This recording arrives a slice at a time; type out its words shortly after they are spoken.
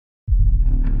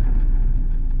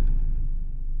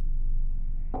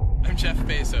I'm Jeff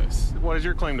Bezos. What is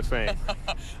your claim to fame?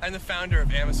 I'm the founder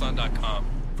of Amazon.com.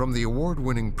 From the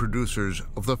award-winning producers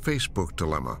of The Facebook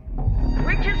Dilemma,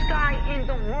 Richest guy in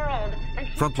the world.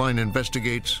 Frontline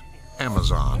investigates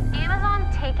Amazon. Is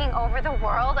Amazon taking over the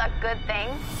world a good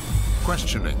thing?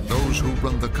 Questioning those who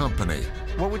run the company.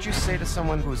 What would you say to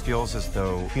someone who feels as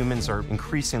though humans are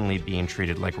increasingly being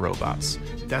treated like robots?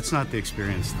 That's not the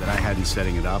experience that I had in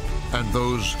setting it up. And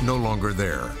those no longer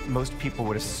there. Most people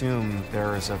would assume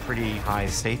there is a pretty high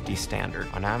safety standard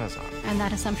on Amazon. And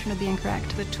that assumption would be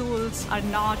incorrect. The tools are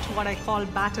not what I call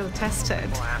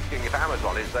battle-tested. We're asking if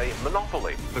Amazon is a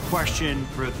monopoly. The question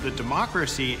for the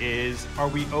democracy is, are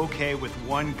we okay with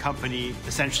one company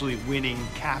essentially winning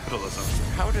capitalism?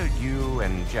 How do you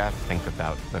and Jeff think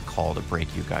about the call to break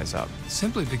you guys up?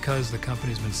 Simply because the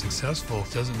company's been successful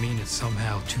doesn't mean it's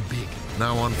somehow too big.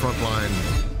 Now on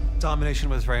Frontline, domination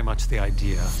was very much the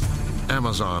idea.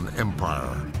 Amazon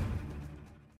Empire.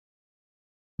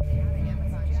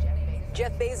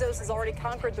 Jeff Bezos has already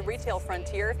conquered the retail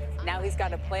frontier. Now he's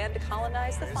got a plan to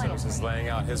colonize the final. Bezos is laying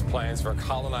out his plans for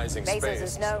colonizing space. Bezos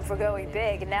is known for going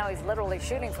big, and now he's literally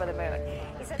shooting for the moon.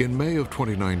 In May of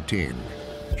 2019,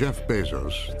 Jeff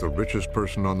Bezos, the richest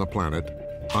person on the planet,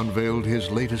 unveiled his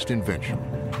latest invention.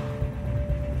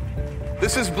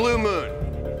 This is Blue Moon.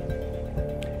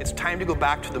 It's time to go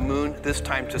back to the moon, this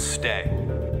time to stay.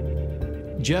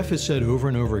 Jeff has said over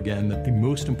and over again that the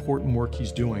most important work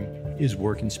he's doing is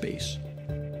work in space.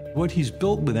 What he's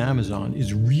built with Amazon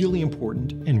is really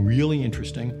important and really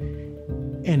interesting,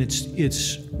 and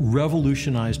it's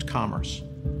revolutionized commerce.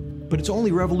 But it's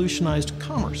only revolutionized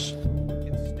commerce.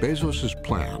 Bezos'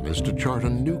 plan is to chart a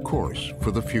new course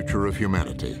for the future of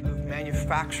humanity.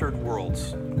 Manufactured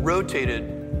worlds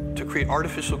rotated to create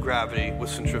artificial gravity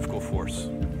with centrifugal force.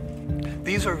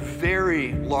 These are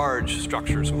very large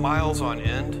structures, miles on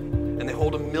end, and they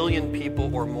hold 1 million people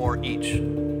or more each.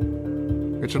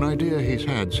 It's an idea he's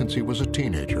had since he was a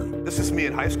teenager. This is me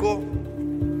in high school,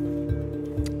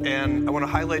 and I want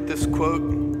to highlight this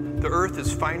quote: "The Earth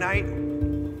is finite.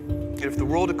 If the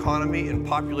world economy and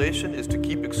population is to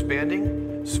keep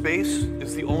expanding, space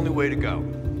is the only way to go."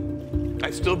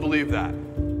 I still believe that.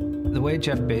 The way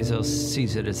Jeff Bezos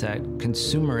sees it is that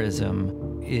consumerism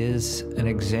is an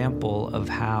example of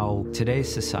how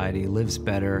today's society lives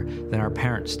better than our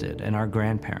parents did and our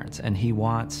grandparents. And he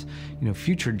wants,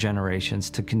 future generations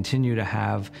to continue to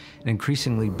have an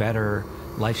increasingly better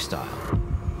lifestyle.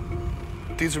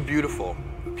 These are beautiful.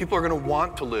 People are going to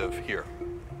want to live here.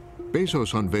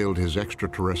 Bezos unveiled his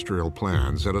extraterrestrial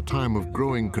plans at a time of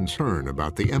growing concern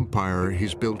about the empire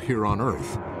he's built here on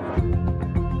Earth.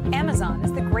 Amazon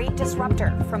is the great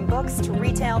disruptor, from books to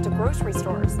retail to grocery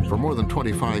stores. For more than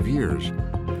 25 years,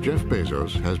 Jeff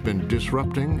Bezos has been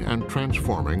disrupting and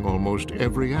transforming almost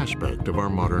every aspect of our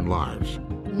modern lives.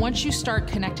 Once you start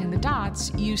connecting the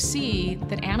dots, you see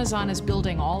that Amazon is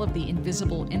building all of the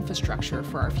invisible infrastructure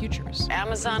for our futures.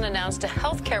 Amazon announced a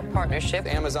healthcare partnership.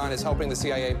 Amazon is helping the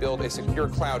CIA build a secure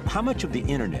cloud. How much of the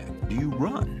internet do you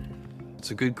run?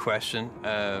 It's a good question.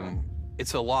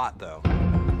 It's a lot, though.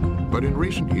 But in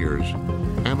recent years,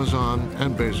 Amazon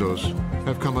and Bezos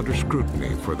have come under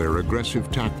scrutiny for their aggressive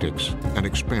tactics and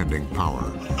expanding power.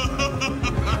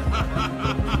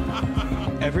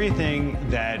 Everything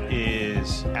that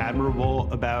is admirable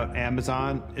about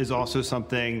Amazon is also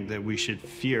something that we should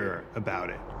fear about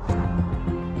it.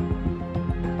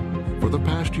 For the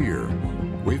past year,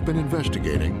 we've been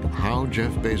investigating how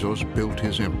Jeff Bezos built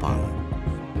his empire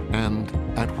and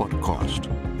at what cost.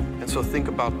 And so think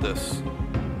about this.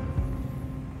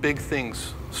 Big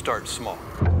things start small.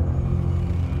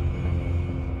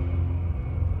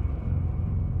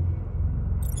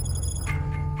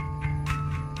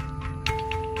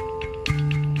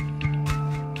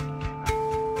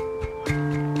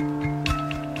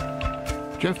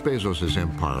 Jeff Bezos'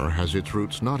 empire has its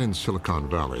roots not in Silicon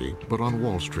Valley, but on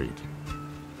Wall Street.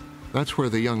 That's where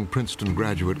the young Princeton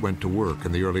graduate went to work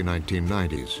in the early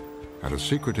 1990s at a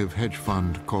secretive hedge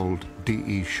fund called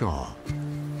D.E. Shaw.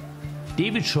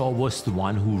 David Shaw was the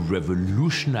one who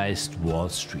revolutionized Wall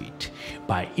Street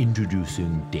by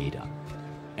introducing data.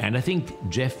 And I think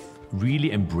Jeff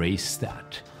really embraced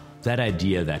that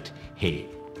idea that, hey,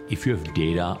 if you have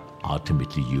data,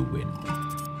 ultimately you win.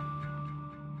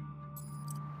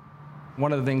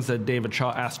 One of the things that David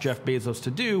Shaw asked Jeff Bezos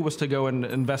to do was to go and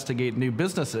investigate new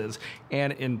businesses,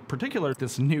 and in particular,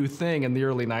 this new thing in the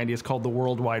early 90s called the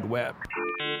World Wide Web.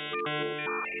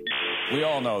 We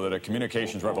all know that a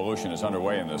communications revolution is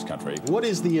underway in this country. What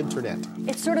is the internet?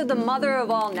 It's sort of the mother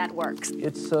of all networks.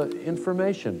 It's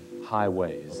information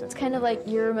highways. It's kind of like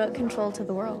your remote control to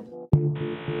the world.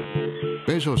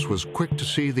 Bezos was quick to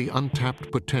see the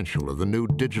untapped potential of the new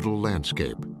digital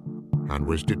landscape and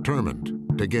was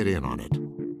determined to get in on it.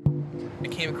 I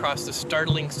came across the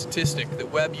startling statistic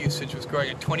that web usage was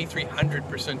growing at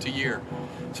 2,300% a year.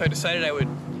 So I decided I would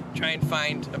try and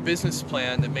find a business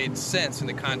plan that made sense in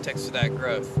the context of that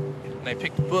growth. And I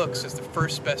picked books as the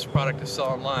first best product to sell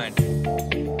online.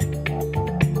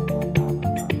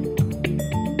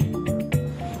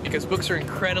 Because books are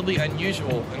incredibly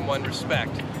unusual in one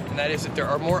respect, and that is that there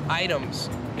are more items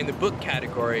in the book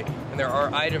category than there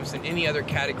are items in any other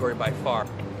category by far.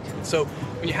 So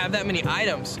when you have that many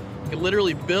items, you can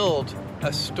literally build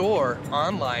a store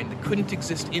online that couldn't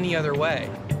exist any other way.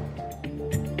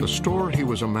 The store he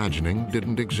was imagining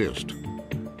didn't exist,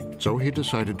 so he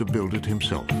decided to build it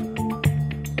himself.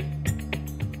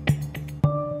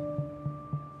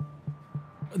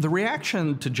 The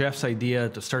reaction to Jeff's idea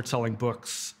to start selling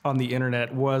books on the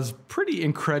internet was pretty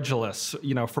incredulous,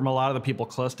 from a lot of the people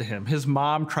close to him. His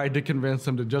mom tried to convince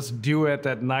him to just do it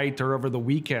at night or over the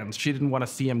weekends. She didn't want to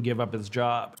see him give up his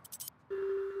job.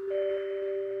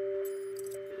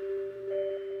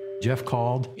 Jeff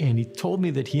called and he told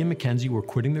me that he and Mackenzie were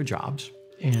quitting their jobs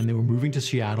and they were moving to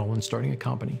Seattle and starting a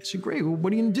company. I said, great, well,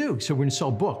 what are you gonna do? He said, we're gonna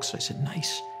sell books. I said,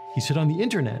 nice. He said, on the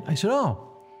internet. I said, oh.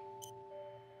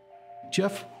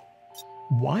 Jeff,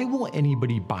 why will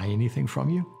anybody buy anything from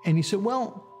you? And he said,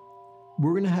 well,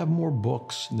 we're gonna have more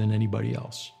books than anybody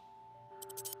else.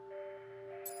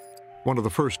 One of the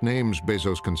first names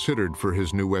Bezos considered for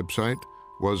his new website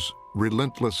was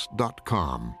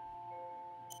Relentless.com.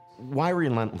 Why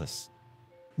Relentless?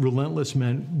 Relentless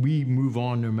meant we move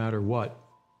on no matter what.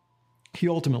 He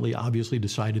ultimately obviously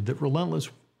decided that Relentless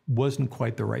wasn't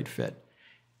quite the right fit.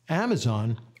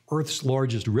 Amazon, Earth's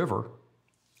largest river,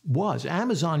 was.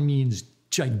 Amazon means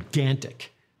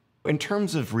gigantic. In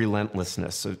terms of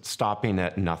relentlessness, so stopping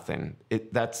at nothing,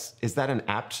 is that an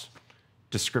apt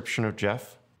description of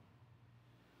Jeff?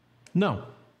 No.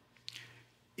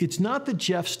 It's not that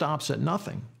Jeff stops at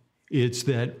nothing. It's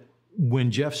that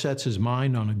when Jeff sets his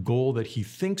mind on a goal that he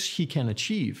thinks he can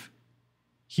achieve,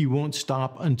 he won't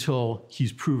stop until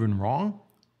he's proven wrong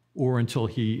or until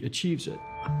he achieves it.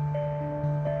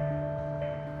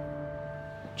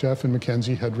 Jeff and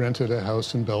Mackenzie had rented a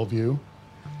house in Bellevue,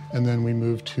 and then we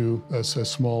moved to a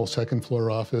small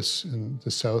second-floor office in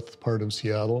the south part of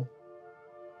Seattle.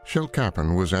 Shel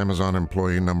Kappan was Amazon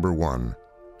employee number one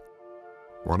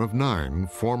of 9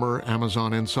 former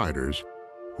Amazon insiders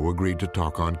who agreed to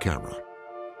talk on camera.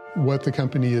 What the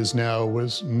company is now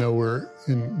was nowhere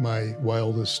in my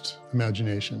wildest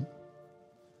imagination.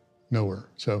 Nowhere.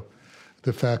 So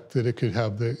the fact that it could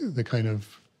have the kind of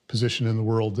position in the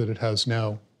world that it has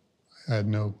now, I had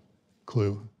no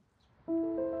clue.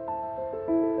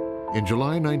 In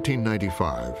July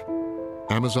 1995,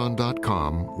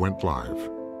 Amazon.com went live.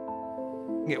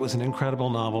 It was an incredible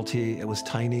novelty. It was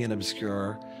tiny and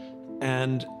obscure.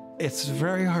 And it's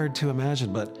very hard to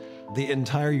imagine, but the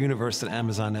entire universe that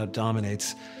Amazon now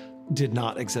dominates did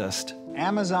not exist.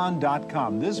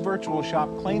 Amazon.com. This virtual shop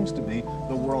claims to be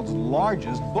the world's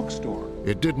largest bookstore.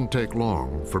 It didn't take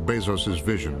long for Bezos'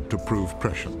 vision to prove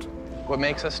prescient. What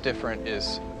makes us different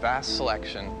is vast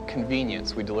selection,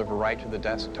 convenience. We deliver right to the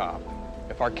desktop.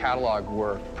 If our catalog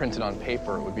were printed on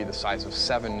paper, it would be the size of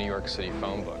 7 New York City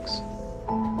phone books.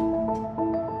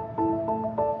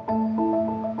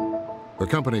 The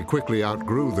company quickly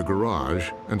outgrew the garage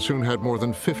and soon had more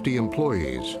than 50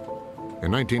 employees.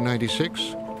 In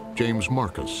 1996, James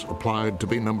Marcus applied to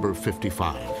be number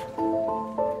 55.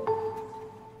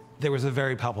 There was a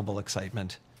very palpable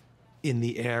excitement in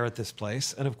the air at this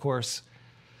place. And of course,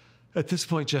 at this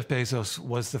point, Jeff Bezos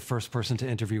was the first person to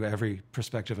interview every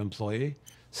prospective employee.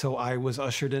 So I was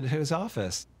ushered into his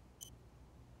office.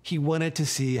 He wanted to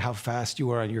see how fast you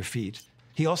were on your feet.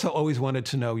 He also always wanted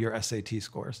to know your SAT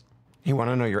scores. You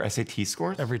want to know your SAT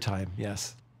scores? Every time,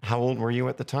 yes. How old were you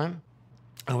at the time?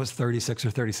 I was 36 or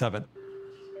 37.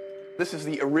 This is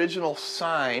the original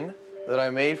sign that I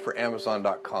made for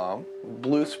Amazon.com.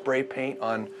 Blue spray paint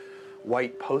on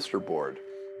white poster board.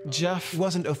 Jeff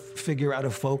wasn't a figure out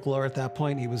of folklore at that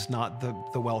point. He was not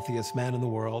the wealthiest man in the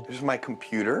world. Here's my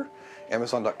computer,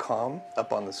 Amazon.com,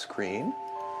 up on the screen.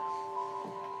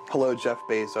 Hello, Jeff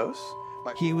Bezos.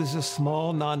 He was a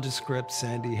small, nondescript,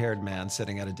 sandy-haired man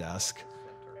sitting at a desk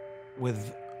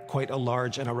with quite a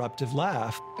large and eruptive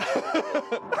laugh.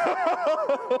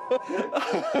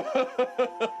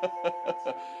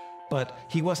 But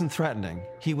he wasn't threatening.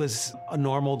 He was a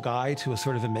normal guy to a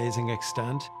sort of amazing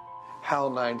extent. HAL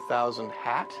 9000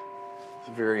 hat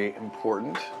is very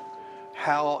important.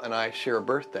 Hal and I share a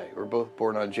birthday. We're both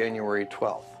born on January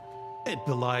 12th. It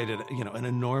belied, an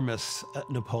enormous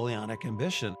Napoleonic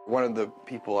ambition. One of the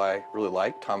people I really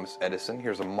like, Thomas Edison,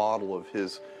 here's a model of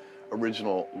his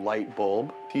original light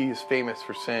bulb. He is famous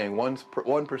for saying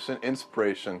 1%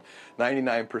 inspiration,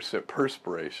 99%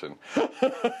 perspiration.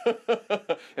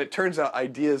 It turns out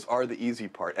ideas are the easy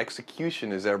part.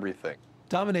 Execution is everything.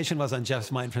 Domination was on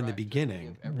Jeff's mind from the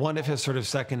beginning. One of his sort of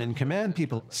second-in-command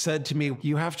people said to me,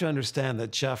 you have to understand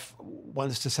that Jeff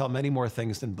wants to sell many more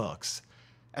things than books.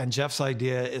 And Jeff's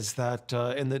idea is that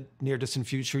in the near-distant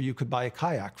future, you could buy a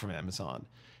kayak from Amazon.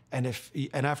 And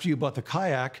after you bought the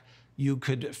kayak, you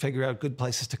could figure out good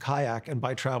places to kayak and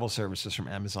buy travel services from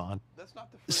Amazon.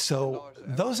 So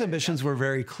those ambitions were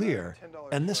very clear,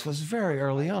 and this was very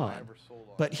early on.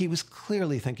 But he was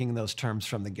clearly thinking in those terms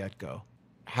from the get-go.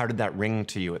 How did that ring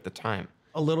to you at the time?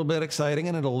 A little bit exciting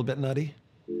and a little bit nutty.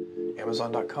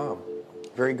 Amazon.com,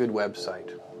 very good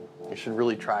website. You should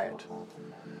really try it.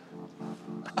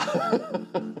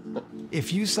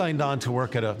 If you signed on to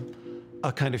work at a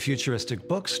kind of futuristic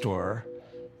bookstore,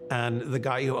 and the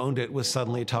guy who owned it was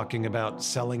suddenly talking about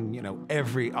selling,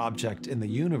 every object in the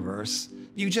universe,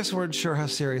 you just weren't sure how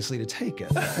seriously to take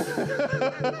it.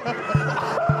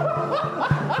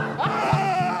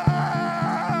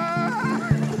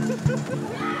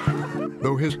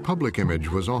 Though his public image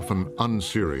was often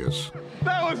unserious,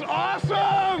 That was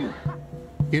awesome!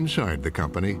 inside the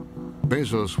company,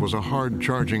 Bezos was a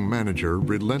hard-charging manager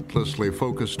relentlessly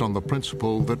focused on the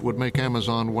principle that would make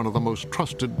Amazon one of the most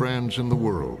trusted brands in the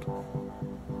world.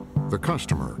 The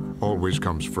customer always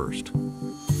comes first.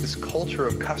 This culture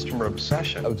of customer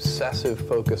obsession, obsessive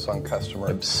focus on customer,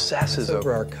 obsesses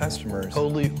over our customers,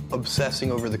 totally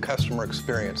obsessing over the customer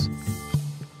experience.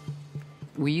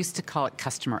 We used to call it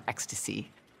customer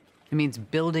ecstasy. It means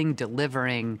building,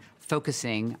 delivering,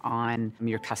 focusing on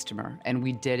your customer. And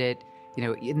we did it,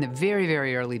 in the very,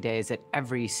 very early days at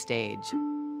every stage.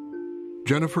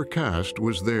 Jennifer Cast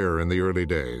was there in the early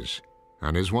days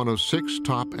and is one of 6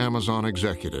 top Amazon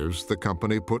executives the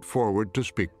company put forward to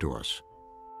speak to us.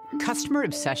 Customer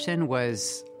obsession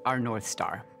was our North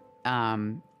Star.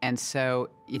 And so,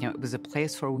 it was a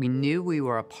place where we knew we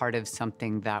were a part of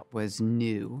something that was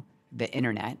new, the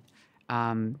internet.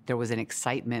 There was an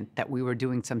excitement that we were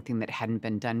doing something that hadn't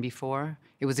been done before.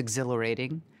 It was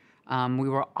exhilarating. We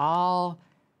were all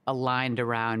aligned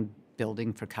around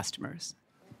building for customers.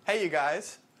 Hey, you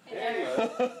guys.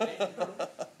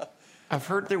 I've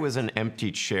heard there was an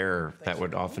empty chair that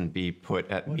would often be put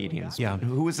at meetings. Yeah.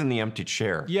 Who was in the empty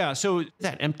chair? Yeah, so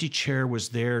that empty chair was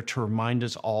there to remind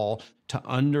us all to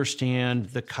understand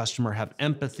the customer, have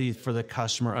empathy for the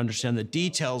customer, understand the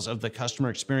details of the customer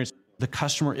experience. The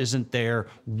customer isn't there.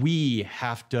 We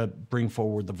have to bring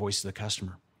forward the voice of the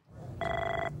customer.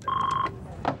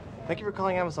 Thank you for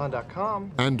calling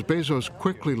Amazon.com. And Bezos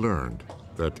quickly learned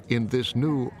that in this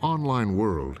new online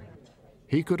world,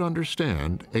 he could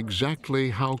understand exactly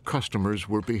how customers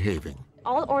were behaving.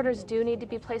 All orders do need to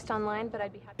be placed online, but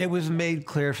I'd be happy. It was made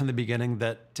clear from the beginning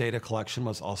that data collection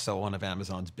was also one of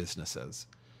Amazon's businesses.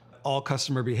 All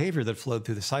customer behavior that flowed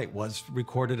through the site was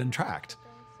recorded and tracked.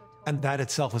 And that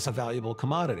itself was a valuable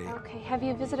commodity. Okay, have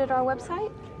you visited our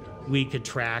website? We could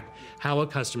track how a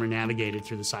customer navigated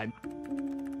through the site.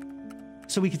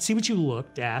 So we could see what you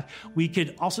looked at. We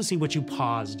could also see what you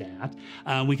paused at.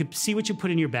 We could see what you put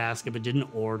in your basket but didn't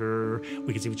order.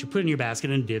 We could see what you put in your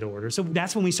basket and did order. So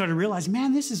that's when we started realizing,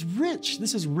 man, this is rich.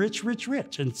 This is rich, rich,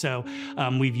 rich. And so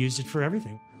we've used it for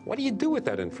everything. What do you do with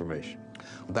that information?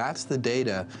 That's the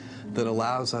data that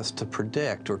allows us to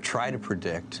predict or try to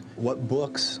predict what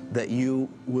books that you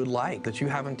would like that you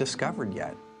haven't discovered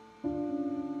yet.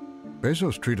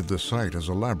 Bezos treated the site as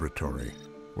a laboratory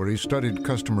where he studied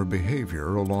customer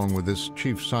behavior along with his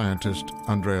chief scientist,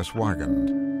 Andreas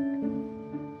Weigand.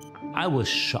 I was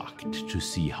shocked to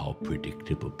see how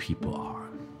predictable people are.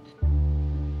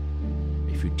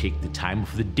 If you take the time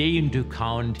of the day into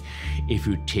account, if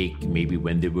you take maybe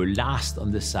when they were last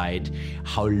on the site,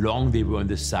 how long they were on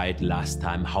the site last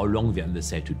time, how long they're on the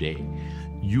site today,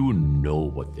 you know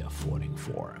what they're falling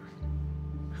for.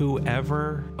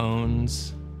 Whoever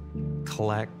owns,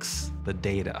 collects the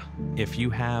data, if you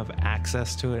have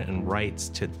access to it and rights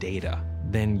to data,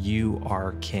 then you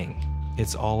are king.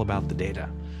 It's all about the data.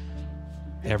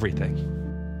 Everything.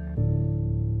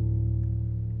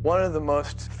 One of the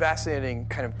most fascinating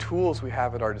kind of tools we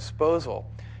have at our disposal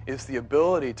is the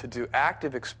ability to do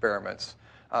active experiments.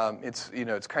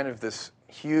 It's kind of this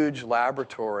huge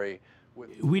laboratory.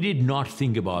 We did not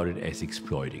think about it as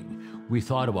exploiting. We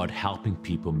thought about helping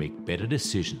people make better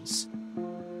decisions.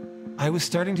 I was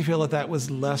starting to feel that was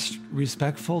less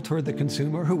respectful toward the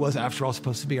consumer, who was, after all,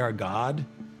 supposed to be our God.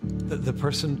 The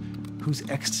person whose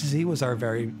ecstasy was our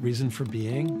very reason for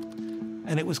being.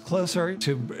 And it was closer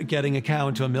to getting a cow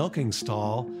into a milking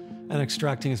stall and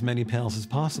extracting as many pails as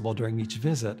possible during each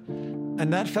visit.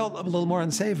 And that felt a little more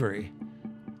unsavory.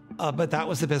 But that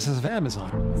was the business of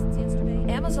Amazon.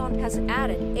 Amazon has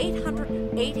added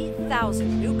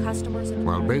 880,000 new customers.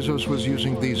 While Bezos was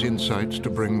using these insights to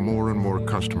bring more and more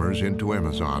customers into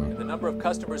Amazon, The number of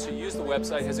customers who use the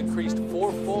website has increased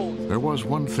fourfold. there was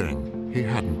one thing he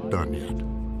hadn't done yet.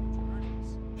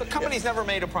 The company's never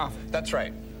made a profit. That's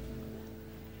right.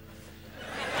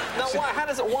 Now, why? How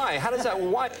does it? Why? How does that?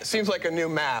 Why? Seems like a new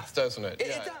math, doesn't it? It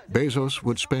does. Bezos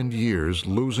would spend years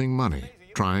losing money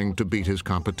trying to beat his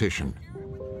competition.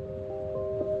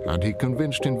 And he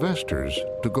convinced investors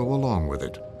to go along with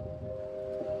it.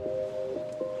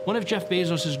 One of Jeff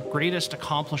Bezos' greatest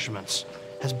accomplishments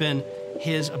has been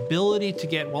his ability to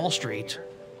get Wall Street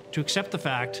to accept the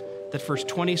fact that for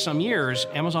 20-some years,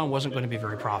 Amazon wasn't going to be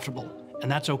very profitable. And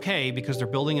that's okay because they're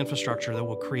building infrastructure that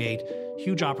will create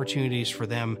huge opportunities for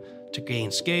them to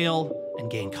gain scale and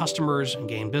gain customers and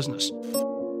gain business.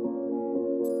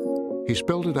 He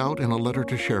spelled it out in a letter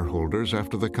to shareholders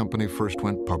after the company first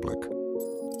went public.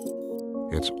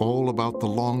 It's all about the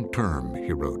long term,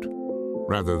 he wrote,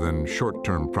 rather than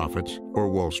short-term profits or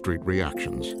Wall Street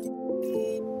reactions.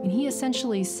 And he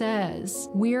essentially says,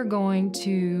 we're going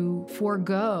to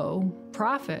forego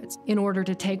profits in order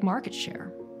to take market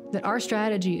share. That our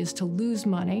strategy is to lose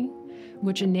money,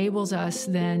 which enables us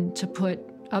then to put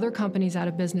other companies out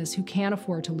of business who can't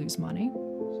afford to lose money.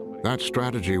 That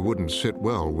strategy wouldn't sit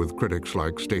well with critics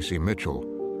like Stacy Mitchell,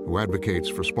 who advocates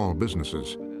for small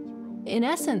businesses. In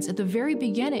essence, at the very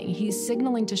beginning, he's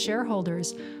signaling to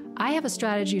shareholders, I have a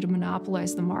strategy to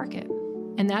monopolize the market,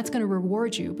 and that's going to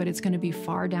reward you, but it's going to be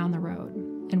far down the road.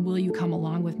 And will you come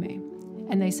along with me?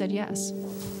 And they said yes.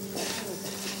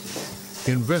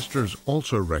 Investors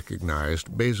also recognized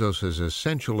Bezos'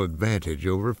 essential advantage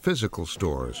over physical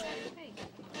stores,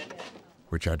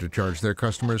 which had to charge their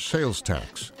customers sales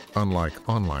tax, unlike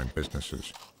online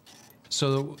businesses.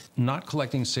 So not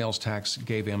collecting sales tax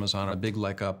gave Amazon a big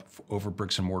leg up over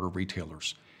bricks and mortar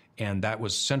retailers. And that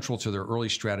was central to their early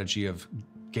strategy of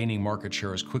gaining market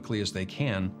share as quickly as they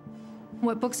can.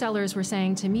 What booksellers were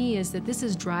saying to me is that this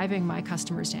is driving my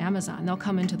customers to Amazon. They'll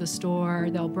come into the store,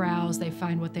 they'll browse, they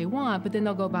find what they want, but then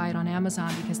they'll go buy it on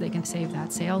Amazon because they can save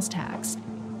that sales tax.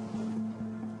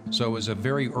 So it was a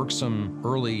very irksome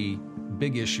early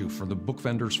big issue for the book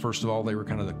vendors. First of all, they were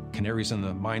kind of the canaries in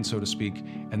the mine, so to speak,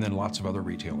 and then lots of other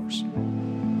retailers.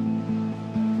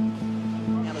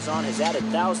 Amazon has added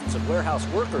thousands of warehouse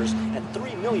workers and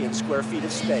 3 million square feet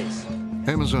of space.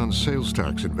 Amazon's sales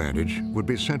tax advantage would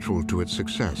be central to its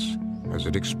success as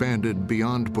it expanded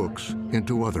beyond books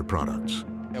into other products.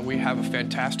 And we have a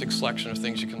fantastic selection of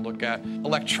things you can look at.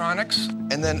 Electronics,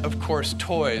 and then, of course,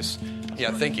 toys.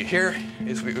 Yeah, thank you. Here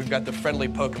is we've got the friendly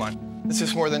Pokemon. This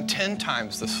is more than 10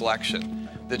 times the selection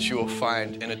that you will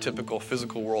find in a typical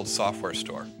physical world software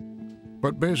store.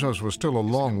 But Bezos was still a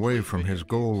long way from his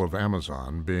goal of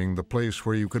Amazon being the place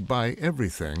where you could buy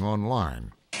everything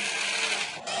online.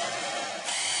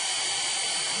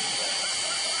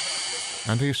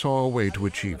 And he saw a way to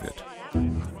achieve it.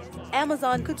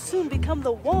 Amazon could soon become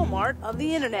the Walmart of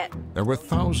the internet. There were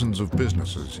thousands of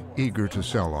businesses eager to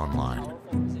sell online.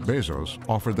 Bezos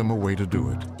offered them a way to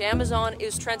do it. Amazon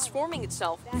is transforming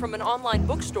itself from an online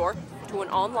bookstore to an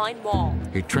online mall.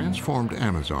 He transformed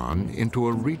Amazon into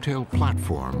a retail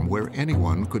platform where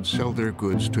anyone could sell their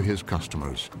goods to his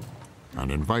customers,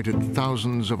 and invited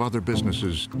thousands of other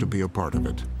businesses to be a part of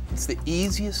it. It's the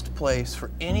easiest place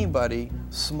for anybody,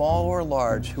 small or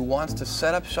large, who wants to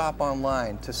set up shop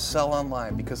online, to sell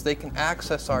online, because they can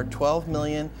access our 12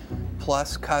 million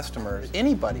plus customers.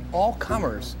 Anybody, all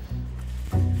comers.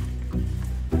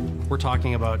 We're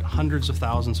talking about hundreds of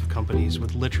thousands of companies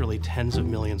with literally tens of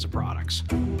millions of products.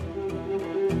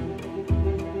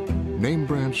 Name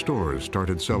brand stores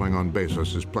started selling on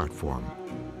Bezos' platform,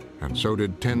 and so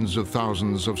did tens of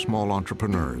thousands of small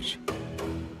entrepreneurs.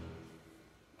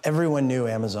 Everyone knew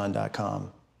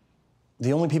Amazon.com.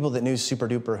 The only people that knew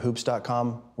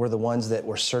SuperDuperHoops.com were the ones that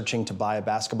were searching to buy a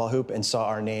basketball hoop and saw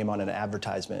our name on an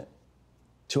advertisement.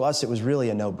 To us, it was really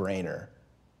a no-brainer.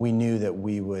 We knew that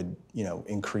we would,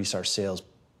 increase our sales.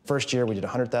 First year, we did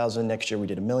 100,000. Next year, we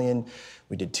did 1 million.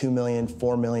 We did 2 million,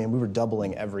 4 million. We were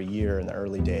doubling every year in the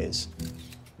early days.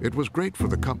 It was great for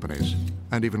the companies,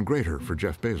 and even greater for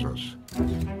Jeff Bezos.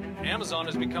 Amazon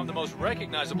has become the most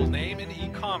recognizable name in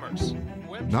e-commerce.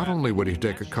 Not only would he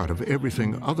take a cut of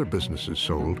everything other businesses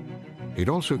sold, he'd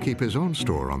also keep his own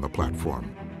store on the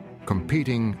platform,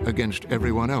 competing against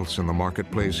everyone else in the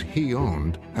marketplace he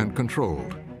owned and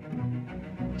controlled.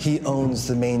 He owns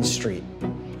the main street.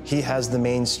 He has the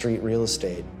main street real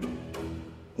estate.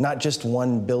 Not just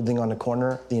one building on a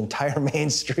corner, the entire main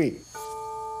street.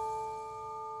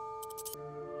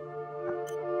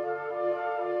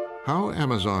 How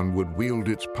Amazon would wield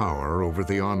its power over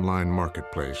the online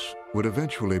marketplace would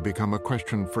eventually become a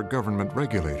question for government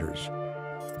regulators.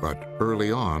 But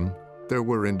early on, there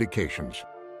were indications.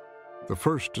 The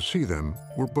first to see them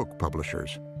were book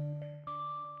publishers.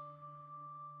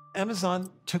 Amazon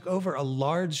took over a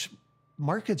large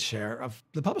market share of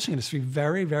the publishing industry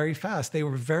very, very fast. They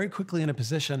were very quickly in a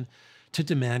position to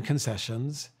demand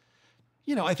concessions.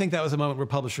 You know, I think that was a moment where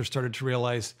publishers started to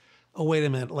realize, oh, wait a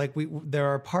minute, like they're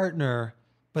our partner,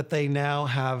 but they now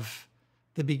have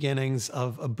the beginnings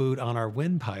of a boot on our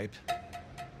windpipe.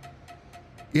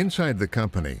 Inside the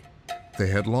company, they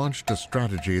had launched a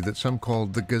strategy that some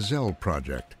called the Gazelle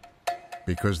Project,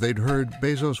 because they'd heard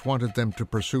Bezos wanted them to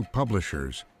pursue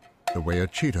publishers the way a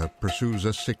cheetah pursues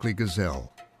a sickly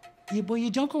gazelle. Well, you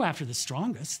don't go after the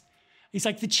strongest. It's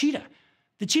like the cheetah.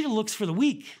 The cheetah looks for the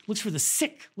weak, looks for the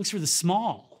sick, looks for the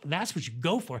small. That's what you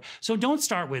go for. So don't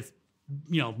start with,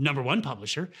 number 1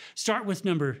 publisher. Start with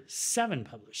number 7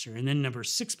 publisher, and then number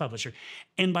 6 publisher.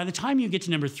 And by the time you get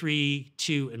to number 3,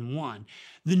 2, and 1,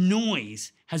 the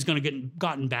noise has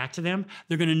gotten back to them.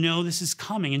 They're going to know this is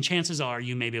coming, and chances are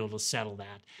you may be able to settle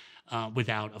that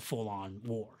without a full-on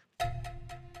war.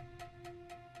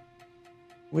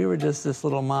 We were just this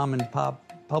little mom and pop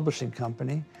publishing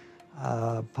company,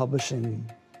 publishing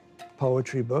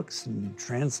poetry books and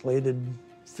translated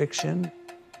fiction.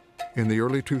 In the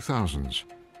early 2000s,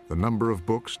 the number of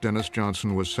books Dennis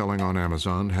Johnson was selling on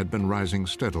Amazon had been rising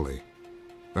steadily.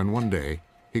 Then one day,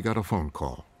 he got a phone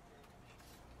call.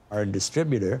 Our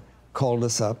distributor called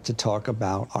us up to talk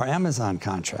about our Amazon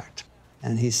contract.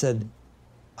 And he said,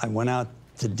 I went out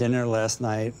to dinner last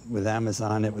night with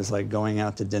Amazon. It was like going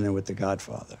out to dinner with the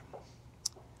Godfather.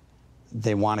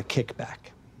 They want a kickback.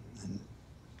 And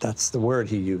that's the word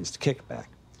he used, kickback.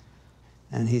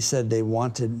 And he said they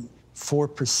wanted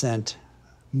 4%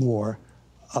 more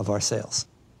of our sales.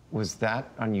 Was that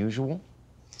unusual?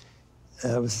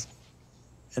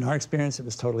 In our experience, it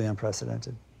was totally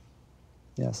unprecedented.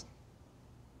 Yes.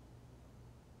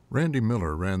 Randy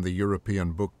Miller ran the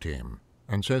European book team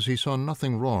and says he saw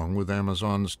nothing wrong with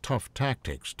Amazon's tough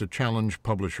tactics to challenge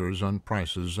publishers on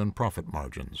prices and profit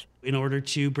margins. In order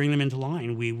to bring them into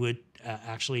line, we would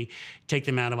actually take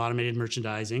them out of automated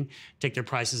merchandising, take their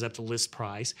prices up to list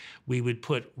price. We would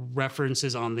put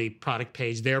references on the product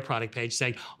page, their product page,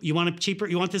 saying, you want it cheaper?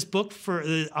 You want this book for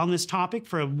on this topic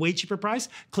for a way cheaper price?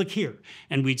 Click here.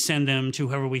 And we'd send them to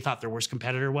whoever we thought their worst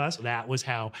competitor was. That was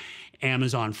how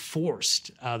Amazon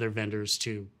forced their vendors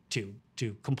to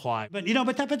comply. But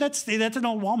that's an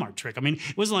old Walmart trick. I mean,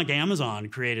 it wasn't like Amazon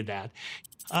created that,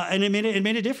 and it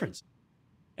made a difference.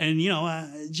 And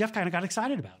Jeff kind of got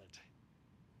excited about it.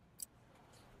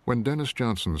 When Dennis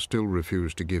Johnson still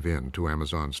refused to give in to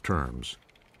Amazon's terms,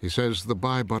 he says the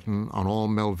buy button on all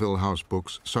Melville House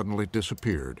books suddenly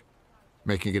disappeared,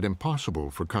 making it impossible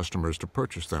for customers to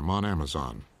purchase them on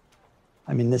Amazon.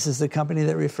 I mean, this is the company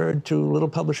that referred to little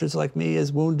publishers like me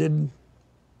as wounded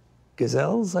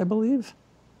gazelles, I believe.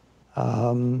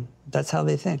 That's how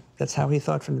they think. That's how he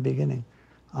thought from the beginning.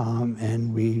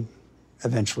 And we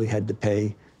eventually had to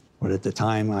pay what at the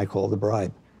time I called a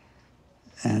bribe.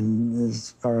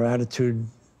 And our attitude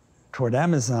toward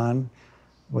Amazon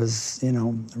was,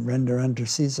 render unto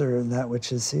Caesar that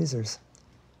which is Caesar's,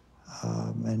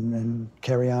 and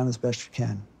carry on as best you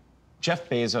can. Jeff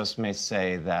Bezos may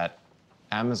say that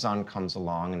Amazon comes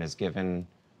along and has given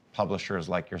publishers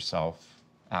like yourself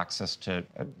access to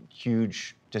a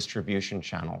huge distribution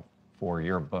channel for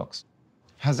your books.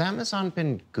 Has Amazon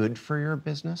been good for your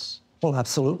business? Well,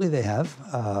 absolutely they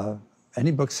have.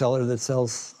 Any bookseller that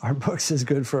sells our books is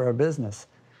good for our business.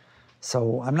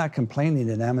 So I'm not complaining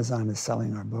that Amazon is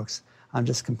selling our books. I'm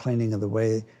just complaining of the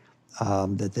way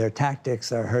that their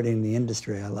tactics are hurting the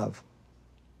industry I love.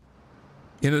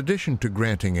 In addition to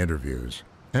granting interviews,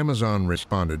 Amazon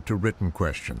responded to written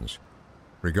questions.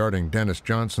 Regarding Dennis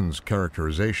Johnson's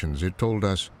characterizations, it told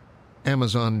us,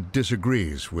 Amazon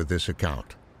disagrees with this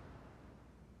account.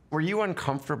 Were you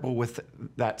uncomfortable with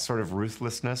that sort of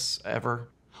ruthlessness ever?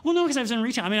 Well, no, because I was in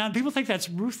retail. I mean, people think that's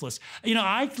ruthless.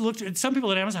 I looked at some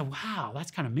people at Amazon, wow,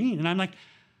 that's kind of mean. And I'm like,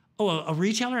 oh, a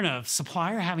retailer and a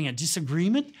supplier having a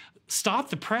disagreement? Stop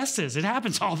the presses. It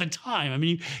happens all the time. I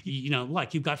mean,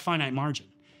 you've got finite margin,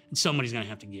 and somebody's going to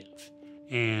have to give.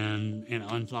 And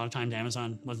a lot of times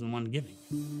Amazon wasn't the one giving.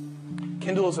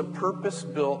 Kindle is a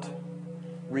purpose-built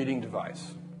reading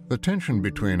device. The tension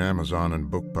between Amazon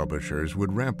and book publishers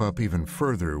would ramp up even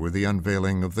further with the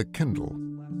unveiling of the Kindle.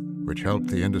 which helped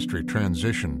the industry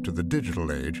transition to the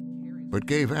digital age, but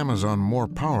gave Amazon more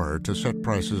power to set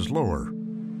prices lower.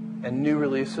 And new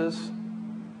releases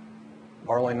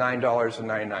are only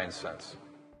 $9.99.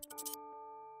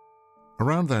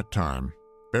 Around that time,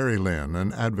 Barry Lynn,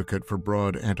 an advocate for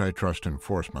broad antitrust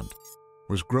enforcement,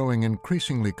 was growing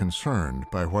increasingly concerned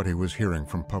by what he was hearing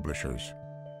from publishers.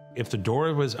 If the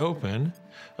door was open,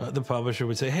 the publisher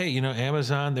would say, hey, you know,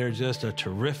 Amazon, they're just a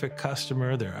terrific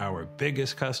customer. They're our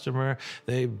biggest customer.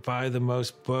 They buy the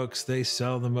most books. They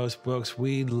sell the most books.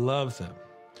 We love them.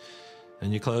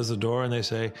 And you close the door and they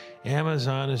say,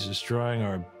 Amazon is destroying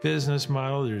our business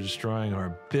model. They're destroying our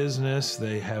business.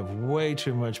 They have way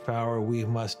too much power. We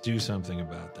must do something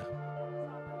about them.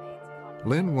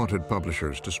 Lynn wanted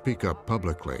publishers to speak up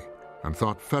publicly and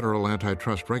thought federal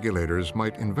antitrust regulators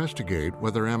might investigate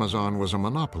whether Amazon was a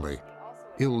monopoly,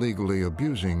 illegally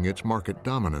abusing its market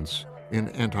dominance in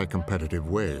anti-competitive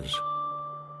ways.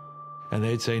 And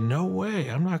they'd say, no way,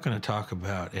 I'm not going to talk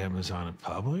about Amazon in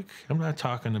public. I'm not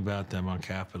talking about them on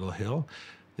Capitol Hill.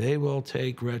 They will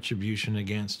take retribution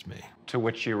against me. To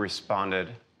which you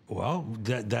responded, well,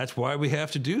 that's why we have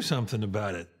to do something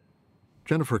about it.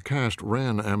 Jennifer Cast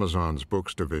ran Amazon's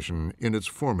books division in its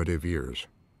formative years.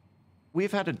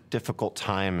 We've had a difficult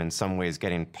time in some ways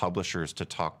getting publishers to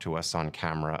talk to us on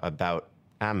camera about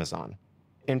Amazon.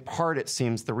 In part, it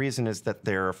seems the reason is that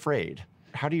they're afraid.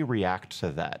 How do you react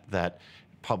to that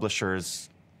publishers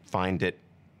find it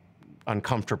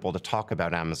uncomfortable to talk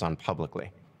about Amazon publicly?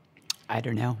 I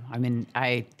don't know. I mean,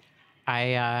 I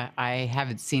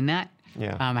haven't seen that.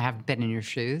 Yeah. I haven't been in your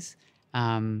shoes.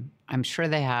 I'm sure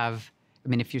they have. I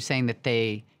mean, if you're saying that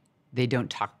they don't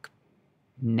talk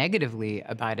negatively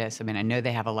about us, I mean, I know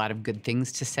they have a lot of good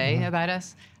things to say about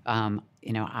us.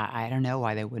 You know, I don't know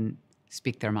why they wouldn't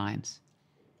speak their minds.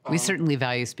 We certainly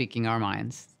value speaking our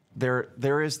minds.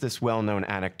 There is this well-known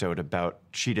anecdote about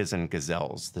cheetahs and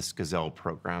gazelles, this gazelle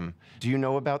program. Do you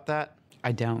know about that?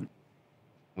 I don't.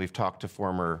 We've talked to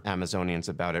former Amazonians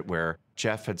about it, where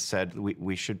Jeff had said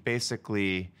we should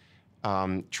basically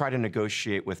try to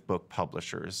negotiate with book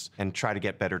publishers and try to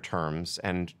get better terms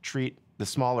and treat the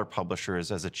smaller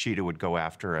publishers as a cheetah would go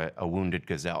after a wounded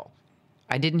gazelle.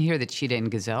 I didn't hear the cheetah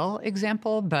and gazelle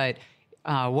example, but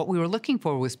what we were looking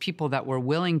for was people that were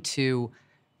willing to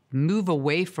move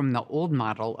away from the old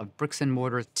model of bricks and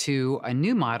mortar to a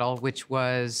new model, which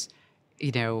was,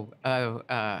 you know,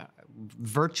 a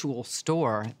virtual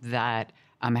store that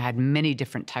had many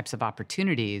different types of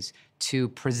opportunities to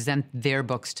present their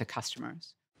books to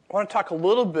customers. I want to talk a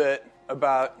little bit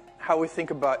about how we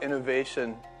think about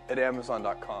innovation at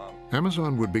Amazon.com.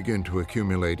 Amazon would begin to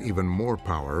accumulate even more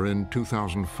power in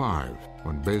 2005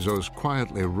 when Bezos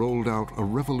quietly rolled out a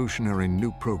revolutionary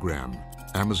new program,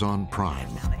 Amazon Prime.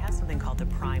 Now they have something called the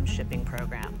Prime Shipping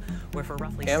Program, where for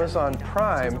roughly Amazon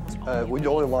Prime, we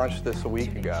only launched this a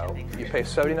week ago. You pay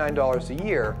 $79 a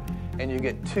year, and you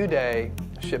get 2-day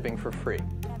shipping for free.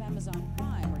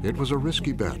 It was a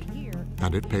risky bet,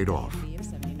 and it paid off.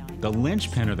 The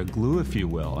linchpin, or the glue, if you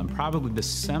will, and probably the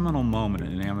seminal moment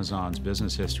in Amazon's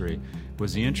business history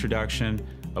was the introduction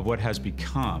of what has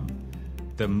become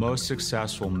the most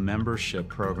successful membership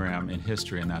program in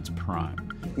history, and that's Prime.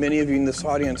 Many of you in this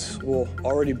audience will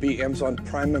already be Amazon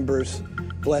Prime members.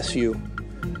 Bless you.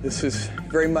 This is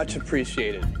very much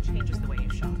appreciated.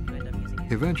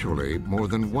 Eventually, more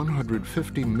than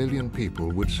 150 million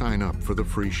people would sign up for the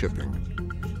free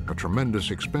shipping. A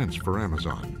tremendous expense for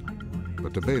Amazon.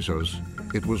 But to Bezos,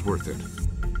 it was worth it.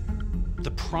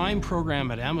 The Prime program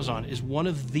at Amazon is one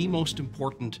of the most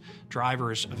important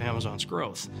drivers of Amazon's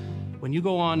growth. When you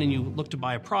go on and you look to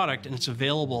buy a product and it's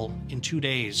available in 2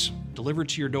 days, delivered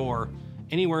to your door,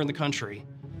 anywhere in the country,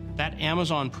 that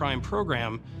Amazon Prime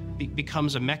program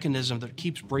becomes a mechanism that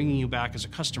keeps bringing you back as a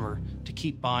customer to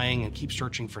keep buying and keep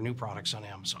searching for new products on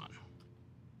Amazon.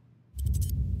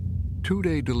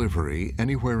 2-day delivery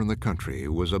anywhere in the country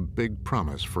was a big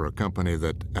promise for a company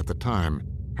that, at the time,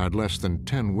 had less than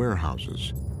 10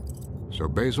 warehouses. So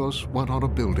Bezos went on a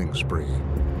building spree.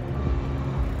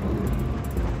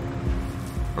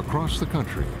 Across the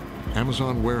country,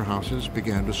 Amazon warehouses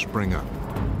began to spring up,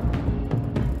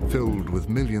 filled with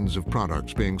millions of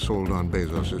products being sold on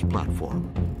Bezos'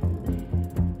 platform.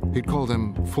 He'd call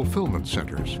them fulfillment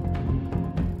centers,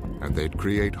 and they'd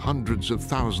create hundreds of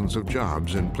thousands of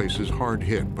jobs in places hard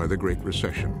hit by the Great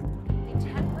Recession.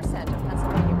 10% of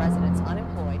Pennsylvania residents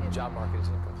unemployed. The job market is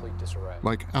in complete disarray.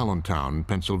 Like Allentown,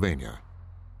 Pennsylvania.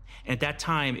 At that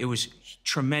time, it was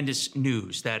tremendous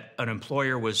news that an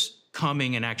employer was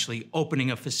coming and actually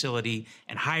opening a facility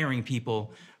and hiring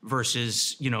people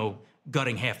versus,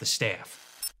 gutting half the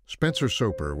staff. Spencer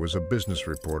Soper was a business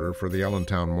reporter for the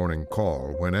Allentown Morning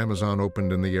Call when Amazon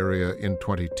opened in the area in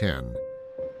 2010.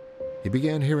 He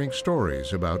began hearing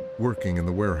stories about working in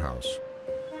the warehouse.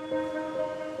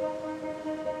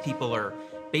 People are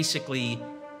basically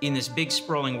in this big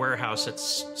sprawling warehouse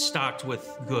that's stocked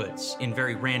with goods in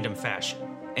very random fashion.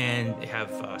 And they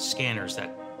have scanners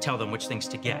that tell them which things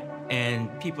to get.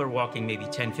 And people are walking maybe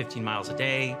 10, 15 miles a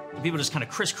day. People are just kind of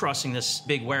crisscrossing this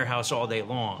big warehouse all day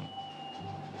long.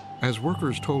 As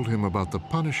workers told him about the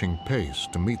punishing pace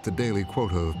to meet the daily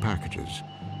quota of packages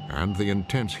and the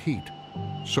intense heat,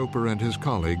 Soper and his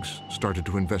colleagues started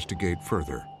to investigate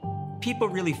further. People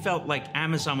really felt like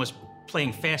Amazon was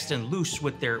playing fast and loose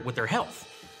with their health.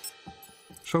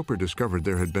 Soper discovered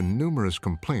there had been numerous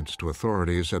complaints to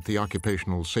authorities at the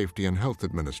Occupational Safety and Health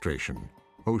Administration,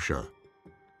 OSHA.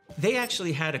 They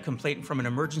actually had a complaint from an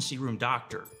emergency room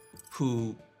doctor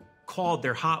who called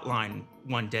their hotline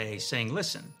one day saying,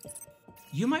 listen,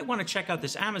 you might want to check out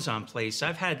this Amazon place.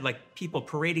 I've had people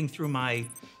parading through my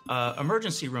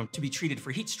emergency room to be treated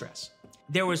for heat stress.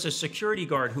 There was a security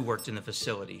guard who worked in the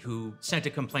facility who sent a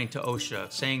complaint to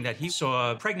OSHA saying that he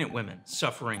saw pregnant women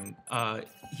suffering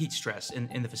heat stress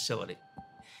in the facility.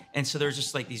 And so there's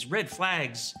just these red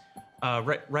flags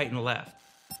right and left.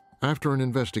 After an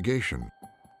investigation,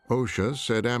 OSHA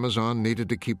said Amazon needed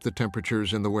to keep the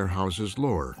temperatures in the warehouses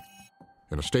lower.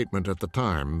 In a statement at the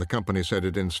time, the company said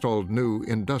it installed new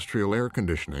industrial air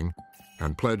conditioning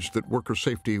and pledged that worker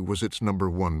safety was its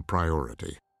 #1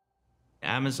 priority.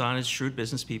 Amazon is shrewd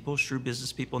business people. Shrewd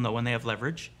business people know when they have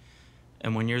leverage.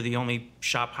 And when you're the only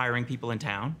shop hiring people in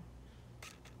town,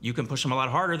 you can push them a lot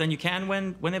harder than you can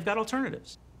when they've got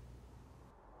alternatives.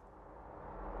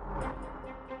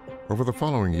 Over the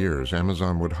following years,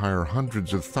 Amazon would hire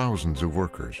hundreds of thousands of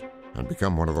workers and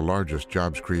become one of the largest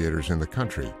jobs creators in the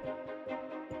country.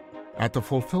 At the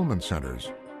fulfillment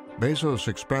centers, Bezos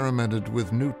experimented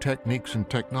with new techniques and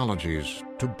technologies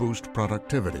to boost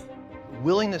productivity.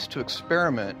 Willingness to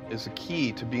experiment is the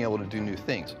key to being able to do new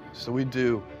things. So we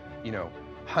do,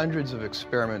 hundreds of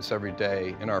experiments every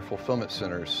day in our fulfillment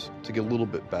centers to get a little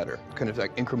bit better, kind of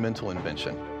like incremental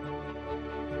invention.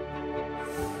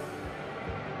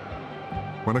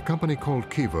 When a company called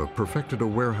Kiva perfected a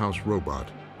warehouse robot,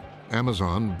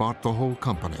 Amazon bought the whole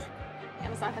company.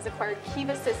 Amazon has acquired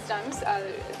Kiva Systems.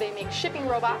 They make shipping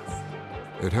robots.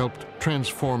 It helped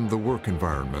transform the work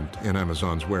environment in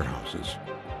Amazon's warehouses.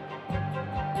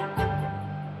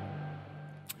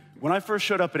 When I first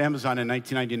showed up at Amazon in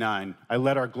 1999, I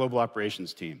led our global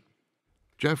operations team.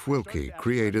 Jeff Wilke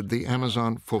created the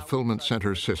Amazon Fulfillment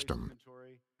Center system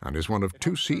and is one of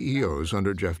 2 CEOs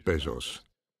under Jeff Bezos.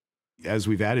 As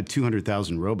we've added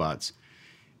 200,000 robots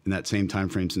in that same time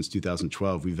frame since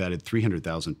 2012, we've added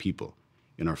 300,000 people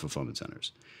in our fulfillment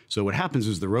centers. So what happens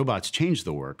is the robots change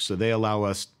the work. So they allow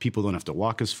us, people don't have to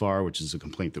walk as far, which is a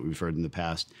complaint that we've heard in the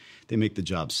past. They make the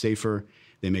job safer.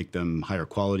 They make them higher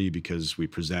quality because we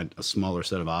present a smaller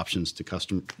set of options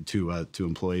to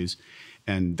employees.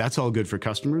 And that's all good for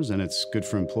customers, and it's good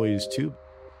for employees too.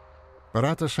 But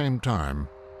at the same time,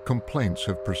 complaints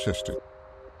have persisted.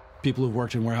 People who've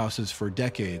worked in warehouses for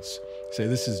decades say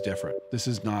this is different. This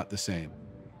is not the same.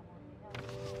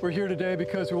 We're here today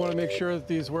because we want to make sure that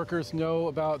these workers know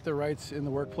about their rights in the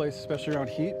workplace, especially around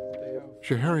heat.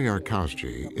 Shahari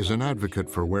Arkowski is an advocate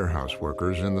for warehouse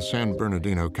workers in the San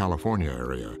Bernardino, California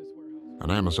area, an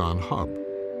Amazon hub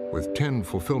with 10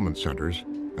 fulfillment centers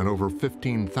and over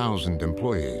 15,000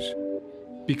 employees.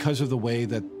 Because of the way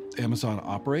that Amazon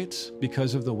operates,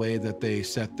 because of the way that they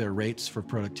set their rates for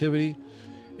productivity,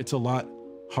 it's a lot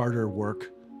harder work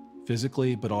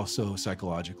physically, but also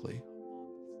psychologically.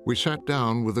 We sat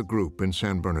down with a group in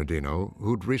San Bernardino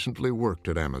who'd recently worked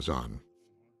at Amazon.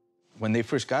 When they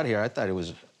first got here, I thought it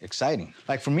was exciting.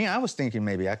 Like for me, I was thinking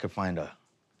maybe I could find a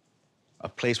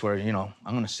place where, I'm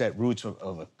gonna set roots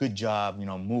of a good job,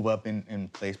 move up in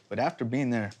place. But after being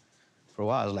there for a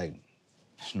while, I was like,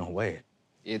 there's no way.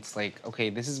 It's like, okay,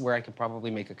 this is where I could probably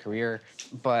make a career.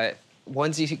 But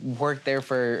once you work there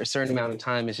for a certain amount of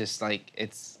time,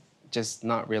 it's just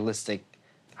not realistic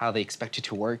how they expect you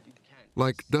to work.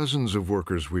 Like dozens of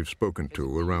workers we've spoken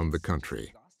to around the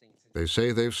country, they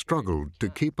say they've struggled to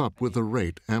keep up with the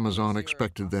rate Amazon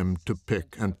expected them to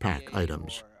pick and pack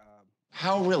items.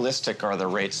 How realistic are the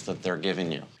rates that they're giving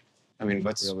you? I mean,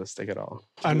 Not realistic at all.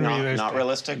 Unrealistic. Not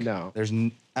realistic? No. There's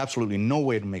absolutely no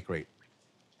way to make rate.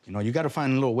 You got to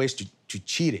find little ways to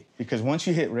cheat it. Because once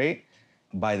you hit rate,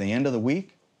 by the end of the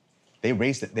week, they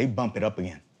raise it, they bump it up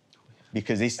again.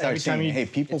 Because they start saying, hey,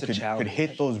 people could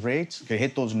hit those rates, could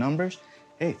hit those numbers.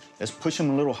 Hey, let's push them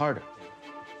a little harder.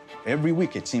 Every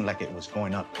week, it seemed like it was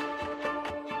going up.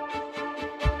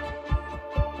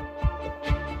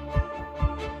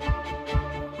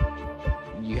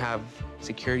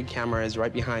 security cameras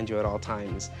right behind you at all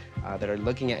times that are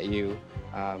looking at you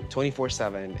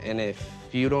 24/7. And if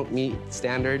you don't meet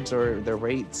standards or the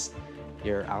rates,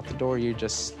 you're out the door, you're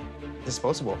just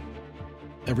disposable.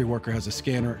 Every worker has a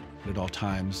scanner at all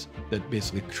times that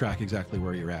basically track exactly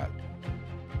where you're at.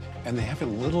 And they have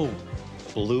a little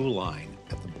blue line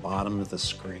at the bottom of the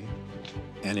screen,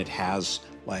 and it has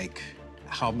like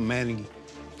how many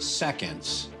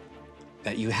seconds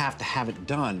that you have to have it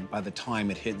done by the time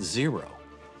it hits 0.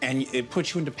 And it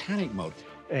puts you into panic mode.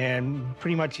 And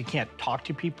pretty much you can't talk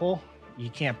to people. You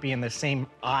can't be in the same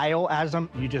aisle as them.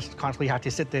 You just constantly have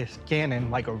to sit there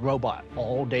scanning like a robot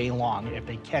all day long. If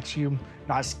they catch you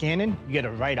not scanning, you get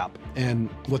a write-up. And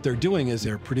what they're doing is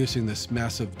they're producing this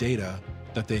massive data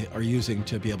that they are using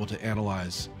to be able to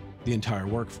analyze the entire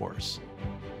workforce.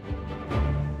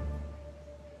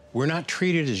 We're not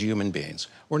treated as human beings.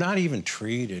 We're not even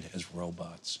treated as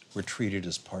robots. We're treated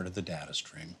as part of the data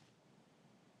stream.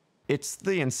 It's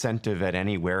the incentive at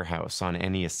any warehouse on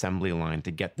any assembly line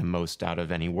to get the most out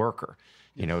of any worker,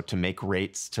 you know, to make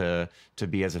rates, to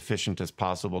be as efficient as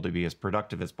possible, to be as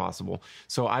productive as possible.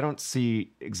 So I don't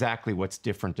see exactly what's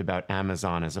different about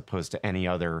Amazon as opposed to any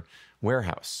other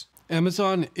warehouse.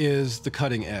 Amazon is the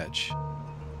cutting edge.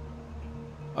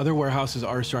 Other warehouses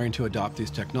are starting to adopt these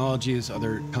technologies.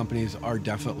 Other companies are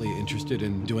definitely interested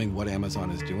in doing what Amazon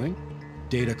is doing.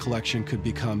 Data collection could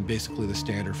become basically the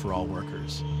standard for all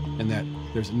workers, and that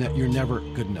you're never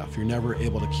good enough. You're never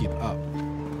able to keep up.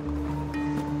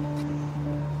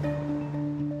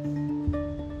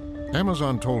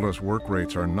 Amazon told us work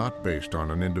rates are not based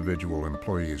on an individual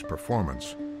employee's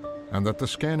performance, and that the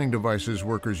scanning devices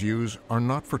workers use are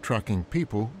not for tracking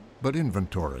people, but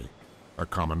inventory, a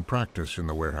common practice in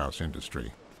the warehouse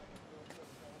industry.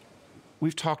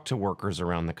 We've talked to workers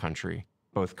around the country,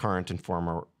 both current and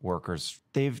former workers.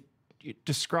 They've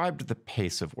described the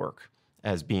pace of work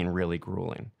as being really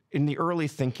grueling. In the early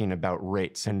thinking about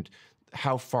rates and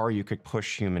how far you could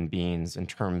push human beings in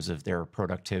terms of their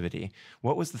productivity,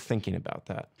 what was the thinking about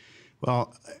that?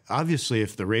 Well, obviously,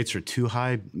 if the rates are too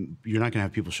high, you're not going to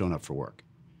have people showing up for work.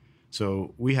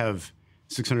 So we have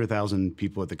 600,000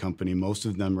 people at the company. Most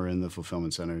of them are in the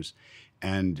fulfillment centers.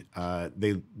 And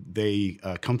they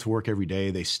come to work every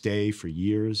day. They stay for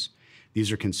years.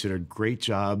 These are considered great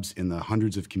jobs in the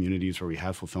hundreds of communities where we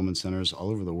have fulfillment centers all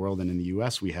over the world. And in the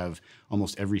US, we have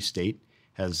almost every state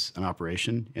has an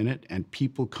operation in it. And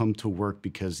people come to work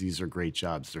because these are great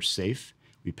jobs. They're safe.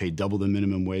 We pay double the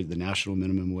minimum wage, the national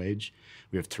minimum wage.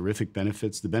 We have terrific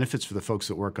benefits. The benefits for the folks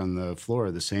that work on the floor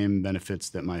are the same benefits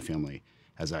that my family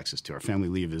has access to. Our family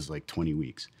leave is like 20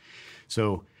 weeks.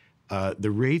 So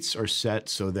the rates are set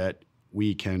so that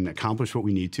we can accomplish what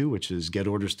we need to, which is get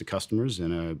orders to customers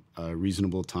in a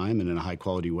reasonable time and in a high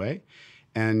quality way.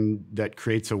 And that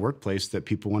creates a workplace that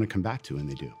people want to come back to, and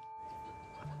they do.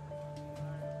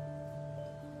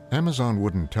 Amazon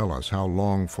wouldn't tell us how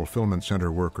long fulfillment center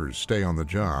workers stay on the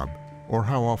job or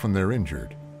how often they're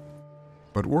injured.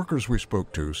 But workers we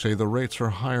spoke to say the rates are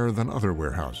higher than other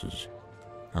warehouses,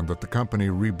 and that the company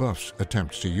rebuffs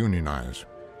attempts to unionize.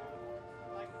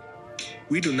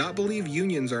 We do not believe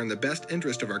unions are in the best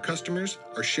interest of our customers,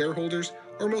 our shareholders,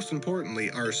 or most importantly,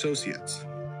 our associates.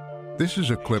 This is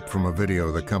a clip from a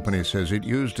video the company says it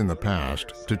used in the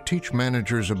past to teach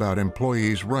managers about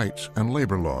employees' rights and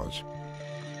labor laws.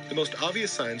 The most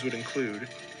obvious signs would include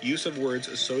use of words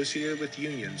associated with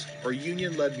unions or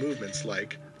union-led movements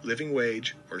like living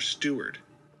wage or steward.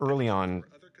 Early on,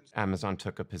 Amazon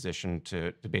took a position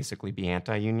to basically be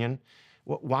anti-union.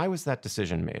 Why was that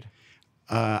decision made?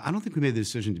 I don't think we made the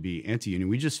decision to be anti-union.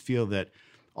 We just feel that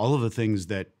all of the things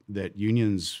that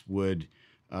unions would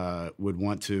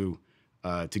want to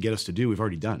get us to do, we've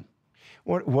already done.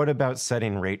 What about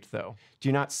setting rate, though? Do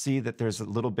you not see that there's a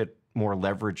little bit more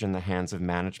leverage in the hands of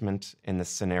management in this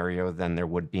scenario than there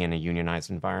would be in a unionized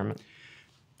environment?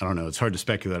 I don't know. It's hard to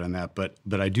speculate on that, but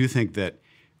I do think that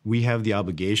we have the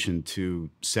obligation to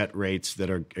set rates that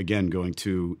are, again, going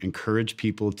to encourage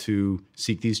people to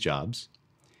seek these jobs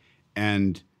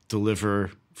and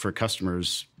deliver for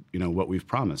customers, what we've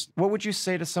promised. What would you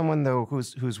say to someone, though,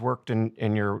 who's worked in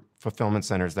your fulfillment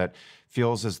centers that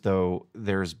feels as though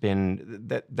there's been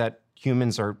that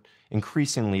humans are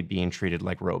increasingly being treated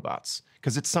like robots?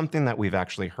 Because it's something that we've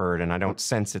actually heard, and I don't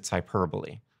sense it's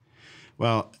hyperbole.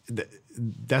 Well,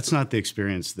 that's not the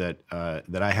experience that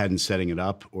I had in setting it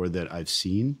up or that I've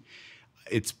seen.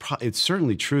 It's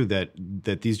certainly true that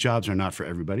these jobs are not for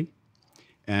everybody.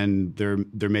 And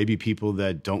there may be people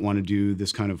that don't want to do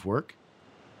this kind of work.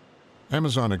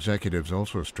 Amazon executives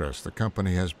also stress the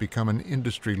company has become an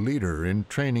industry leader in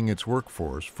training its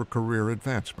workforce for career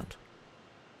advancement.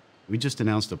 We just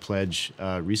announced a pledge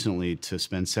recently to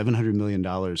spend $700 million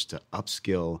to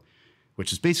upskill,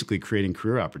 which is basically creating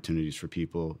career opportunities for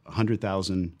people,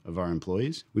 100,000 of our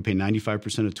employees. We pay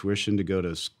 95% of tuition to go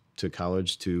to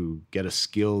college to get a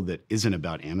skill that isn't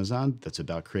about Amazon, that's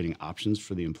about creating options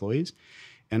for the employees.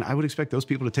 And I would expect those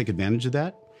people to take advantage of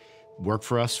that, work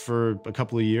for us for a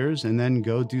couple of years, and then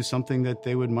go do something that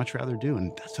they would much rather do,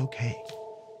 and that's okay.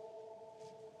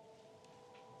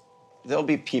 There'll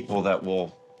be people that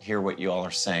will hear what you all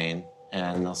are saying,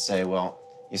 and they'll say, well,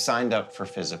 you signed up for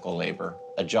physical labor.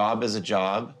 A job is a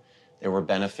job. There were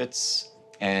benefits,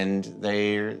 and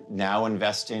they're now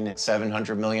investing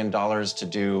 $700 million to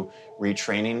do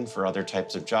retraining for other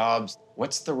types of jobs.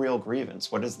 What's the real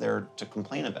grievance? What is there to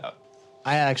complain about?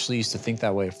 I actually used to think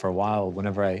that way for a while. When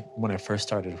I first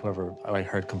started, whoever I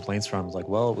heard complaints from was like,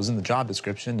 well, it was in the job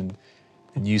description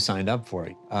and you signed up for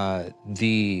it.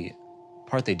 The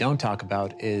part they don't talk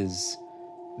about is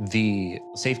the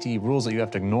safety rules that you have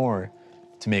to ignore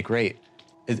to make rate.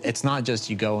 It's not just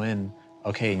you go in,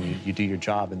 okay, and you do your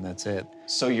job and that's it.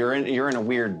 So you're in a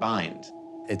weird bind.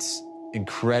 It's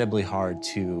incredibly hard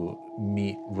to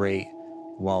meet rate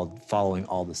while following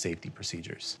all the safety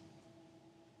procedures.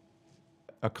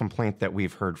 A complaint that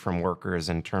we've heard from workers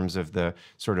in terms of the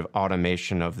sort of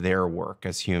automation of their work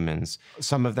as humans.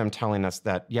 Some of them telling us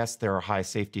that, yes, there are high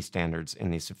safety standards in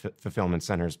these fulfillment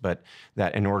centers, but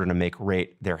that in order to make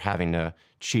rate, they're having to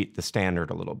cheat the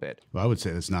standard a little bit. Well, I would say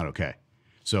that's not okay.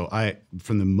 So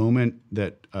from the moment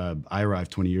that I arrived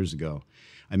 20 years ago,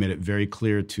 I made it very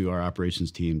clear to our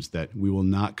operations teams that we will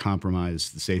not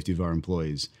compromise the safety of our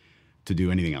employees to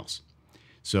do anything else.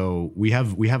 So we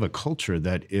have a culture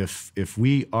that if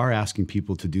we are asking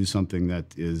people to do something that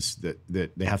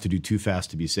they have to do too fast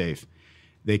to be safe,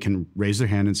 they can raise their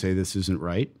hand and say this isn't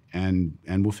right, and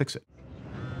we'll fix it.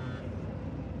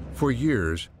 For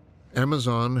years,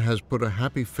 Amazon has put a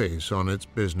happy face on its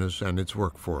business and its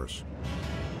workforce.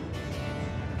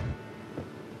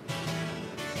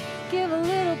 Give a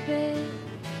little bit.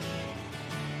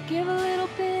 Give a little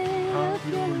bit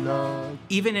of your love.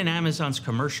 Even in Amazon's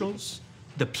commercials,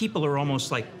 the people are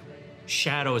almost like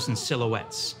shadows and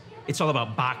silhouettes. It's all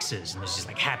about boxes, and there's just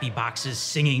like happy boxes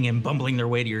singing and bumbling their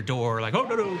way to your door, like, oh,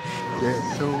 no, no.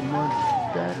 There's so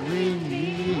much that we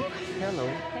need. Hello.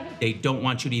 They don't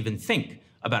want you to even think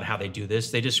about how they do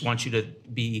this. They just want you to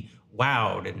be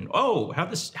wowed and, oh,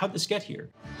 how'd this get here?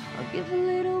 I'll give a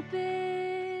little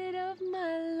bit of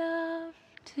my love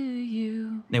to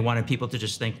you. They wanted people to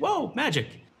just think, whoa, magic.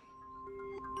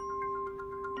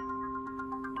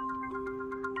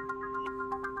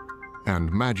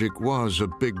 And magic was a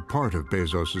big part of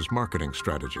Bezos's marketing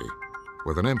strategy,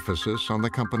 with an emphasis on the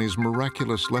company's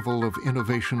miraculous level of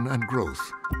innovation and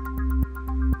growth.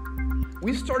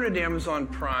 We started Amazon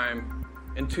Prime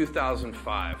in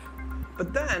 2005,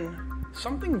 but then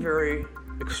something very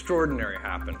extraordinary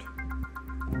happened.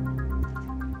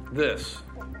 This.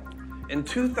 In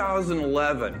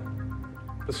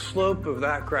 2011, the slope of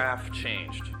that graph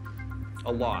changed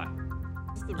a lot.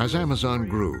 As Amazon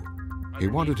grew, he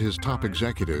wanted his top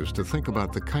executives to think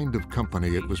about the kind of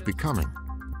company it was becoming.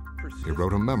 He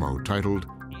wrote a memo titled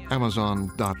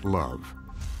Amazon.love.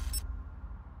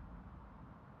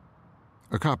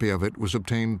 A copy of it was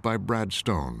obtained by Brad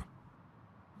Stone.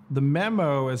 The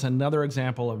memo is another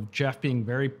example of Jeff being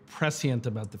very prescient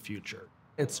about the future.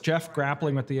 It's Jeff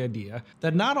grappling with the idea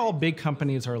that not all big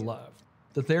companies are loved,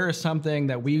 that there is something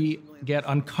that we get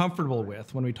uncomfortable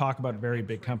with when we talk about very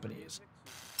big companies.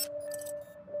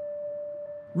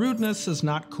 Rudeness is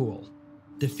not cool.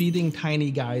 Defeating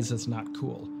tiny guys is not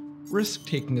cool.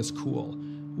 Risk-taking is cool.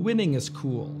 Winning is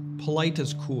cool. Polite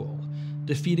is cool.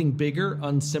 Defeating bigger,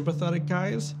 unsympathetic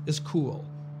guys is cool.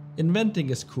 Inventing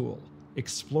is cool.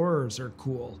 Explorers are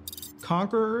cool.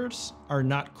 Conquerors are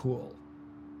not cool.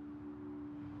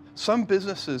 Some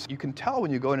businesses, you can tell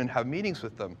when you go in and have meetings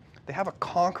with them, they have a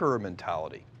conqueror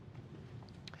mentality.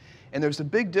 And there's a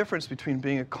big difference between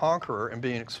being a conqueror and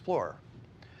being an explorer.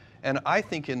 And I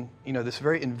think in this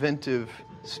very inventive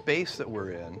space that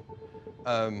we're in,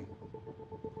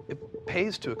 it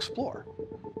pays to explore.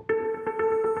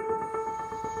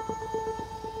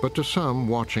 But to some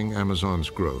watching Amazon's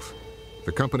growth,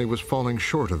 the company was falling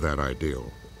short of that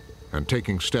ideal and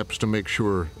taking steps to make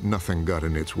sure nothing got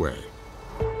in its way.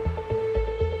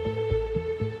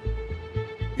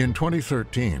 In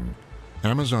 2013,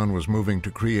 Amazon was moving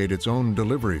to create its own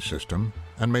delivery system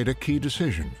and made a key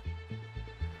decision.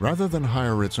 Rather than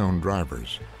hire its own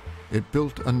drivers, it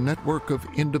built a network of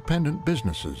independent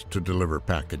businesses to deliver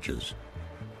packages.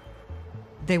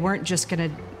 They weren't just going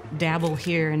to dabble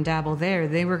here and dabble there.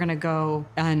 They were going to go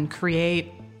and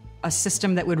create a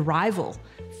system that would rival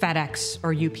FedEx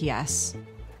or UPS.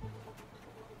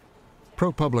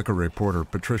 ProPublica reporter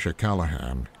Patricia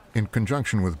Callahan, in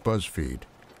conjunction with BuzzFeed,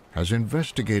 has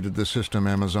investigated the system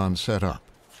Amazon set up.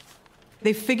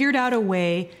 They figured out a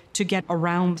way to get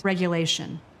around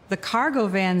regulation. The cargo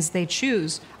vans they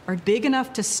choose are big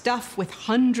enough to stuff with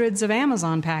hundreds of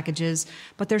Amazon packages,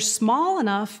 but they're small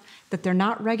enough that they're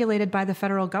not regulated by the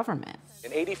federal government.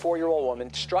 An 84-year-old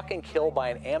woman struck and killed by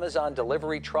an Amazon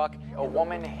delivery truck. A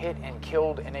woman hit and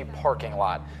killed in a parking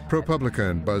lot.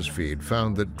 ProPublica and BuzzFeed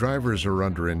found that drivers are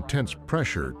under intense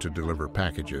pressure to deliver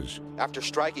packages, After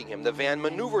striking him, the van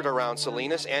maneuvered around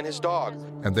Salinas and his dog.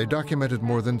 and they documented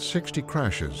more than 60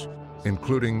 crashes,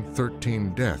 including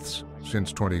 13 deaths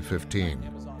since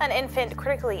 2015. An infant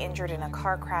critically injured in a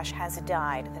car crash has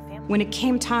died. The family... When it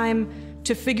came time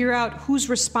to figure out who's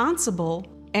responsible,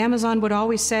 Amazon would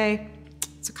always say,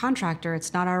 it's a contractor,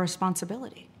 it's not our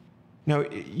responsibility. No,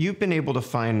 you've been able to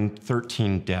find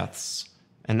 13 deaths,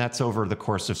 and that's over the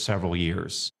course of several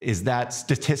years. Is that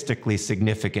statistically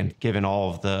significant given all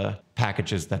of the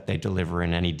packages that they deliver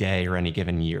in any day or any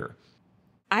given year?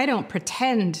 I don't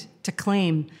pretend to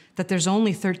claim that there's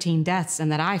only 13 deaths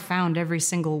and that I found every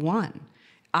single one.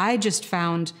 I just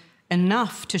found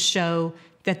enough to show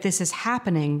that this is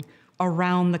happening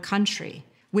around the country.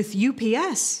 With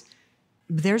UPS,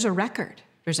 there's a record.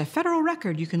 There's a federal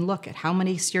record. You can look at how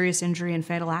many serious injury and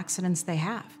fatal accidents they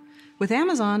have. With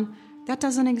Amazon, that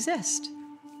doesn't exist.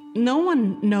 No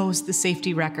one knows the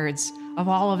safety records of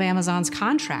all of Amazon's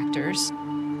contractors.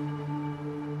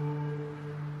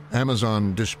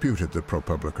 Amazon disputed the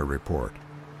ProPublica report.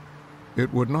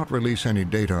 It would not release any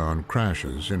data on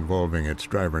crashes involving its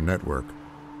driver network,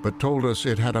 but told us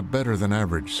it had a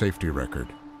better-than-average safety record,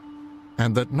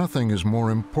 and that nothing is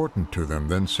more important to them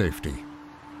than safety.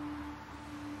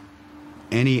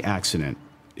 Any accident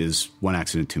is one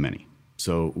accident too many.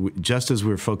 So just as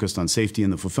we're focused on safety in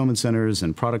the fulfillment centers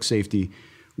and product safety,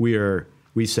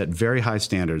 we set very high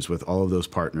standards with all of those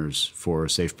partners for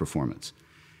safe performance.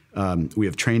 We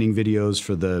have training videos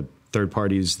for the third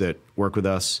parties that work with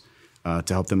us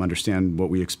to help them understand what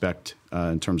we expect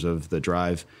in terms of the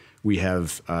drive. We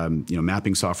have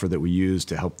mapping software that we use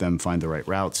to help them find the right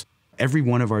routes. Every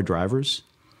one of our drivers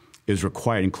is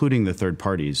required, including the third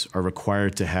parties, are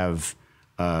required to have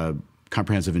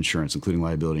comprehensive insurance, including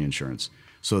liability insurance,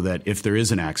 so that if there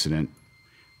is an accident,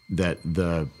 that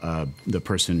the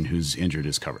person who's injured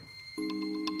is covered.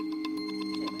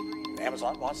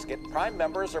 Amazon wants to get Prime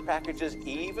members their packages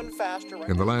even faster.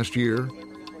 In the last year,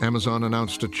 Amazon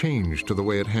announced a change to the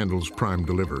way it handles Prime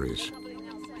deliveries.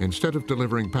 Instead of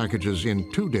delivering packages in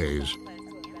 2 days,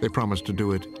 they promised to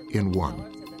do it in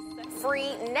 1.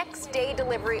 Free next-day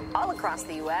delivery all across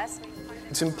the U.S.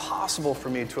 It's impossible for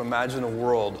me to imagine a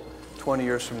world 20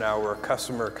 years from now where a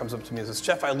customer comes up to me and says,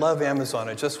 Jeff, I love Amazon,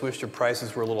 I just wish your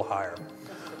prices were a little higher.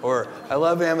 Or, I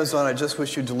love Amazon, I just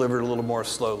wish you delivered a little more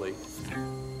slowly.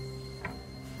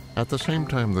 At the same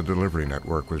time the delivery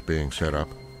network was being set up,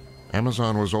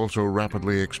 Amazon was also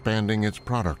rapidly expanding its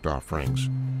product offerings,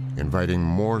 inviting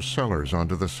more sellers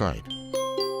onto the site,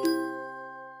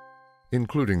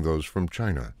 including those from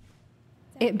China.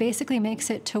 It basically makes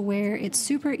it to where it's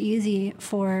super easy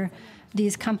for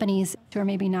these companies who are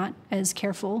maybe not as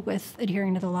careful with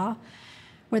adhering to the law,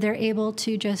 where they're able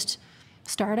to just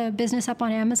start a business up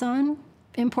on Amazon,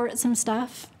 import some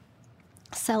stuff,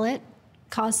 sell it,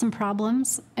 cause some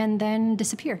problems, and then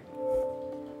disappear.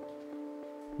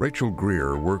 Rachel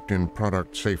Greer worked in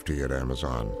product safety at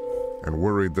Amazon and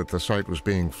worried that the site was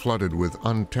being flooded with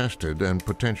untested and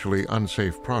potentially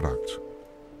unsafe products.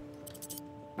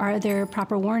 Are there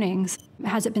proper warnings?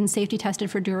 Has it been safety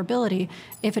tested for durability?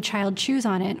 If a child chews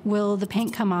on it, will the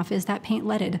paint come off? Is that paint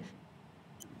leaded?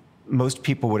 Most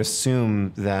people would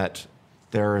assume that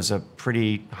there is a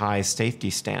pretty high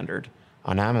safety standard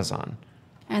on Amazon.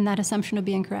 And that assumption would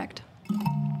be incorrect.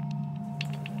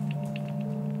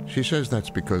 She says that's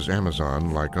because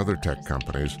Amazon, like other tech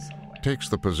companies, takes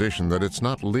the position that it's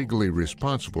not legally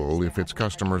responsible if its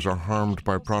customers are harmed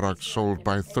by products sold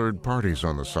by third parties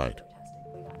on the site.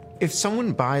 If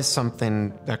someone buys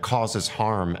something that causes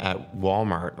harm at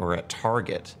Walmart or at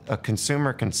Target, a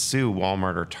consumer can sue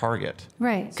Walmart or Target.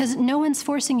 Right, because no one's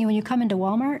forcing you when you come into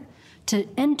Walmart to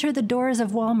enter the doors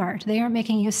of Walmart. They aren't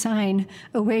making you sign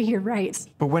away your rights.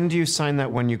 But when do you sign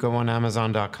that? When you go on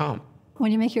Amazon.com?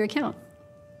 When you make your account.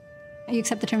 You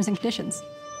accept the terms and conditions.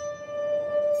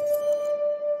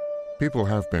 People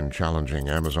have been challenging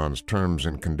Amazon's terms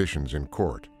and conditions in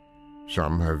court.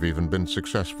 Some have even been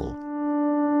successful.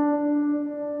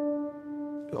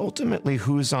 Ultimately,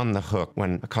 who's on the hook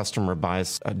when a customer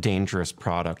buys a dangerous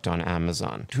product on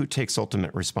Amazon? Who takes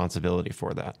ultimate responsibility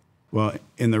for that? Well,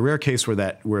 in the rare case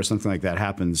where something like that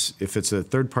happens, if it's a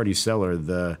third-party seller,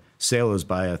 the sale is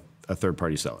by a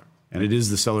third-party seller. And it is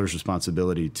the seller's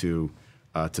responsibility to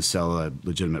sell a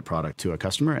legitimate product to a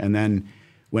customer. And then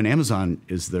when Amazon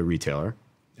is the retailer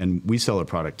and we sell a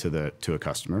product to a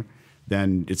customer,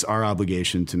 then it's our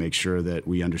obligation to make sure that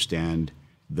we understand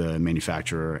the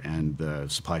manufacturer and the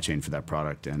supply chain for that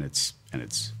product and its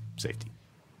safety.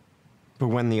 But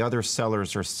when the other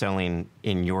sellers are selling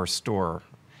in your store,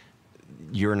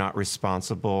 you're not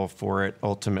responsible for it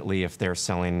ultimately if they're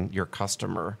selling your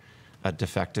customer a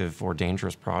defective or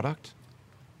dangerous product?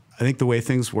 I think the way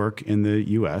things work in the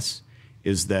U.S.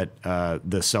 is that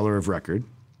the seller of record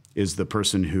is the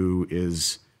person who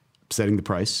is setting the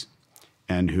price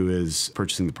and who is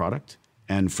purchasing the product.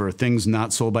 And for things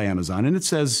not sold by Amazon, and it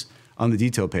says on the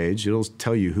detail page, it'll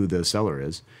tell you who the seller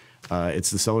is. It's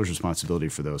the seller's responsibility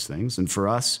for those things. And for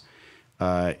us,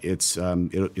 it's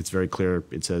very clear.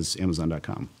 It says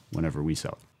Amazon.com whenever we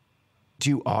sell it. Do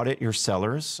you audit your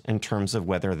sellers in terms of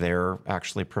whether they're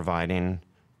actually providing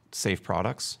safe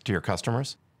products to your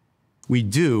customers? We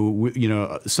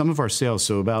do. Some of our sales,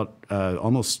 so about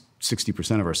almost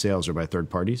 60% of our sales are by third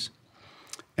parties.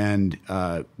 And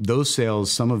those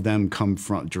sales, some of them come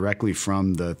directly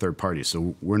from the third party,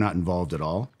 so we're not involved at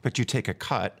all. But you take a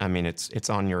cut. I mean, it's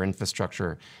on your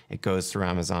infrastructure. It goes through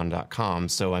Amazon.com.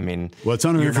 So, I mean... Well, it's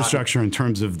on our infrastructure in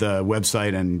terms of the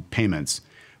website and payments.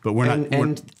 But we're not...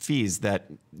 And fees that,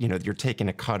 you're taking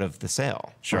a cut of the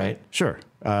sale, sure, right? Sure.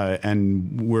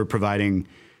 And we're providing,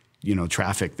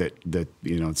 traffic that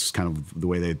it's kind of the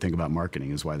way they think about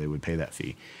marketing is why they would pay that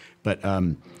fee. But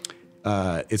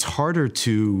it's harder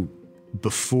to,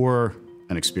 before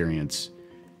an experience,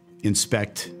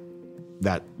 inspect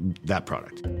that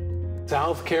product.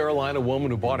 South Carolina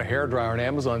woman who bought a hairdryer on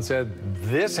Amazon said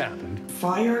this happened.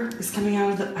 Fire is coming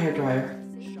out of the hairdryer.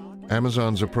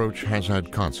 Amazon's approach has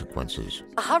had consequences.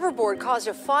 A hoverboard caused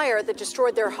a fire that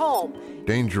destroyed their home.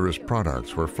 Dangerous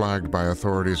products were flagged by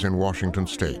authorities in Washington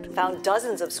state. Found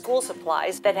dozens of school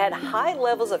supplies that had high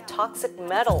levels of toxic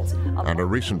metals. And a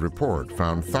recent report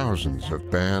found thousands of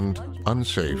banned,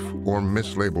 unsafe, or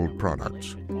mislabeled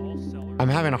products. I'm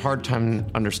having a hard time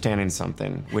understanding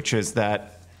something, which is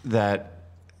that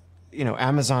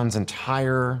Amazon's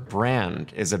entire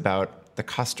brand is about the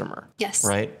customer. Yes.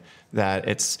 Right? That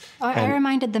it's... I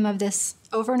reminded them of this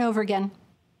over and over again.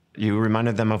 You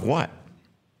reminded them of what?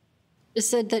 Just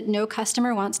said that no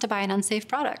customer wants to buy an unsafe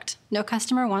product. No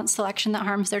customer wants selection that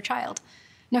harms their child.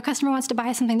 No customer wants to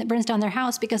buy something that burns down their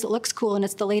house because it looks cool and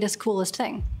it's the latest, coolest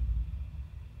thing.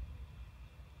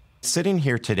 Sitting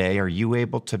here today, are you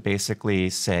able to basically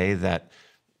say that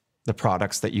the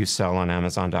products that you sell on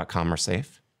Amazon.com are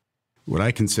safe? What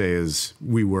I can say is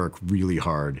we work really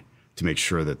hard to make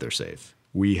sure that they're safe.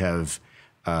 We've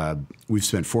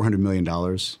spent $400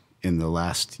 million in the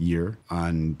last year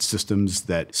on systems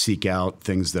that seek out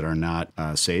things that are not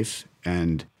safe.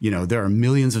 And, there are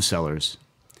millions of sellers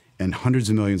and hundreds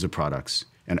of millions of products.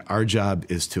 And our job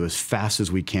is to, as fast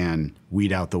as we can,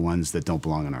 weed out the ones that don't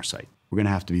belong on our site. We're going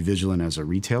to have to be vigilant as a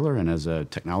retailer and as a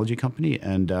technology company.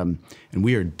 And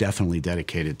we are definitely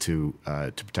dedicated to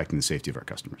protecting the safety of our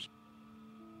customers.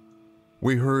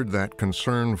 We heard that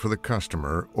concern for the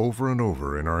customer over and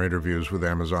over in our interviews with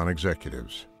Amazon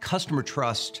executives. Customer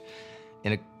trust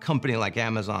in a company like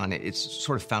Amazon, it's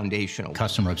sort of foundational.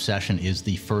 Customer obsession is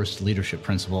the first leadership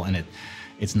principle, and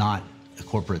it's not a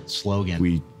corporate slogan.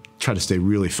 We try to stay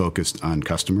really focused on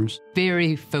customers.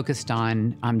 Very focused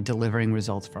on delivering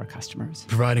results for our customers.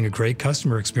 Providing a great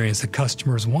customer experience that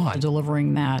customers want.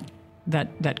 Delivering that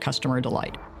customer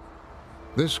delight.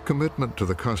 This commitment to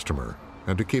the customer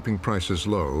and to keeping prices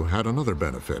low had another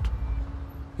benefit.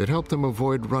 It helped them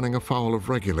avoid running afoul of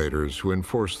regulators who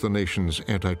enforce the nation's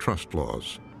antitrust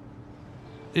laws.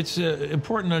 It's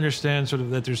important to understand sort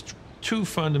of that there's two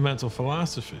fundamental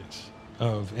philosophies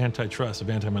of antitrust, of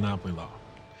anti-monopoly law.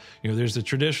 There's the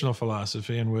traditional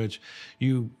philosophy in which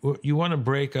you want to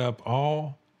break up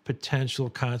all potential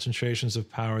concentrations of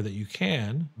power that you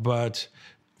can, but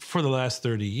for the last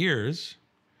 30 years,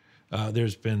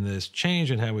 there's been this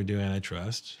change in how we do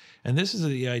antitrust. And this is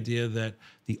the idea that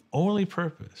the only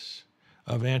purpose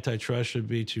of antitrust should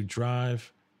be to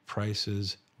drive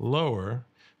prices lower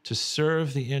to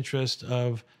serve the interest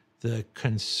of the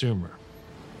consumer.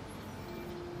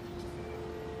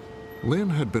 Lynn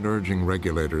had been urging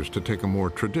regulators to take a more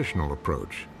traditional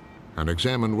approach and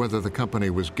examine whether the company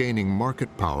was gaining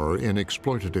market power in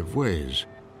exploitative ways,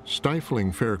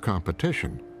 stifling fair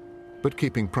competition, but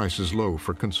keeping prices low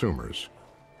for consumers.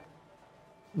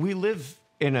 We live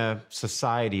in a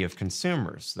society of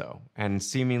consumers, though, and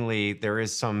seemingly there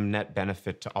is some net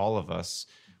benefit to all of us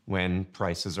when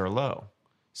prices are low.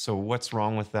 So what's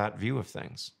wrong with that view of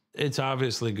things? It's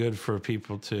obviously good for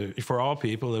all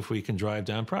people, if we can drive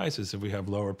down prices, if we have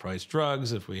lower priced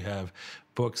drugs, if we have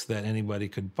books that anybody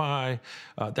could buy.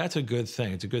 That's a good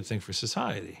thing. It's a good thing for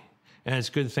society. And it's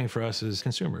a good thing for us as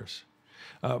consumers.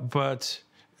 But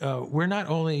we're not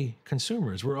only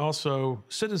consumers, we're also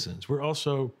citizens. We're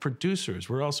also producers.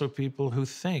 We're also people who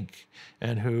think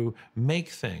and who make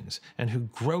things and who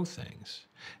grow things.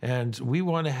 And we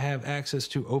want to have access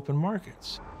to open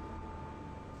markets.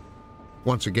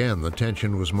 Once again, the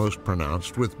tension was most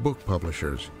pronounced with book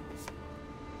publishers.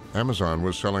 Amazon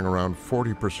was selling around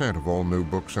 40% of all new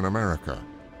books in America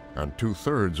and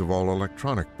 2/3 of all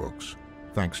electronic books,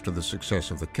 thanks to the success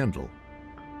of the Kindle.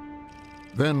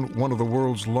 Then one of the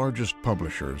world's largest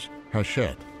publishers,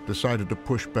 Hachette, decided to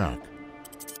push back.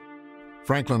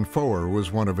 Franklin Foer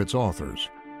was one of its authors.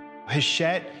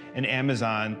 Hachette and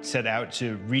Amazon set out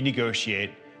to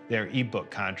renegotiate their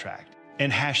ebook contract.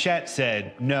 And Hachette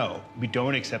said, no, we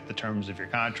don't accept the terms of your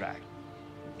contract.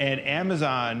 And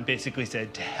Amazon basically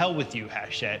said, to hell with you,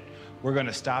 Hachette. We're going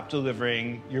to stop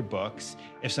delivering your books.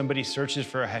 If somebody searches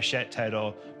for a Hachette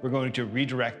title, we're going to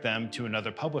redirect them to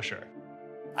another publisher.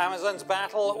 Amazon's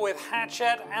battle with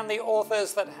Hachette and the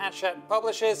authors that Hachette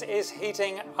publishes is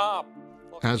heating up.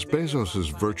 As Bezos's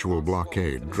virtual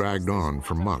blockade dragged on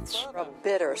for months, A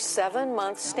bitter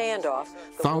 7-month standoff.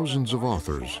 thousands of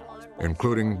authors,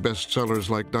 including bestsellers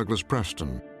like Douglas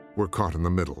Preston, were caught in the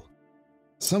middle.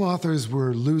 Some authors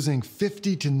were losing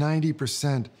 50 to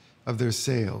 90% of their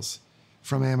sales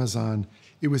from Amazon.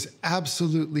 It was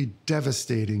absolutely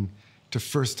devastating to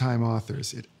first-time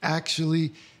authors. It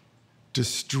actually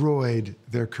destroyed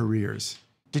their careers.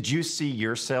 Did you see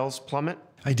your sales plummet?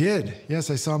 I did. Yes,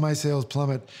 I saw my sales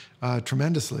plummet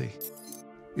tremendously.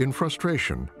 In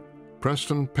frustration,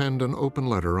 Preston penned an open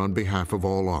letter on behalf of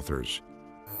all authors.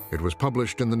 It was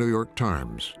published in the New York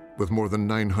Times with more than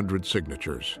 900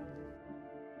 signatures.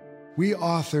 We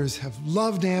authors have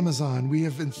loved Amazon. We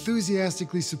have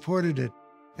enthusiastically supported it.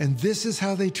 And this is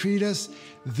how they treat us?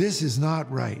 This is not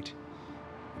right.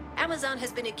 Amazon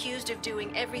has been accused of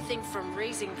doing everything from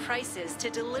raising prices to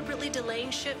deliberately delaying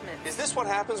shipments. Is this what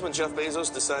happens when Jeff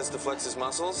Bezos decides to flex his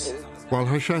muscles? While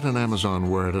Hachette and Amazon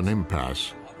were at an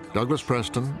impasse, Douglas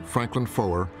Preston, Franklin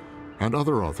Foer, and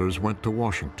other authors went to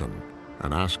Washington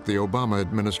and asked the Obama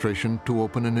administration to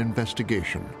open an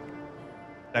investigation.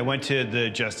 I went to the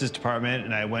Justice Department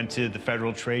and I went to the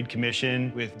Federal Trade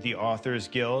Commission with the Authors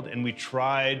Guild, and we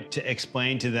tried to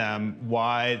explain to them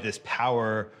why this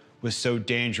power was so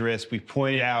dangerous. We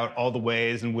pointed out all the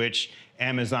ways in which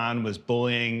Amazon was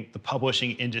bullying the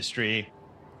publishing industry.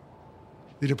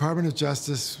 The Department of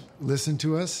Justice listened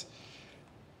to us,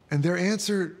 and their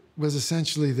answer was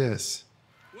essentially this.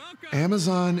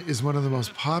 Amazon is one of the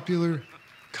most popular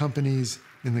companies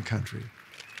in the country.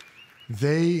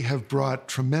 They have brought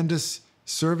tremendous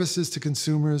services to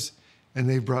consumers, and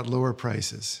they've brought lower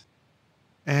prices.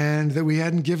 And that we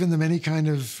hadn't given them any kind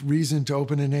of reason to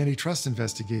open an antitrust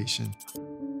investigation.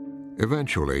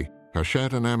 Eventually,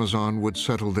 Hachette and Amazon would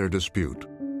settle their dispute,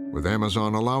 with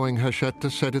Amazon allowing Hachette to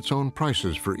set its own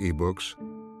prices for ebooks,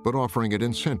 but offering it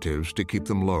incentives to keep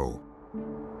them low.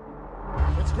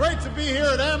 It's great to be here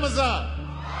at Amazon.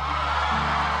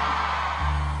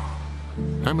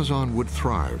 Amazon would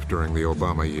thrive during the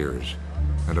Obama years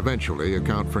and eventually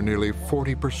account for nearly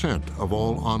 40% of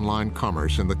all online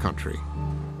commerce in the country.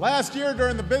 Last year,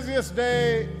 during the busiest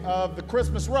day of the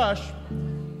Christmas rush,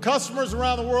 customers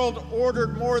around the world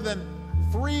ordered more than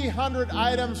 300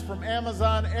 items from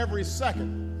Amazon every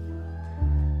second.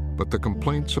 But the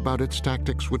complaints about its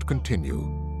tactics would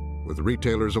continue, with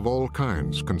retailers of all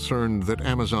kinds concerned that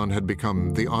Amazon had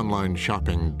become the online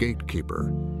shopping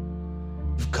gatekeeper.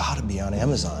 You've got to be on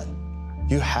Amazon.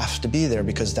 You have to be there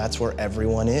because that's where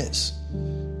everyone is.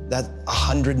 That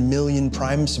 100 million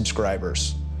Prime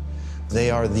subscribers. They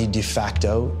are the de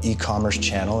facto e-commerce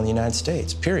channel in the United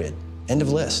States, period. End of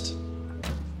list.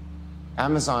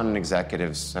 Amazon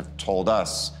executives have told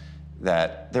us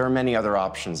that there are many other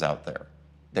options out there.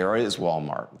 There is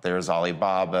Walmart, there's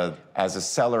Alibaba. As a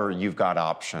seller, you've got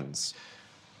options.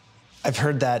 I've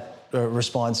heard that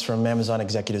response from Amazon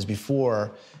executives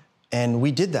before, and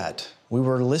we did that. We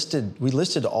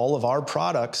listed all of our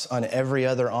products on every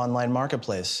other online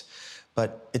marketplace.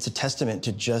 But it's a testament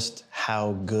to just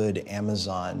how good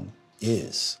Amazon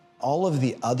is. All of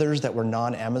the others that were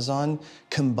non-Amazon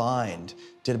combined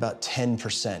did about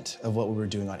 10% of what we were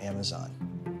doing on Amazon.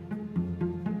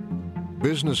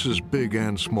 Businesses big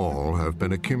and small have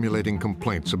been accumulating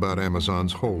complaints about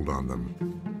Amazon's hold on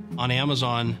them. On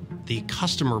Amazon, the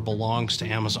customer belongs to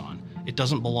Amazon. It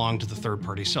doesn't belong to the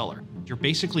third-party seller. You're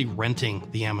basically renting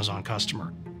the Amazon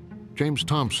customer. James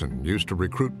Thompson used to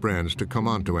recruit brands to come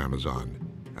onto Amazon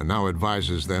and now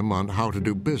advises them on how to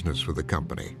do business with the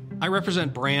company. I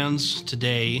represent brands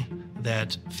today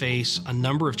that face a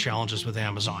number of challenges with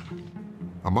Amazon.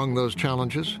 Among those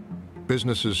challenges,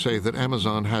 businesses say that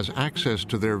Amazon has access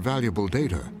to their valuable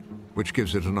data, which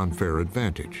gives it an unfair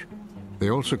advantage. They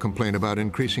also complain about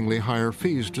increasingly higher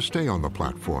fees to stay on the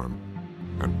platform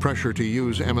and pressure to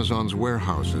use Amazon's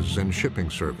warehouses and shipping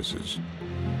services.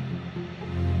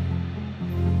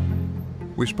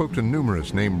 We spoke to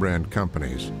numerous name brand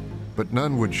companies, but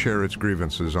none would share its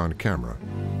grievances on camera.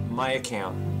 My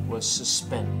account was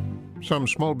suspended. Some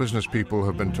small business people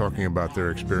have been talking about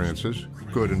their experiences,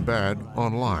 good and bad,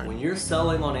 online. When you're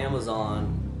selling on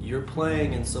Amazon, you're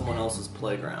playing in someone else's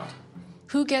playground.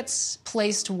 Who gets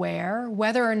placed where,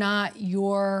 whether or not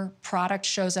your product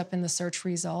shows up in the search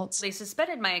results. They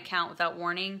suspended my account without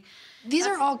warning. These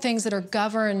are all things that are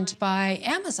governed by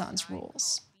Amazon's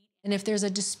rules. And if there's a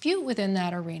dispute within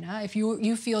that arena, if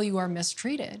you feel you are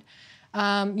mistreated,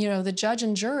 the judge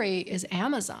and jury is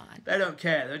Amazon. They don't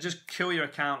care. They'll just kill your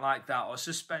account like that or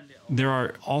suspend it. There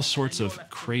are all sorts of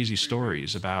crazy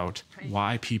stories about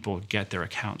why people get their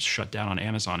accounts shut down on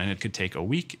Amazon, and it could take a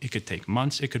week, it could take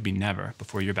months, it could be never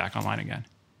before you're back online again.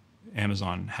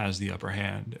 Amazon has the upper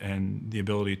hand and the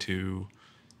ability to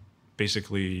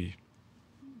basically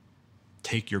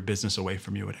take your business away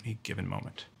from you at any given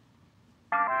moment.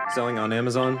 Selling on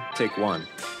Amazon, take one.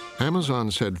 Amazon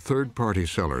said third-party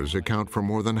sellers account for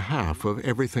more than half of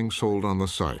everything sold on the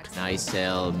site. I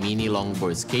sell mini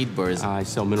longboard skateboards. I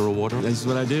sell mineral water. This is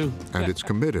what I do. And it's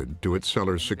committed to its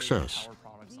sellers' success,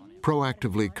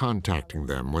 proactively contacting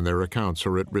them when their accounts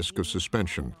are at risk of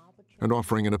suspension and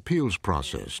offering an appeals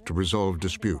process to resolve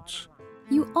disputes.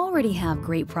 You already have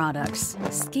great products.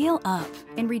 Scale up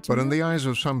and reach. But in the eyes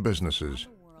of some businesses,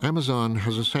 Amazon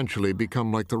has essentially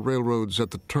become like the railroads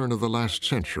at the turn of the last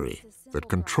century that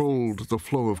controlled the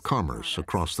flow of commerce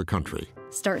across the country.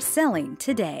 Start selling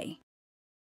today.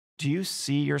 Do you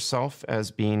see yourself as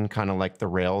being kind of like the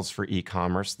rails for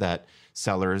e-commerce, that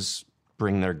sellers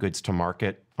bring their goods to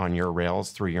market on your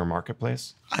rails through your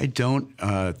marketplace? I don't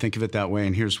think of it that way,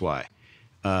 and here's why.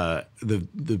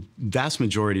 The vast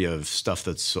majority of stuff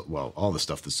that's, well, all the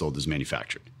stuff that's sold is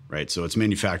manufactured, right? So it's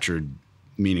manufactured,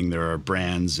 meaning there are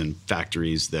brands and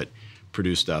factories that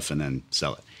produce stuff and then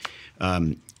sell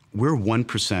it. We're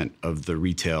 1% of the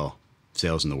retail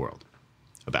sales in the world,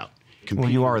 about. Well,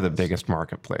 you are the biggest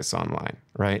marketplace online,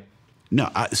 right? No,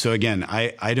 so again,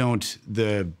 I don't,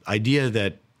 the idea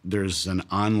that there's an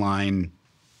online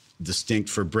distinct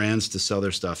for brands to sell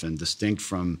their stuff and distinct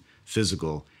from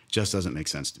physical just doesn't make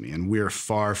sense to me. And we're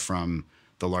far from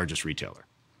the largest retailer.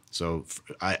 So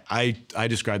I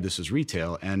describe this as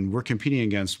retail, and we're competing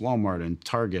against Walmart and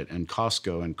Target and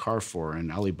Costco and Carrefour and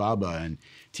Alibaba and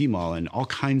Tmall and all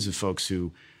kinds of folks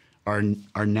who are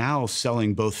now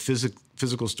selling both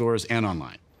physical stores and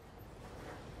online.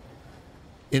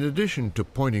 In addition to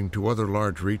pointing to other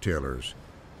large retailers,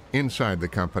 inside the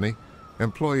company,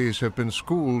 employees have been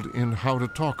schooled in how to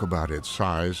talk about its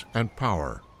size and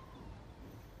power.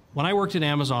 When I worked at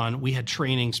Amazon, we had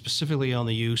training specifically on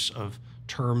the use of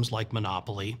terms like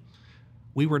monopoly.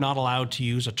 We were not allowed to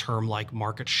use a term like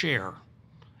market share.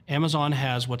 Amazon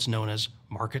has what's known as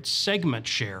market segment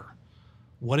share.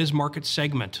 What is market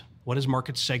segment? What is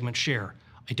market segment share?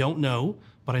 I don't know,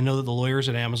 but I know that the lawyers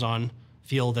at Amazon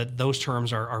feel that those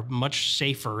terms are much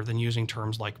safer than using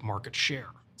terms like market share.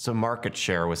 So market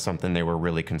share was something they were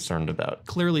really concerned about.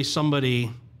 Clearly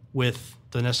somebody with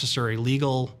the necessary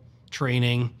legal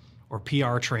training or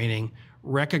PR training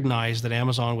recognized that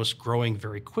Amazon was growing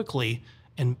very quickly.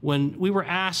 And when we were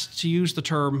asked to use the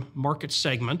term market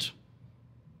segment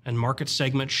and market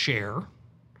segment share,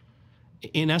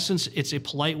 in essence, it's a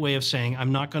polite way of saying,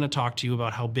 I'm not going to talk to you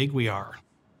about how big we are.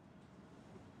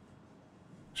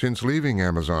 Since leaving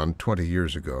Amazon 20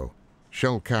 years ago,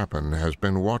 Shel Kappan has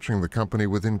been watching the company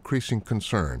with increasing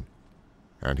concern,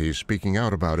 and he's speaking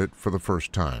out about it for the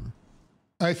first time.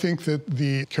 I think that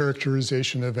the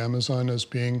characterization of Amazon as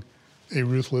being a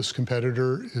ruthless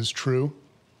competitor is true.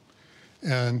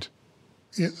 And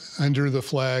under the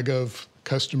flag of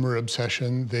customer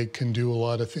obsession, they can do a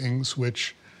lot of things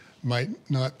which might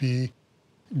not be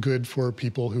good for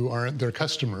people who aren't their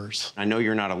customers. I know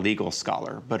you're not a legal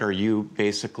scholar, but are you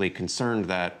basically concerned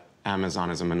that Amazon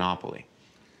is a monopoly?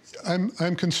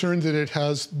 I'm concerned that it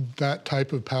has that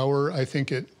type of power. I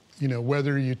think it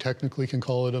Whether you technically can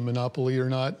call it a monopoly or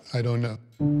not, I don't know.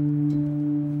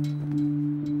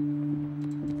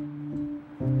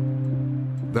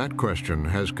 That question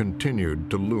has continued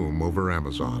to loom over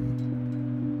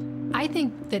Amazon. I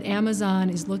think that Amazon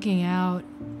is looking out,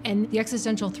 and the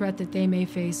existential threat that they may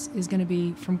face is going to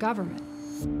be from government.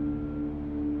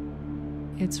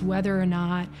 It's whether or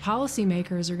not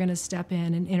policymakers are going to step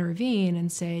in and intervene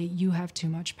and say, you have too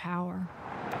much power.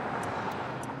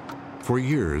 For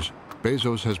years,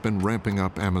 Bezos has been ramping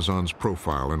up Amazon's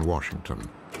profile in Washington.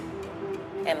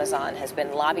 Amazon has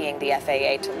been lobbying the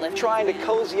FAA to lift... Trying to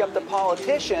cozy up the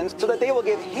politicians so that they will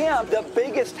give him the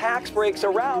biggest tax breaks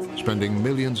around. Spending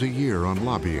millions a year on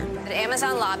lobbying.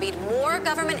 Amazon lobbied more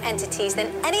government entities than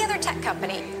any other tech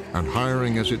company. And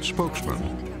hiring as its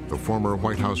spokesman the former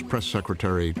White House press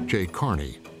secretary, Jay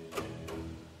Carney.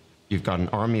 You've got an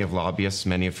army of lobbyists,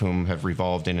 many of whom have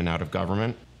revolved in and out of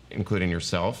government, including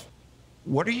yourself.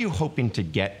 What are you hoping to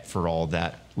get for all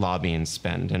that lobbying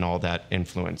spend and all that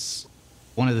influence?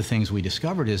 One of the things we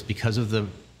discovered is because of the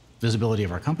visibility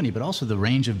of our company, but also the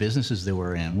range of businesses that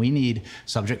we're in, we need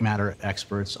subject matter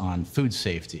experts on food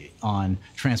safety, on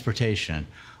transportation,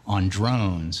 on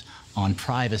drones, on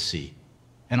privacy.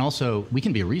 And also, we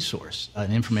can be a resource,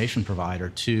 an information provider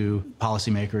to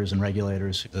policymakers and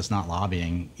regulators. That's not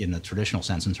lobbying in the traditional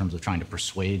sense in terms of trying to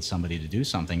persuade somebody to do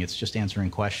something. It's just answering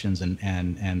questions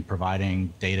and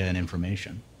providing data and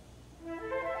information.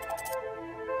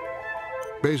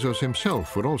 Bezos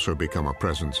himself would also become a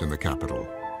presence in the capital,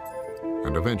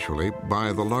 and eventually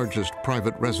buy the largest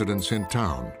private residence in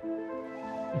town.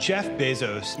 Jeff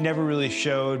Bezos never really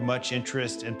showed much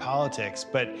interest in politics,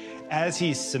 but as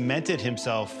he cemented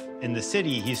himself in the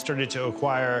city, he started to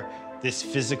acquire this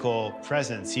physical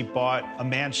presence. He bought a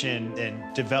mansion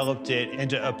and developed it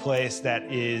into a place that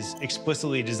is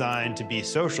explicitly designed to be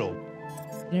social.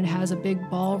 It has a big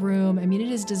ballroom. I mean,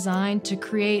 it is designed to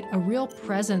create a real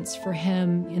presence for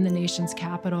him in the nation's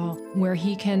capital where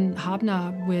he can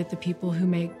hobnob with the people who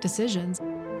make decisions.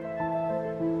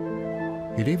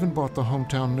 He'd even bought the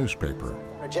hometown newspaper,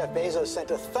 Jeff Bezos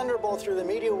sent a thunderbolt through the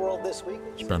media world this week,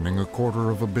 spending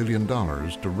 $250 million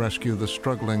to rescue the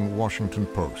struggling Washington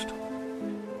Post.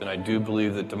 And I do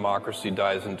believe that democracy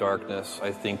dies in darkness.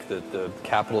 I think that the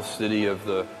capital city of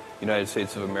the United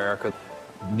States of America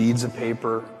needs a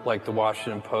paper like the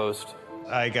Washington Post.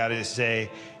 I gotta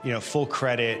say, full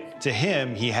credit to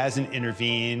him. He hasn't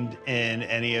intervened in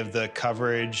any of the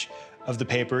coverage of the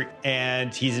paper,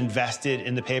 and he's invested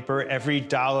in the paper. Every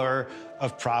dollar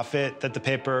of profit that the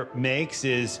paper makes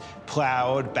is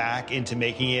plowed back into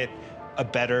making it a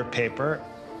better paper.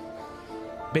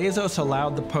 Bezos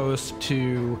allowed the Post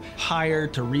to hire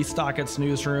to restock its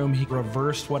newsroom. He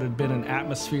reversed what had been an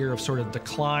atmosphere of sort of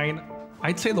decline.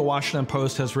 I'd say the Washington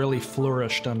Post has really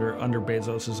flourished under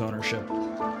Bezos' ownership.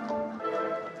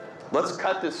 Let's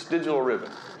cut this digital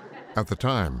ribbon. At the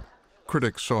time,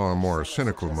 critics saw a more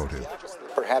cynical motive.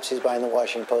 Perhaps he's buying the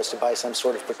Washington Post to buy some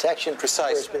sort of protection.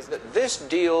 Precisely. This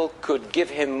deal could give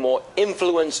him more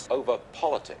influence over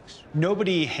politics.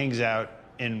 Nobody hangs out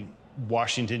in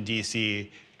Washington,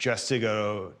 D.C. just to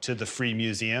go to the free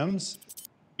museums.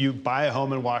 You buy a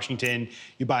home in Washington,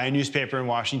 you buy a newspaper in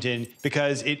Washington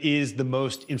because it is the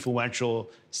most influential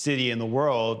city in the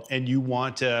world, and you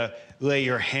want to lay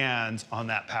your hands on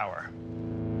that power.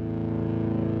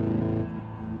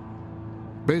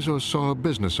 Bezos saw a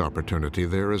business opportunity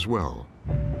there as well.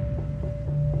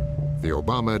 The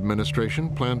Obama administration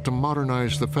planned to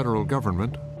modernize the federal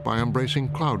government by embracing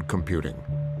cloud computing.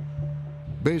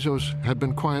 Bezos had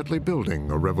been quietly building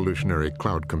a revolutionary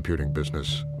cloud computing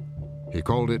business. He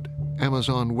called it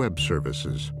Amazon Web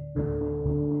Services.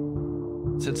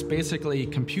 It's basically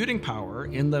computing power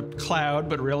in the cloud,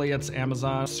 but really it's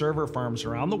Amazon server farms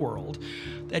around the world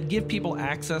that give people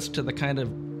access to the kind of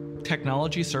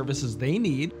technology services they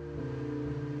need.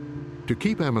 To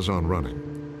keep Amazon running,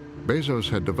 Bezos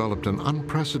had developed an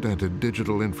unprecedented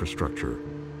digital infrastructure.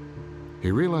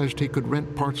 He realized he could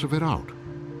rent parts of it out,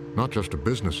 not just to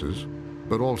businesses,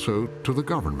 but also to the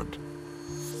government.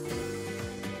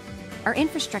 Our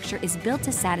infrastructure is built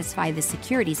to satisfy the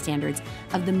security standards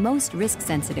of the most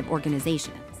risk-sensitive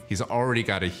organizations. He's already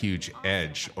got a huge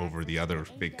edge over the other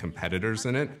big competitors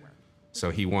in it,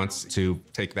 so he wants to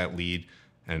take that lead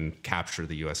and capture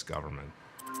the U.S. government.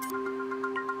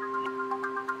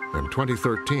 In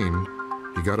 2013,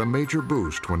 he got a major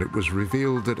boost when it was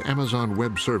revealed that Amazon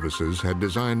Web Services had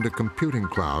designed a computing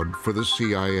cloud for the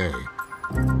CIA.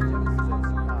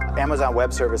 Amazon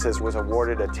Web Services was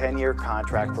awarded a 10-year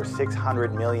contract for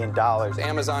 $600 million.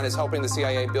 Amazon is helping the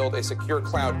CIA build a secure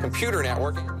cloud computer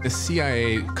network. The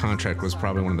CIA contract was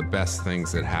probably one of the best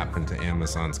things that happened to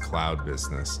Amazon's cloud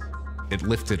business. It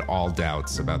lifted all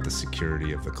doubts about the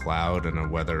security of the cloud and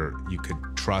on whether you could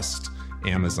trust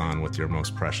Amazon with your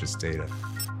most precious data.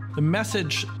 The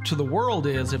message to the world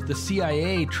is if the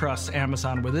CIA trusts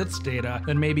Amazon with its data,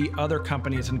 then maybe other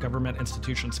companies and government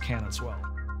institutions can as well.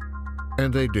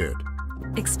 And they did.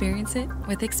 Experience it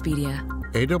with Expedia.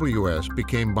 AWS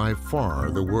became by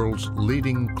far the world's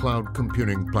leading cloud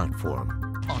computing platform.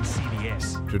 On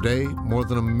CBS. Today, more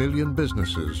than 1 million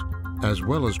businesses, as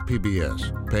well as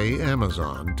PBS, pay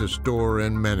Amazon to store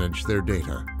and manage their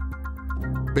data.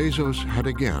 Bezos had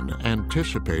again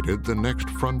anticipated the next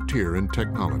frontier in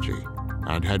technology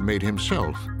and had made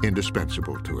himself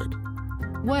indispensable to it.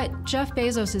 What Jeff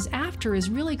Bezos is after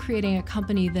is really creating a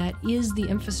company that is the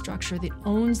infrastructure, that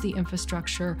owns the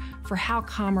infrastructure for how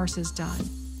commerce is done.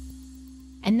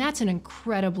 And that's an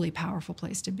incredibly powerful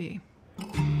place to be.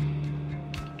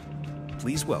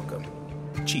 Please welcome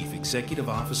Chief Executive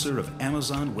Officer of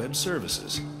Amazon Web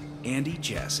Services, Andy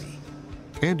Jassy.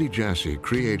 Andy Jassy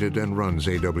created and runs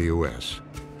AWS.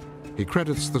 He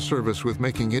credits the service with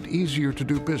making it easier to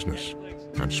do business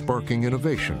and sparking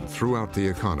innovation throughout the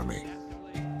economy.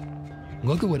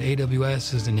 Look at what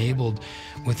AWS has enabled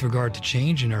with regard to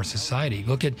change in our society.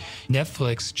 Look at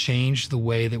Netflix changed the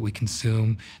way that we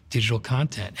consume digital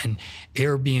content, and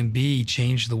Airbnb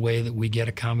changed the way that we get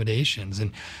accommodations,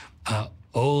 and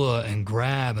Ola and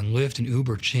Grab and Lyft and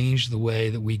Uber changed the way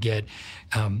that we get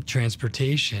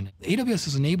transportation. AWS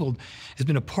has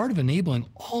been a part of enabling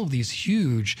all of these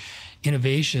huge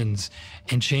innovations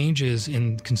and changes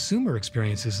in consumer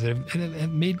experiences that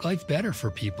have made life better for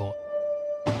people.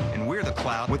 And we're the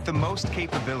cloud with the most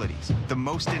capabilities, the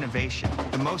most innovation,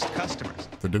 the most customers.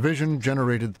 The division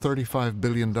generated $35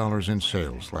 billion in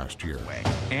sales last year.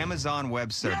 Amazon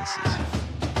Web Services.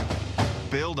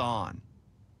 Build on.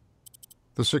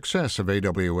 The success of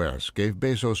AWS gave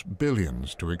Bezos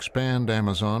billions to expand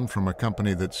Amazon from a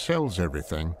company that sells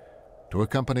everything to a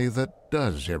company that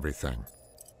does everything.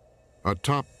 A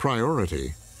top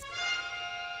priority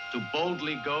to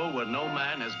boldly go where no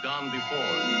man has gone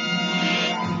before.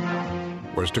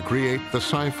 Was to create the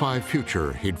sci-fi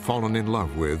future he'd fallen in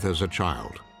love with as a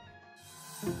child.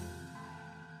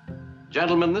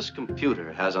 Gentlemen, this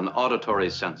computer has an auditory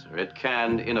sensor. It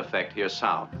can, in effect, hear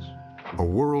sounds. A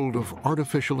world of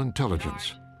artificial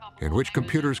intelligence in which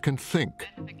computers can think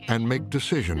and make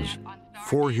decisions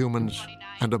for humans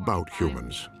and about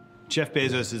humans. Jeff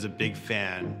Bezos is a big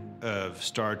fan of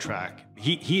Star Trek.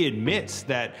 He admits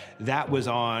that that was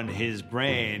on his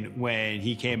brain when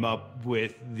he came up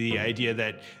with the idea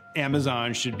that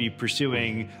Amazon should be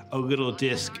pursuing a little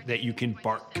disk that you can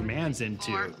bark commands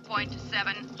into.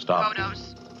 4.7 Stop.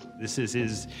 photos. This is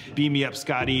his beam me up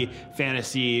Scotty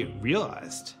fantasy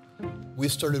realized. We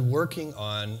started working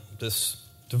on this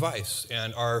device,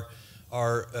 and our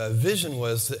vision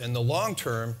was that in the long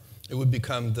term, it would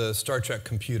become the Star Trek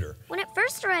computer. When it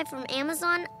first arrived from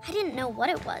Amazon, I didn't know what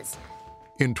it was.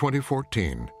 In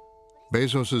 2014,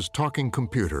 Bezos' talking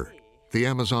computer, the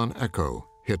Amazon Echo,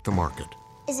 hit the market.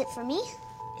 Is it for me?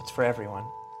 It's for everyone.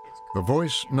 The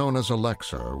voice known as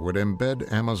Alexa would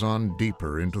embed Amazon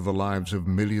deeper into the lives of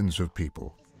millions of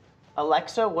people.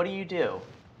 Alexa, what do you do?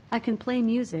 I can play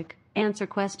music, answer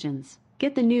questions,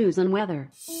 get the news and weather.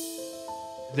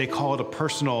 They call it a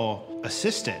personal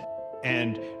assistant.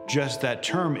 And just that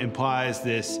term implies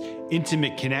this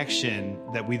intimate connection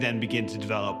that we then begin to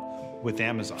develop with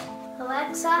Amazon.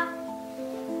 Alexa,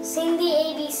 sing the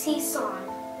ABC song.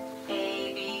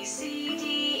 A, B, C,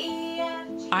 D, E, F,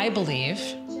 G. I believe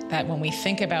that when we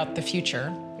think about the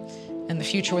future and the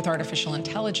future with artificial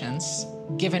intelligence,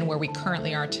 given where we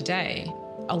currently are today,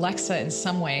 Alexa in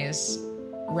some ways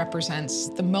represents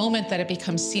the moment that it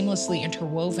becomes seamlessly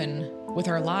interwoven with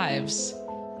our lives.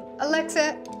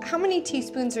 Alexa, how many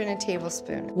teaspoons are in a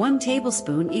tablespoon? 1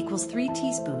 tablespoon equals 3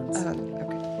 teaspoons.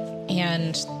 Okay.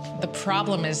 And the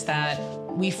problem is that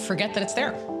we forget that it's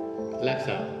there.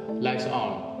 Alexa, lights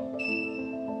on.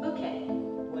 Okay.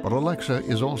 But Alexa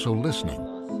is also listening,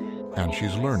 and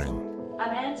she's learning.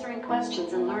 I'm answering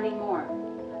questions and learning more.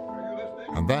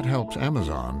 And that helps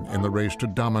Amazon in the race to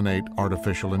dominate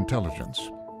artificial intelligence.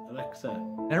 Alexa.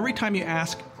 Every time you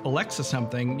ask Alexa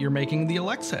something, you're making the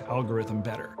Alexa algorithm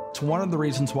better. It's one of the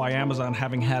reasons why Amazon,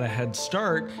 having had a head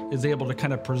start, is able to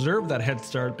kind of preserve that head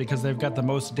start because they've got the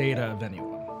most data of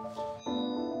anyone.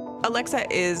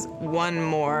 Alexa is one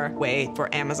more way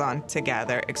for Amazon to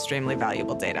gather extremely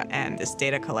valuable data, and this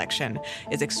data collection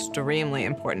is extremely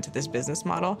important to this business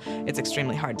model. It's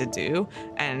extremely hard to do,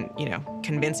 and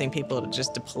convincing people to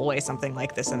just deploy something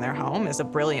like this in their home is a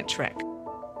brilliant trick.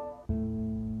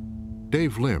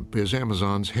 Dave Limp is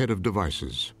Amazon's head of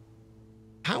devices.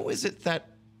 How is it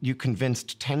that you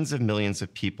convinced tens of millions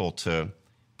of people to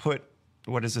put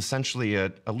what is essentially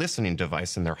a listening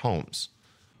device in their homes?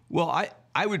 Well,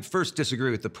 I would first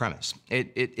disagree with the premise.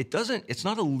 It's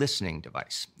not a listening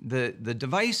device. The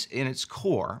device in its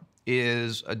core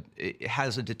it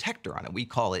has a detector on it. We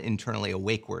call it internally a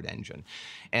wake word engine.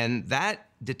 And that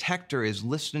detector is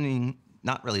listening,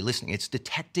 not really listening, it's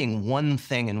detecting one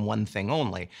thing and one thing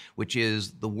only, which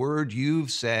is the word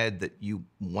you've said that you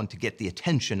want to get the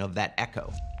attention of that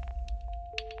Echo.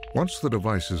 Once the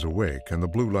device is awake and the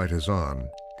blue light is on,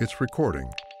 it's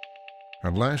recording.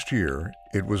 And last year,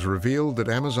 it was revealed that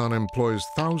Amazon employs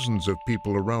thousands of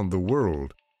people around the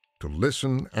world to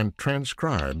listen and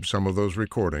transcribe some of those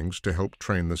recordings to help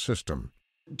train the system.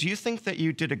 Do you think that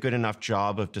you did a good enough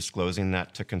job of disclosing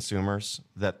that to consumers,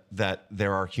 that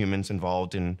there are humans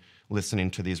involved in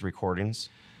listening to these recordings?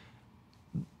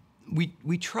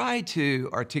 We try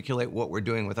to articulate what we're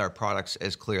doing with our products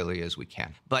as clearly as we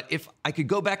can. But if I could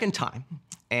go back in time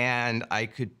and I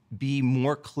could be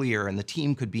more clear and the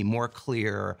team could be more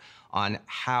clear on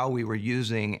how we were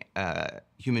using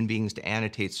human beings to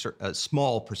annotate a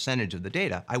small percentage of the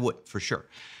data, I would, for sure.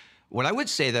 What I would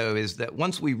say, though, is that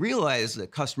once we realized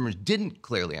that customers didn't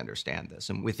clearly understand this,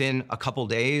 and within a couple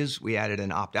days, we added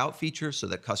an opt-out feature so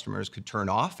that customers could turn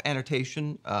off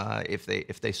annotation if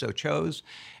they so chose.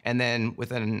 And then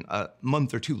within a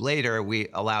month or two later, we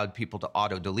allowed people to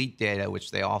auto-delete data,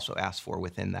 which they also asked for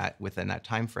within that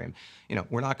time frame.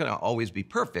 We're not going to always be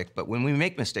perfect, but when we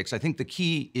make mistakes, I think the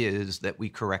key is that we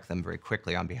correct them very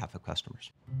quickly on behalf of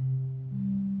customers.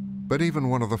 But even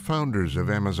one of the founders of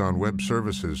Amazon Web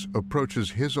Services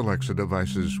approaches his Alexa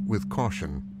devices with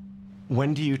caution.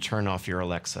 When do you turn off your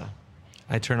Alexa?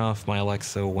 I turn off my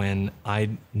Alexa when I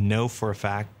know for a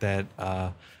fact that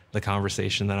the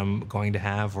conversation that I'm going to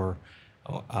have or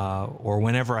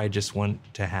whenever I just want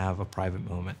to have a private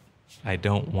moment. I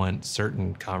don't want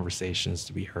certain conversations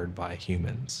to be heard by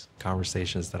humans.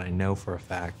 Conversations that I know for a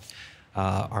fact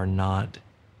are not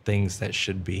things that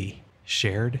should be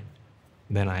shared.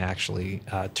 Then I actually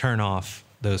turn off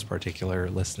those particular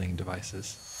listening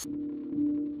devices.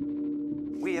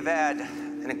 We have had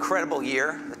an incredible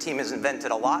year. The team has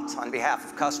invented a lot on behalf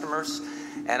of customers,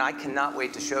 and I cannot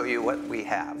wait to show you what we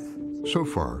have. So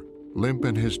far, Limp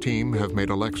and his team have made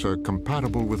Alexa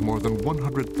compatible with more than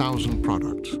 100,000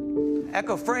 products.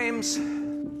 Echo Frames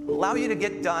allow you to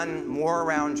get done more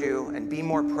around you and be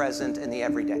more present in the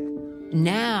everyday.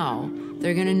 Now,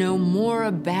 they're going to know more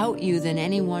about you than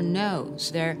anyone knows.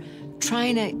 They're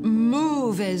trying to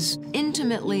move as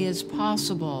intimately as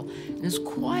possible and as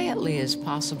quietly as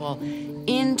possible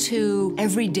into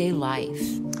everyday life.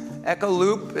 Echo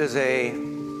Loop is a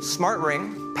smart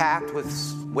ring packed with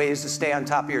ways to stay on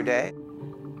top of your day.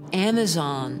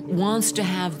 Amazon wants to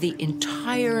have the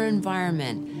entire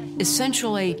environment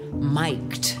essentially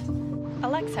mic'd.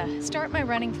 Alexa, start my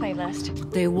running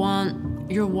playlist. They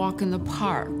want your walk in the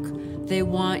park. They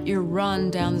want your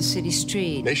run down the city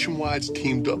street. Nationwide's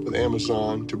teamed up with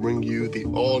Amazon to bring you the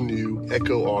all-new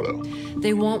Echo Auto.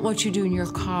 They want what you do in your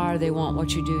car. They want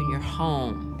what you do in your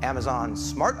home. Amazon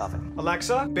Smart Oven.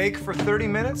 Alexa, bake for 30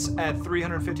 minutes at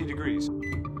 350 degrees.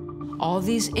 All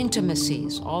these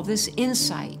intimacies, all this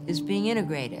insight is being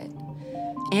integrated,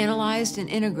 analyzed and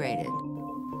integrated.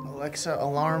 Alexa,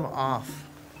 alarm off.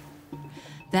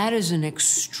 That is an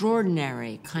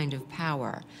extraordinary kind of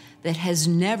power that has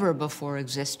never before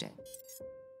existed.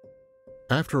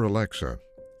 After Alexa,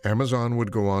 Amazon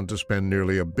would go on to spend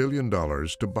nearly $1 billion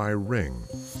to buy Ring.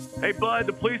 Hey, bud,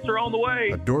 the police are on the way.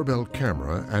 A doorbell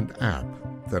camera and app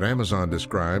that Amazon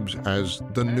describes as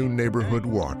the new neighborhood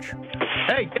watch.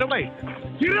 Hey, get away.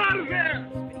 Get out of there!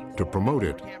 To promote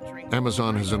it,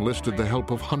 Amazon has enlisted the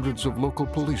help of hundreds of local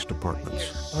police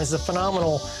departments. It's a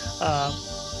phenomenal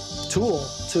tool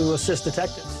to assist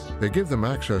detectives. They give them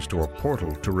access to a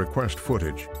portal to request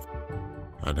footage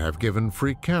and have given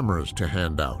free cameras to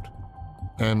hand out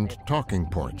and talking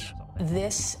points.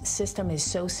 This system is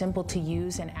so simple to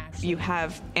use and actually... You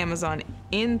have Amazon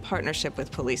in partnership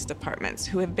with police departments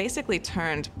who have basically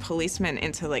turned policemen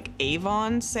into like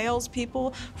Avon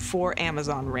salespeople for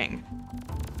Amazon Ring.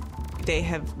 They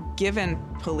have given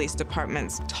police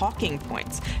departments talking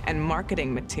points and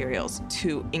marketing materials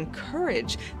to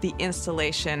encourage the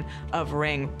installation of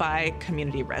Ring by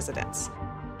community residents.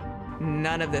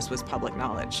 none of this was public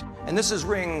knowledge. And this is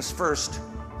Ring's first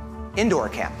indoor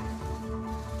cam.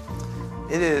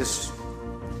 It is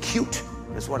cute,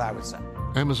 is what I would say.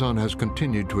 Amazon has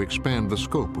continued to expand the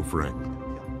scope of Ring.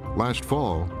 Last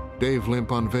fall, Dave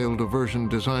Limp unveiled a version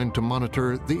designed to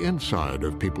monitor the inside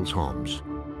of people's homes.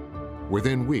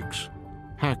 Within weeks,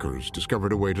 hackers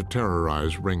discovered a way to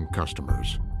terrorize Ring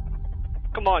customers.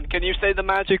 Come on, can you say the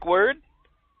magic word?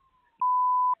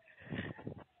 Who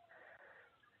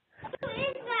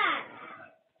is that?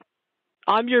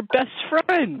 I'm your best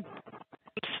friend.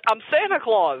 I'm Santa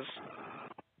Claus.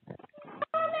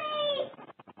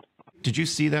 Did you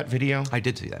see that video? I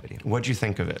did see that video. What'd you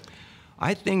think of it?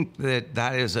 I think that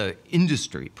that is an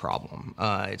industry problem.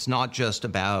 It's not just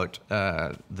about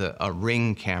a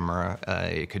Ring camera.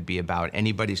 It could be about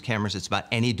anybody's cameras. It's about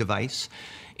any device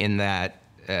in that,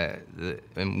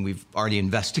 and we've already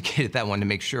investigated that one to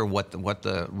make sure what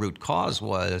the root cause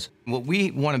was. What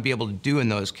we want to be able to do in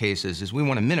those cases is we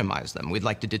want to minimize them. We'd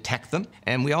like to detect them,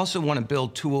 and we also want to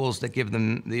build tools that give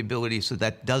them the ability so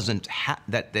that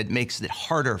that makes it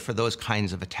harder for those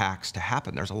kinds of attacks to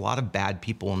happen. There's a lot of bad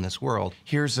people in this world.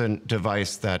 Here's a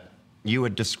device that you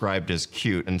had described as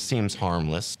cute and seems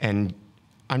harmless, and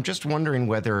I'm just wondering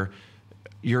whether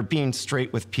you're being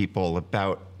straight with people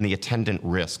about the attendant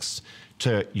risks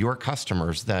to your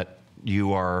customers that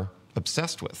you are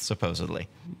obsessed with, supposedly.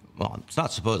 Well, it's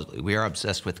not supposedly. We are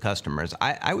obsessed with customers.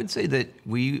 I would say that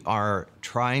we are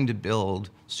trying to build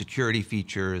security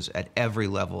features at every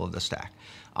level of the stack.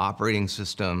 Operating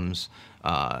systems,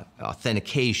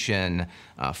 authentication,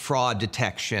 fraud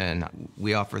detection.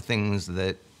 We offer things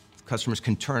that customers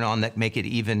can turn on that make it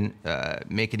even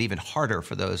harder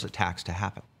for those attacks to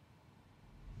happen.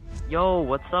 Yo,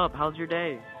 what's up? How's your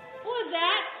day?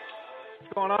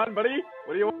 What's going on, buddy?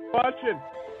 What are you watching?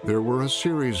 There were a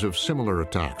series of similar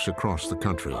attacks across the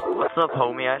country. What's up,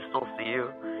 homie? I still see you.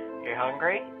 You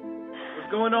hungry? What's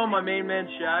going on, my main man,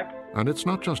 Shaq? And it's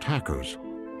not just hackers.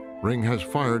 Ring has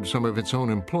fired some of its own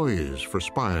employees for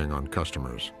spying on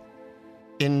customers.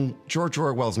 In George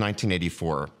Orwell's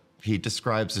 1984, he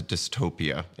describes a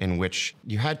dystopia in which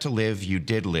you had to live, you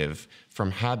did live,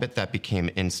 from habit that became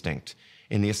instinct,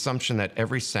 in the assumption that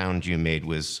every sound you made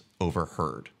was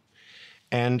overheard.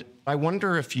 And I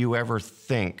wonder if you ever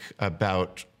think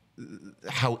about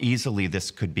how easily this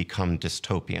could become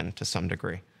dystopian to some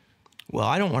degree. Well,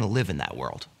 I don't want to live in that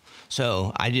world.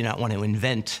 So I do not want to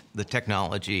invent the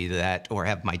technology that, or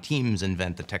have my teams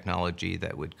invent the technology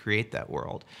that would create that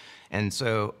world. And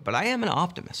so, but I am an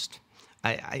optimist.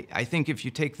 I think if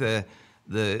you take the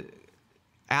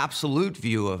absolute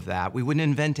view of that, we wouldn't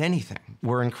invent anything.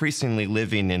 We're increasingly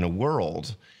living in a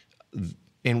world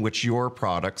in which your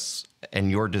products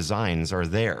and your designs are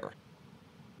there.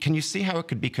 Can you see how it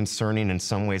could be concerning in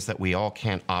some ways that we all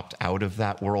can't opt out of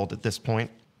that world at this point?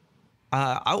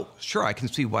 Sure, I can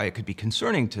see why it could be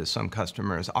concerning to some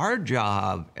customers. Our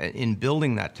job in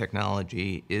building that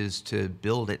technology is to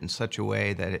build it in such a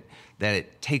way that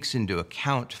it takes into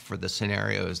account for the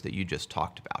scenarios that you just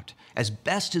talked about, as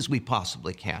best as we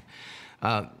possibly can.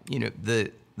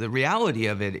 The reality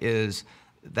of it is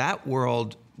that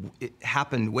world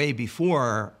happened way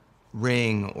before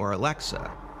Ring or Alexa.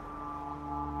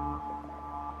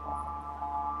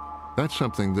 That's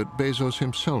something that Bezos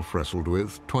himself wrestled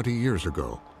with 20 years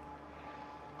ago.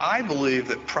 I believe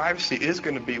that privacy is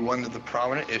going to be one of the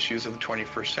prominent issues of the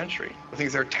 21st century. I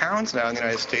think there are towns now in the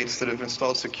United States that have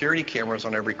installed security cameras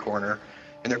on every corner,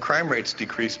 and their crime rates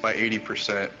decreased by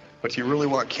 80%. But you really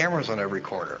want cameras on every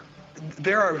corner?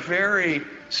 There are very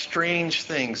strange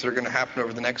things that are going to happen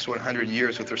over the next 100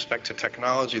 years with respect to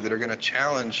technology that are going to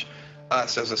challenge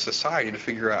us as a society to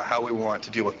figure out how we want to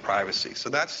deal with privacy. So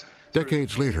that's...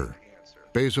 Decades later,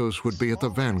 Bezos would be at the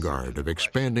vanguard of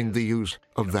expanding the use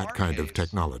of that kind of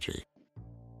technology.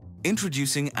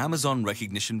 Introducing Amazon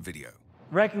Rekognition Video.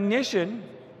 Rekognition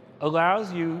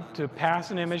allows you to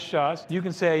pass an image to us. You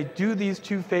can say, do these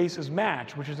two faces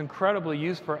match, which is incredibly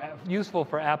useful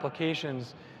for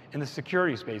applications in the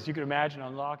security space. You can imagine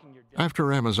unlocking your...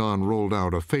 After Amazon rolled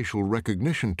out a facial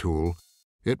recognition tool,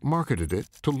 it marketed it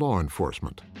to law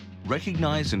enforcement.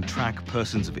 Recognize and track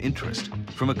persons of interest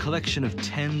from a collection of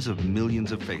tens of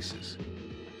millions of faces.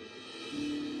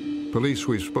 Police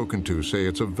we've spoken to say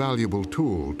it's a valuable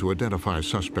tool to identify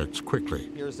suspects quickly.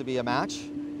 Appears to be a match,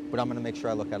 but I'm going to make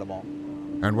sure I look at them all.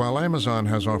 And while Amazon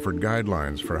has offered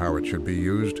guidelines for how it should be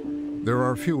used, there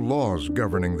are few laws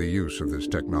governing the use of this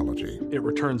technology. It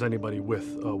returns anybody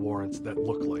with warrants that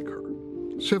look like her.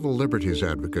 Civil liberties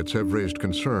advocates have raised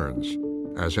concerns,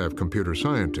 as have computer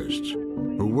scientists,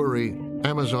 who worry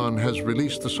Amazon has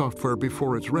released the software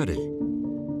before it's ready.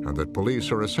 and that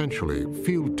police are essentially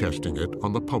field testing it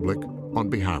on the public on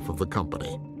behalf of the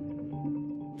company.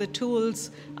 The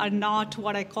tools are not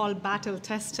what I call battle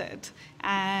tested,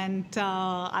 and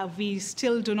we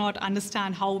still do not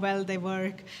understand how well they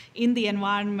work in the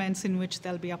environments in which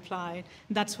they'll be applied.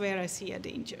 That's where I see a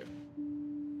danger.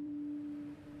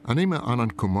 Anima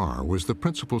Anand-Kumar was the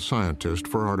principal scientist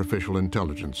for artificial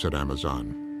intelligence at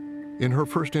Amazon. In her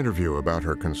first interview about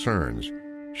her concerns,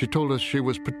 she told us she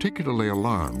was particularly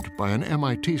alarmed by an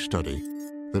MIT study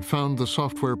that found the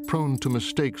software prone to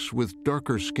mistakes with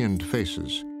darker-skinned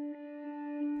faces.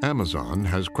 Amazon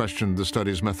has questioned the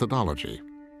study's methodology.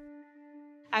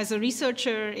 As a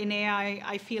researcher in AI,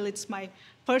 I feel it's my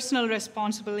personal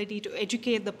responsibility to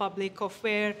educate the public of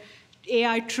where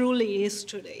AI truly is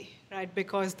today, right?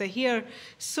 Because they hear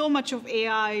so much of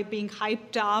AI being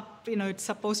hyped up, it's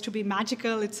supposed to be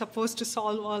magical, it's supposed to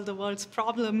solve all the world's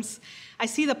problems. I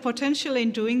see the potential in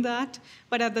doing that,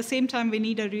 but at the same time, we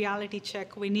need a reality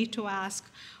check. We need to ask,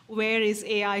 where is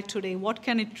AI today? What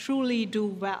can it truly do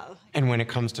well? And when it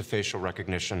comes to facial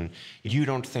recognition, you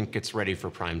don't think it's ready for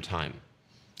prime time?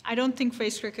 I don't think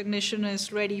face recognition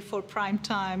is ready for prime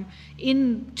time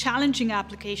in challenging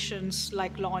applications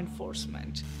like law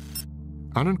enforcement.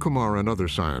 Anand Kumar and other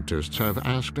scientists have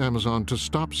asked Amazon to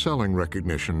stop selling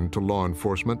recognition to law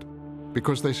enforcement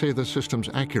because they say the system's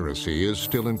accuracy is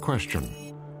still in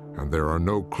question, and there are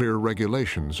no clear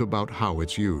regulations about how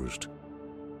it's used.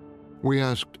 We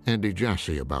asked Andy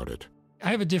Jassy about it. I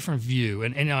have a different view,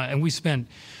 and we spent,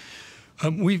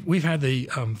 we've had the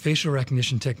facial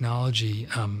recognition technology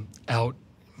out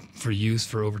for use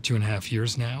for over 2.5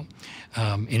 years now.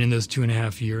 And in those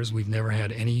 2.5 years, we've never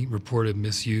had any reported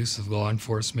misuse of law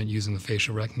enforcement using the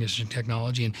facial recognition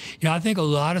technology. And I think a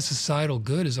lot of societal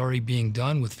good is already being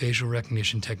done with facial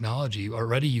recognition technology.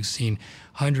 Already you've seen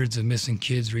hundreds of missing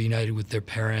kids reunited with their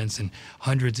parents and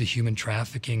hundreds of human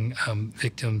trafficking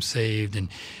victims saved and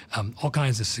all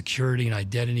kinds of security and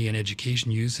identity and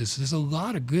education uses. So there's a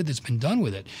lot of good that's been done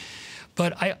with it.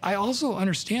 But I also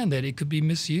understand that it could be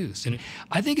misused. And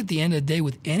I think at the end of the day,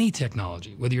 with any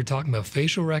technology, whether you're talking about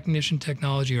facial recognition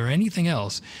technology or anything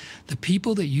else, the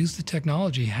people that use the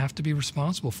technology have to be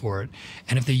responsible for it.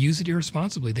 And if they use it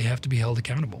irresponsibly, they have to be held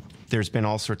accountable. There's been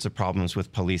all sorts of problems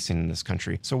with policing in this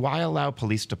country. So why allow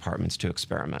police departments to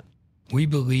experiment? We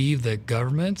believe that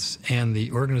governments and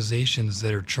the organizations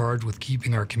that are charged with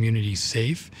keeping our communities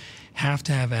safe have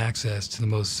to have access to the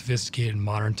most sophisticated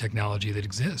modern technology that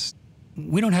exists.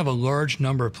 We don't have a large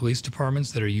number of police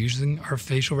departments that are using our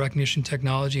facial recognition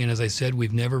technology, and as I said,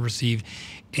 we've never received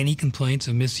any complaints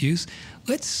of misuse.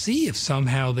 Let's see if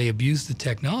somehow they abuse the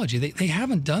technology. They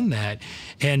haven't done that,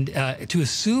 and to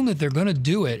assume that they're going to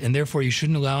do it, and therefore you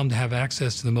shouldn't allow them to have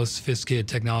access to the most sophisticated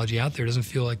technology out there, doesn't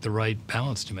feel like the right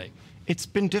balance to me. It's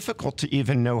been difficult to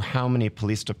even know how many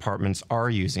police departments are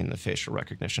using the facial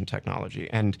recognition technology,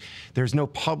 and there's no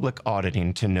public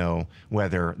auditing to know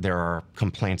whether there are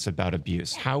complaints about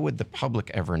abuse. How would the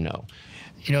public ever know?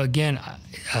 Again,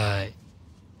 I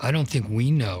don't think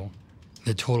we know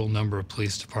the total number of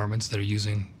police departments that are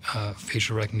using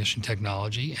facial recognition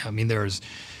technology. I mean,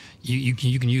 you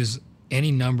can use any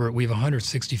number. We have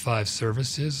 165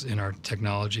 services in our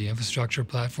technology infrastructure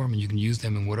platform, and you can use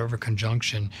them in whatever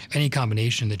conjunction, any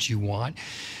combination that you want.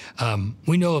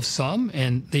 We know of some,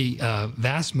 and the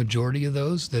vast majority of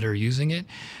those that are using it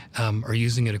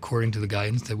according to the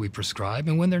guidance that we prescribe.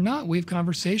 And when they're not, we have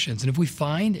conversations. And if we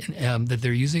find that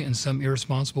they're using it in some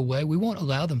irresponsible way, we won't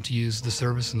allow them to use the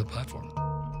service and the platform.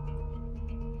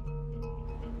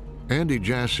 Andy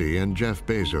Jassy and Jeff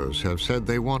Bezos have said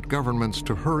they want governments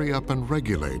to hurry up and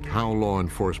regulate how law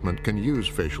enforcement can use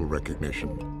facial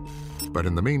recognition. But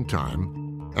in the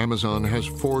meantime, Amazon has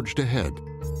forged ahead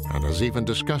and has even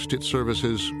discussed its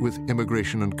services with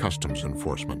Immigration and Customs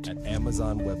Enforcement. At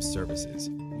Amazon Web Services,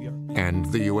 we are and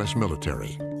the U.S.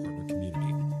 military. Partner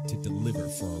community to deliver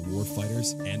for our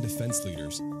warfighters and defense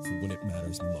leaders for when it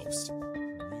matters most.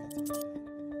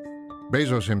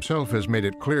 Bezos himself has made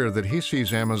it clear that he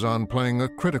sees Amazon playing a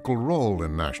critical role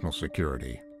in national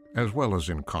security, as well as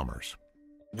in commerce.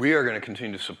 We are going to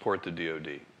continue to support the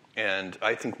DoD, and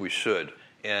I think we should.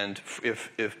 And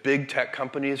if big tech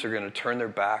companies are going to turn their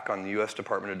back on the U.S.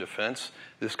 Department of Defense,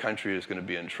 this country is going to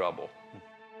be in trouble.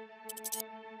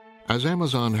 As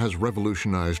Amazon has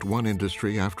revolutionized one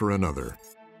industry after another,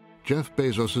 Jeff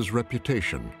Bezos'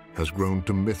 reputation has grown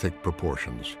to mythic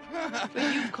proportions.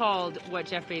 You've called what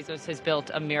Jeff Bezos has built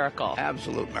a miracle.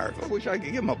 Absolute miracle. I wish I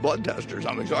could give him a blood test or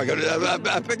something so I could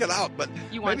pick it out. But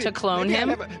you want to clone him?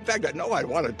 In fact, no, I'd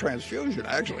want a transfusion,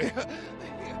 actually.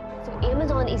 So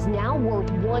Amazon is now worth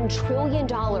 $1 trillion,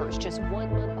 just 1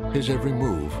 month behind. His every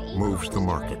move moves the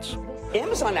markets.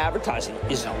 Amazon advertising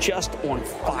is just on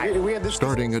fire.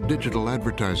 Starting a digital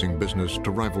advertising business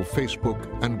to rival Facebook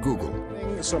and Google.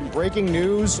 Some breaking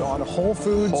news on Whole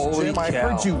Foods. Holy Jim, cow. I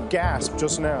heard you gasp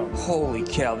just now. Holy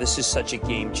cow, this is such a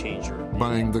game changer.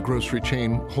 Buying the grocery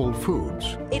chain Whole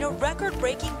Foods. In a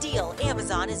record-breaking deal,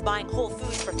 Amazon is buying Whole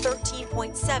Foods for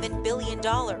 $13.7 billion.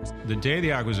 The day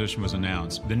the acquisition was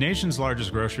announced, the nation's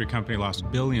largest grocery company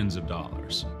lost billions of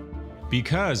dollars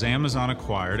because Amazon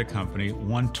acquired a company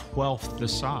 1/12 the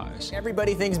size.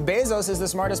 Everybody thinks Bezos is the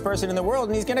smartest person in the world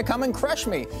and he's going to come and crush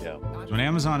me. Yeah. When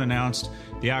Amazon announced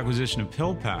the acquisition of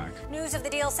PillPack, News of the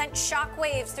deal sent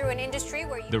shockwaves through an industry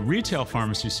where the retail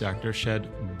pharmacy sector shed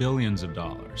billions of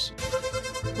dollars.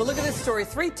 But look at this story.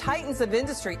 3 titans of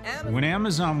industry. When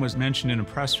Amazon was mentioned in a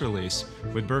press release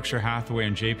with Berkshire Hathaway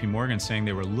and JP Morgan saying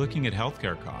they were looking at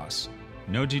healthcare costs,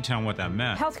 no detail on what that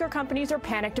meant. Healthcare companies are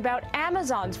panicked about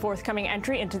Amazon's forthcoming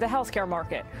entry into the healthcare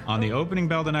market. On the opening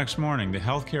bell the next morning, the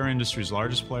healthcare industry's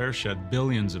largest player shed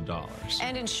billions of dollars.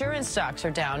 And insurance stocks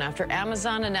are down after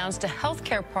Amazon announced a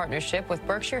healthcare partnership with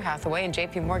Berkshire Hathaway and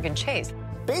JP Morgan Chase.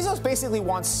 Bezos basically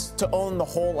wants to own the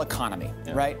whole economy,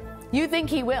 right? You think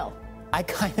he will? I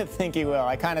kind of think he will.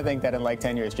 I kind of think that in like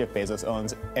 10 years, Jeff Bezos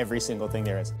owns every single thing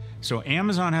there is. So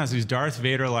Amazon has these Darth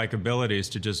Vader-like abilities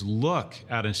to just look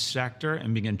at a sector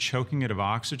and begin choking it of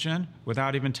oxygen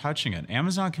without even touching it.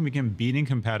 Amazon can begin beating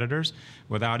competitors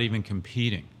without even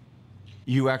competing.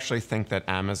 You actually think that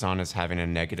Amazon is having a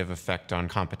negative effect on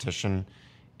competition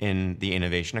in the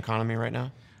innovation economy right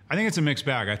now? I think it's a mixed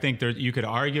bag. I think you could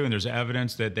argue, and there's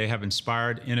evidence that they have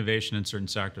inspired innovation in certain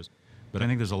sectors. But I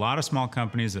think there's a lot of small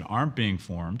companies that aren't being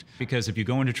formed because if you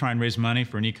go in to try and raise money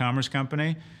for an e-commerce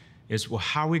company, it's, well,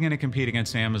 how are we going to compete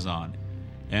against Amazon?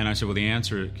 And I said, well, the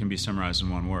answer can be summarized in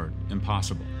one word: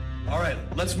 impossible. All right,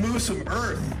 let's move some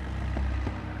earth.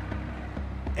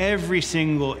 Every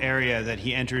single area that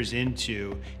he enters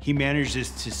into, he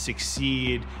manages to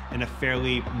succeed in a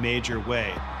fairly major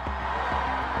way.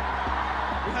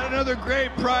 We had another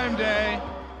great Prime Day.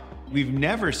 We've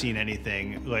never seen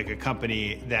anything like a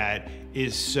company that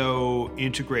is so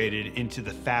integrated into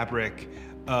the fabric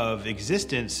of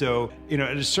existence. So,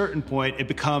 at a certain point, it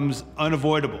becomes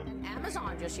unavoidable.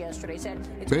 Amazon just yesterday said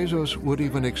Bezos would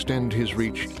even extend his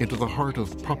reach into the heart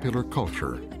of popular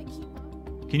culture.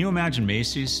 Can you imagine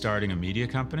Macy's starting a media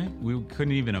company? We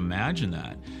couldn't even imagine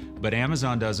that. But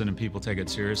Amazon does it and people take it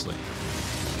seriously.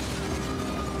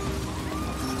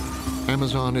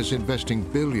 Amazon is investing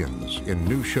billions in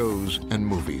new shows and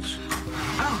movies.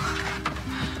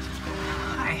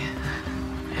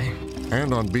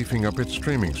 And on beefing up its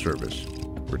streaming service,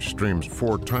 which streams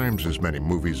 4 times as many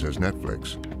movies as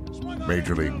Netflix,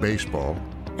 Major League Baseball,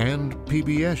 and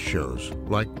PBS shows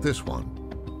like this one.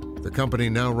 The company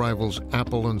now rivals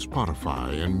Apple and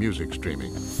Spotify in music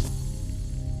streaming.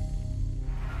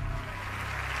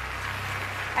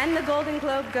 And the Golden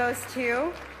Globe goes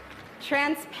to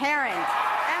Transparent,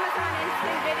 Amazon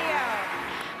Instant Video.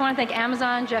 I want to thank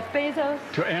Amazon, Jeff Bezos.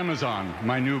 To Amazon,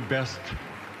 my new best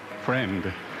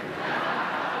friend.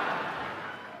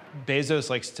 Bezos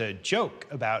likes to joke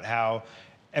about how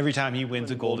every time he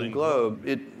wins a Golden Globe,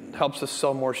 it helps us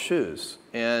sell more shoes.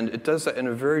 And it does that in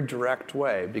a very direct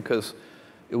way because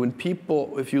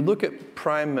if you look at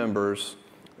Prime members,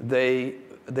 they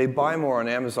buy more on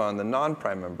Amazon than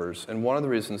non-Prime members. And one of the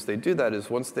reasons they do that is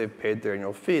once they've paid their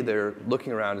annual fee, they're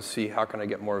looking around to see how can I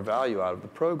get more value out of the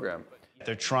program.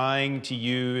 They're trying to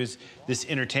use this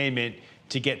entertainment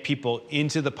to get people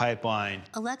into the pipeline.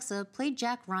 Alexa, play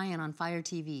Jack Ryan on Fire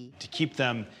TV. To keep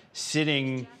them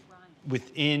sitting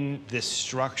within this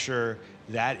structure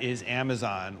that is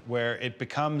Amazon, where it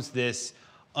becomes this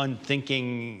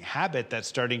unthinking habit that's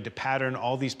starting to pattern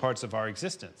all these parts of our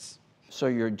existence. So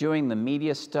you're doing the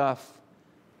media stuff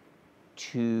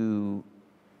to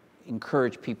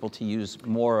encourage people to use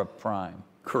more of Prime.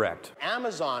 Correct.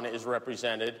 Amazon is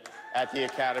represented at the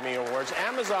Academy Awards.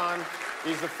 Amazon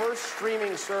is the first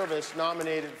streaming service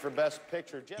nominated for Best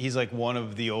Picture. He's like one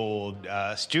of the old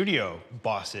studio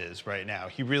bosses right now.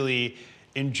 He really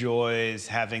enjoys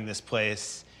having this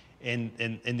place in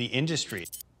the industry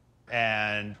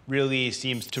and really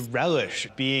seems to relish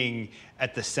being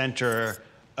at the center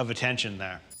of attention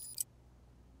there.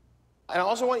 And I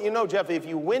also want you to know, Jeff, if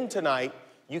you win tonight,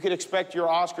 you could expect your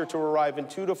Oscar to arrive in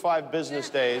 2 to 5 business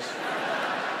days.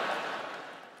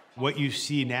 What you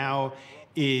see now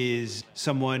is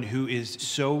someone who is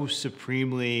so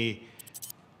supremely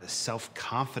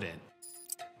self-confident,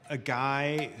 a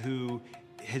guy who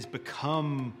has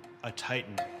become a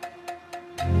titan.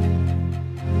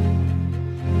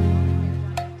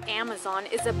 Amazon Amazon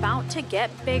is about to get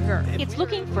bigger. It's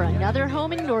looking for another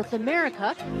home in North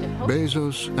America.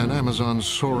 Bezos and Amazon's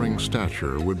soaring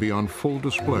stature would be on full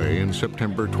display in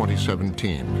September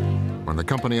 2017, when the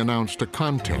company announced a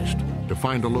contest to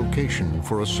find a location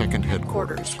for a second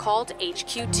headquarters. Called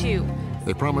HQ2.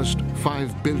 They promised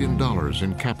 $5 billion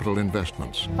in capital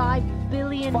investments. $5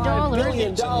 billion. $5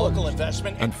 billion local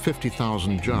investment. And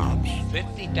 50,000 jobs.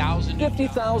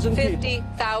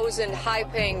 50,000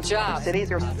 high-paying jobs.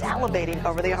 Cities are salivating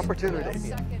over the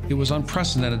opportunity. It was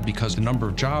unprecedented because the number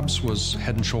of jobs was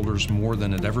head and shoulders more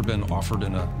than had ever been offered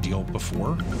in a deal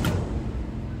before.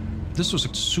 This was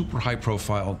a super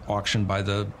high-profile auction by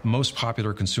the most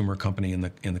popular consumer company in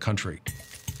the country.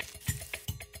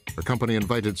 The company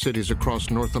invited cities across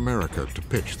North America to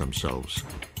pitch themselves.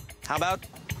 How about,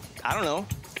 I don't know,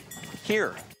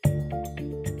 here?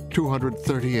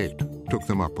 238 took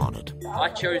them up on it. I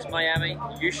chose Miami.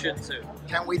 You should too.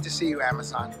 Can't wait to see you,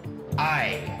 Amazon.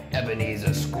 I,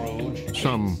 Ebenezer Scrooge.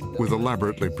 Some with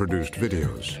elaborately produced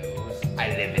videos. I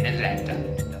live in Atlanta.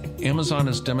 Amazon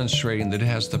is demonstrating that it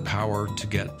has the power to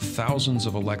get thousands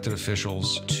of elected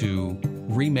officials to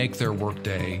remake their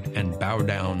workday and bow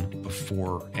down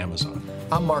before Amazon.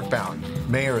 I'm Mark Bound,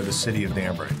 mayor of the city of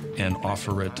Danbury. And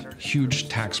offer it huge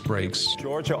tax breaks.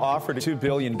 Georgia offered $2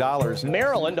 billion.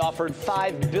 Maryland offered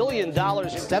 $5 billion.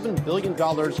 $7 billion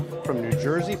from New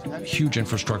Jersey. Huge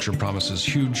infrastructure promises,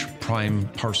 huge prime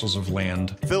parcels of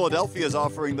land. Philadelphia is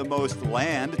offering the most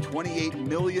land, 28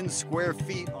 million square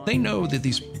feet. They know that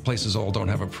these places all don't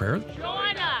have a prayer.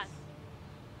 Join us.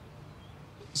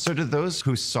 So to those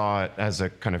who saw it as a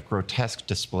kind of grotesque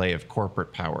display of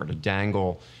corporate power to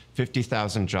dangle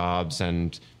 50,000 jobs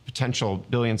and potential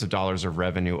billions of dollars of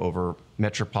revenue over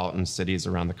metropolitan cities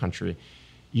around the country,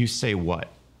 you say what?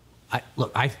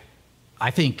 I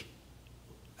think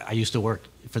I used to work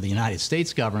for the United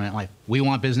States government. Like, we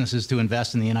want businesses to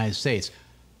invest in the United States.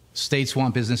 States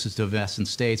want businesses to invest in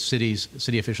states.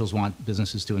 City officials want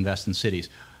businesses to invest in cities.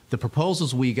 The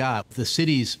proposals we got, the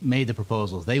cities made the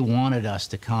proposals. They wanted us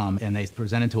to come, and they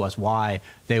presented to us why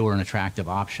they were an attractive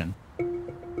option.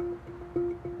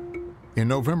 In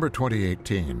November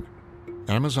 2018,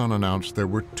 Amazon announced there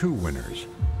were two winners: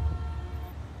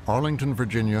 Arlington,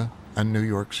 Virginia, and New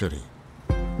York City.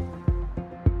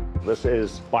 This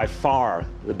is by far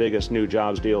the biggest new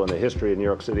jobs deal in the history of New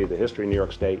York City, the history of New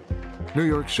York State. New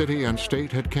York City and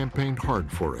state had campaigned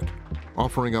hard for it,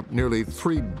 offering up nearly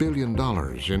 $3 billion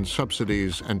in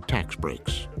subsidies and tax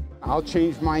breaks. I'll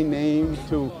change my name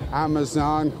to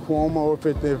Amazon Cuomo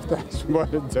if that's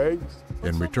what it takes.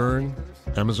 In return,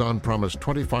 Amazon promised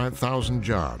 25,000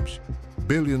 jobs,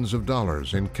 billions of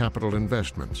dollars in capital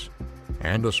investments,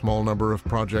 and a small number of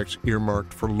projects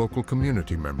earmarked for local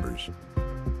community members.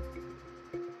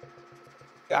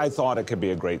 I thought it could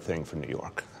be a great thing for New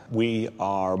York. We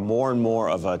are more and more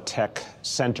of a tech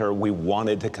center. We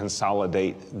wanted to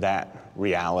consolidate that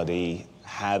reality.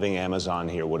 Having Amazon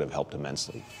here would have helped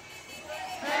immensely.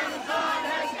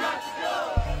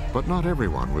 But not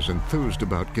everyone was enthused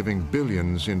about giving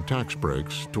billions in tax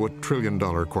breaks to a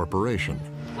trillion-dollar corporation.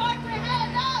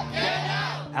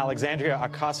 Alexandria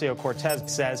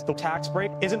Ocasio-Cortez says the tax break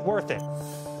isn't worth it.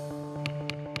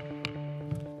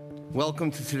 Welcome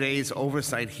to today's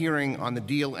oversight hearing on the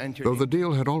deal entered. Though the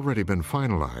deal had already been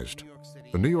finalized,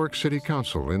 the New York City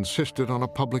Council insisted on a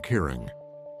public hearing.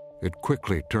 It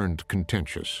quickly turned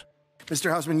contentious. Mr.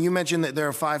 Hausman, you mentioned that there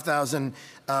are 5,000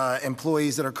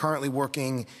 employees that are currently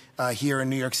working here in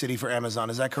New York City for Amazon.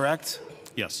 Is that correct?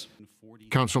 Yes.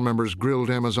 Council members grilled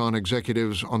Amazon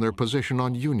executives on their position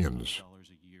on unions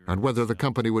and whether the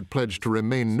company would pledge to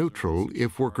remain neutral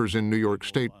if workers in New York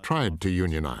State tried to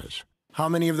unionize. How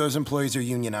many of those employees are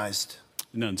unionized?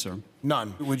 None, sir.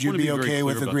 None. Would you be okay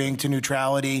with agreeing to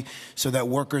neutrality so that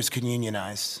workers can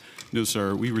unionize? No,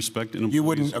 sir. We respect employees. You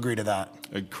wouldn't agree to that?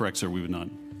 Correct, sir. We would not.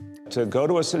 To go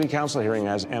to a city council hearing,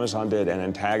 as Amazon did, and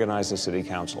antagonize the city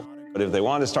council. But if they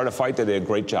wanted to start a fight, they did a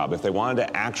great job. If they wanted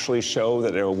to actually show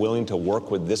that they were willing to work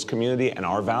with this community and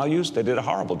our values, they did a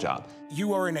horrible job.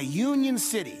 You are in a union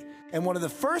city, and one of the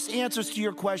first answers to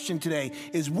your question today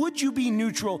is, would you be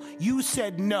neutral? You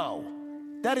said no.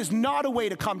 That is not a way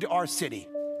to come to our city.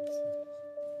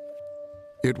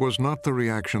 It was not the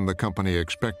reaction the company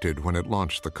expected when it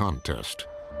launched the contest.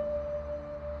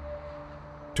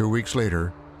 2 weeks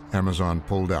later, Amazon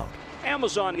pulled out.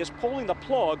 Amazon is pulling the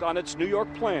plug on its New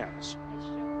York plans.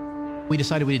 We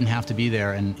decided we didn't have to be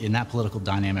there in that political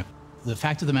dynamic. The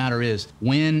fact of the matter is,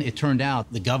 when it turned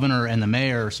out the governor and the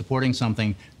mayor supporting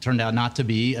something turned out not to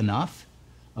be enough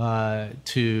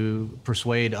to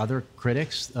persuade other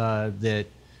critics that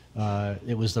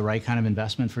it was the right kind of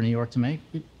investment for New York to make,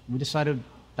 we decided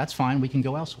that's fine, we can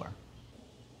go elsewhere.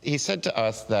 He said to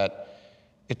us that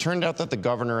it turned out that the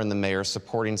governor and the mayor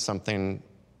supporting something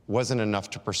wasn't enough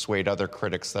to persuade other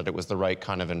critics that it was the right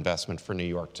kind of investment for New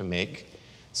York to make.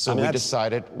 So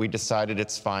we decided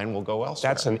it's fine, we'll go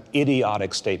elsewhere. That's an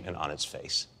idiotic statement on its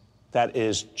face. That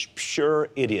is pure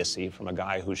idiocy from a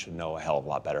guy who should know a hell of a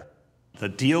lot better. The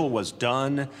deal was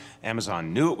done.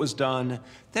 Amazon knew it was done.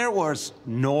 There was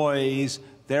noise.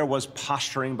 There was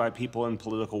posturing by people in the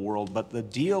political world, but the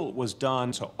deal was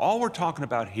done. So all we're talking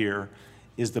about here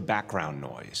is the background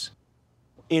noise.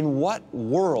 In what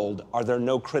world are there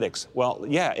no critics? Well,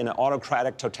 yeah, in an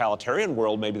autocratic, totalitarian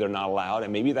world, maybe they're not allowed,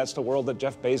 and maybe that's the world that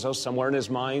Jeff Bezos, somewhere in his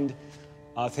mind,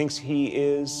 thinks he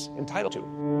is entitled to.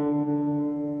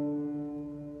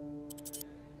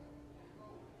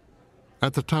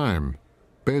 At the time,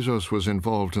 Bezos was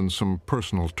involved in some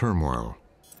personal turmoil.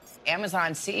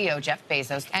 Amazon CEO Jeff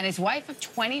Bezos and his wife of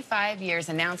 25 years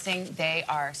announcing they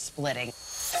are splitting.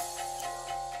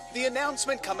 The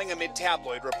announcement coming amid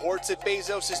tabloid reports that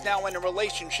Bezos is now in a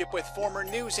relationship with former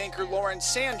news anchor Lauren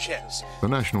Sanchez. The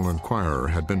National Enquirer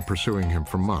had been pursuing him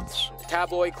for months.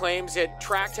 Tabloid claims it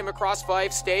tracked him across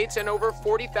 5 states and over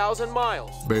 40,000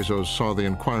 miles. Bezos saw the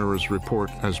Enquirer's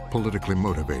report as politically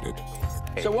motivated.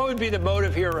 So what would be the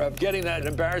motive here of getting that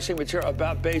embarrassing material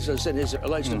about Bezos and his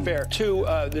alleged affair to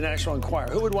the National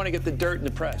Enquirer? Who would want to get the dirt in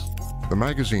the press? The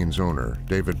magazine's owner,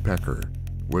 David Pecker,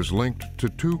 was linked to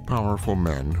 2 powerful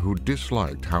men who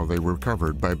disliked how they were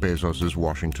covered by Bezos'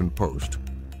 Washington Post.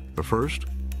 The first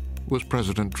was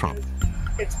President Trump.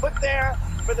 It's put there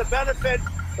for the benefit,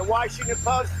 the Washington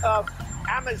Post, of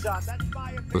Amazon. That's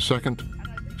my opinion. The second,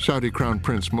 Saudi Crown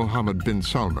Prince Mohammed bin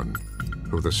Salman,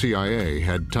 who the CIA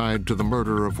had tied to the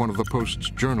murder of one of the Post's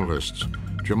journalists,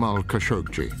 Jamal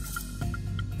Khashoggi.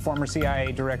 Former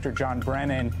CIA Director John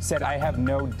Brennan said, "I have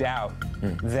no doubt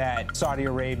that Saudi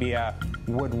Arabia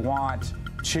would want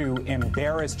to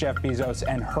embarrass Jeff Bezos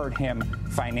and hurt him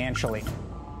financially."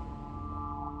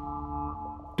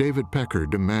 David Pecker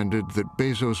demanded that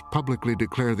Bezos publicly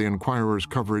declare the Enquirer's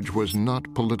coverage was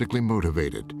not politically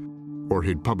motivated, or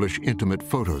he'd publish intimate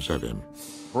photos of him.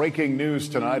 Breaking news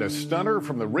tonight, a stunner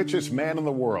from the richest man in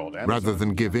the world. Rather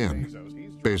than give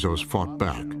in, Bezos fought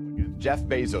back. Jeff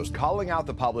Bezos calling out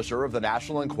the publisher of the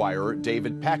National Enquirer,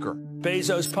 David Pecker.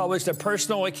 Bezos published a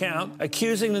personal account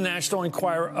accusing the National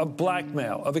Enquirer of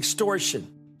blackmail, of extortion.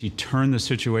 He turned the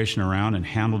situation around and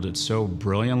handled it so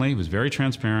brilliantly. He was very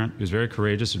transparent, he was very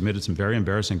courageous, admitted some very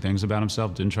embarrassing things about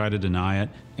himself, didn't try to deny it,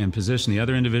 and positioned the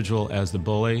other individual as the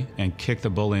bully and kicked the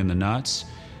bully in the nuts,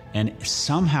 and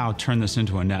somehow turned this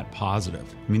into a net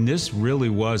positive. I mean, this really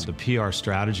was the PR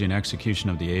strategy and execution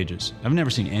of the ages. I've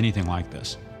never seen anything like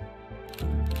this.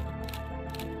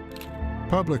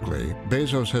 Publicly,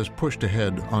 Bezos has pushed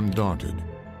ahead undaunted,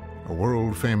 a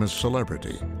world-famous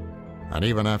celebrity, and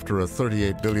even after a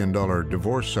 $38 billion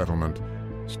divorce settlement,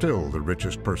 still the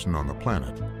richest person on the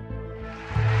planet.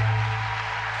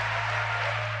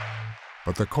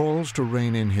 But the calls to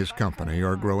rein in his company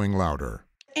are growing louder.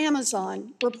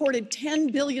 Amazon reported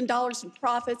 $10 billion in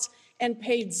profits and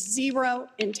paid 0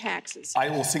 in taxes. I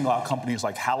will single out companies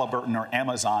like Halliburton or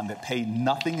Amazon that pay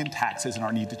nothing in taxes and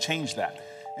are need to change that.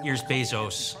 Here's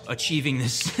Bezos achieving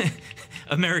this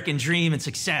American dream and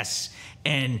success,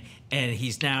 and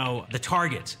he's now the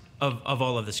target of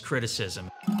all of this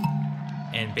criticism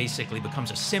and basically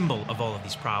becomes a symbol of all of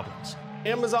these problems.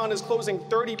 Amazon is closing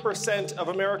 30% of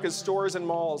America's stores and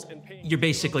malls. You're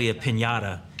basically a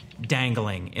piñata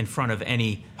dangling in front of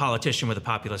any politician with a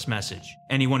populist message.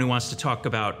 Anyone who wants to talk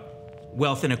about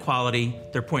wealth inequality,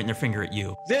 they're pointing their finger at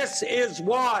you. This is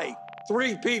why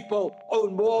 3 people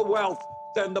own more wealth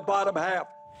than the bottom half.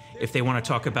 If they want to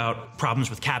talk about problems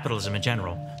with capitalism in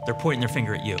general, they're pointing their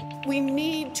finger at you. We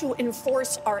need to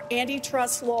enforce our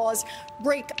antitrust laws,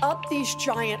 break up these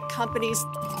giant companies.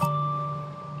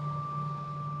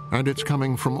 And it's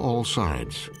coming from all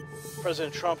sides.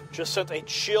 President Trump just sent a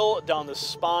chill down the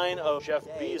spine of Jeff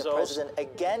Bezos. The president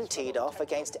again teed off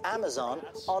against Amazon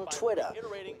on Twitter.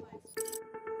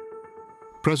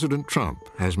 President Trump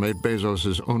has made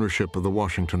Bezos' ownership of the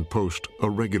Washington Post a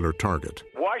regular target.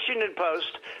 Washington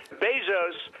Post,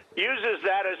 Bezos uses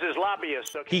that as his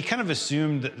lobbyist. He kind of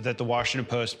assumed that the Washington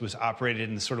Post was operated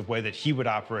in the sort of way that he would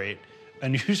operate a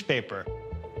newspaper.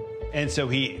 And so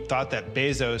he thought that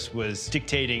Bezos was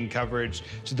dictating coverage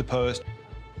to the Post,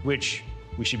 which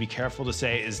we should be careful to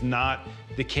say is not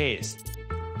the case.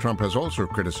 Trump has also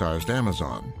criticized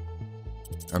Amazon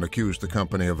and accused the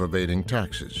company of evading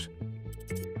taxes.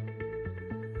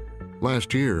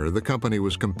 Last year, the company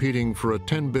was competing for a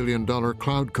 $10 billion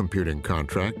cloud computing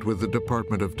contract with the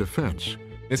Department of Defense.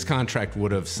 This contract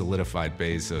would have solidified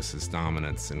Bezos'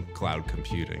 dominance in cloud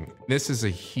computing. This is a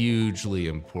hugely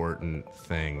important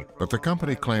thing. But the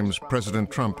company claims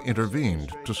President Trump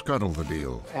intervened to scuttle the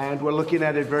deal. And we're looking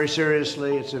at it very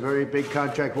seriously. It's a very big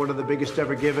contract, one of the biggest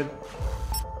ever given.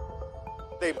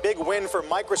 A big win for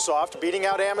Microsoft, beating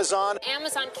out Amazon.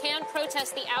 Amazon can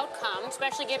protest the outcome,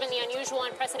 especially given the unusual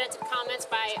and unprecedented comments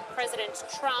by President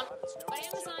Trump. But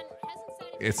Amazon hasn't said...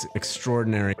 It's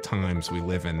extraordinary times we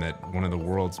live in that one of the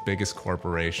world's biggest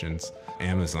corporations,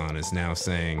 Amazon, is now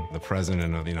saying the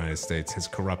President of the United States has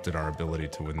corrupted our ability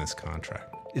to win this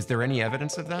contract. Is there any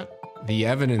evidence of that? The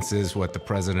evidence is what the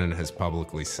President has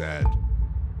publicly said.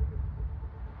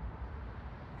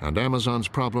 And Amazon's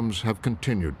problems have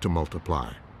continued to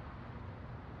multiply.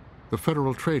 The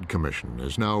Federal Trade Commission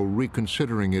is now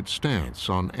reconsidering its stance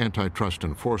on antitrust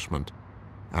enforcement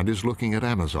and is looking at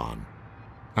Amazon,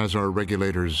 as are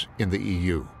regulators in the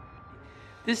EU.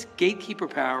 This gatekeeper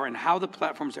power and how the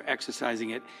platforms are exercising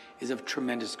it is of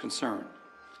tremendous concern.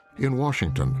 In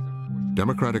Washington,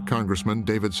 Democratic Congressman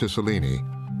David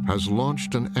Cicilline has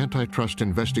launched an antitrust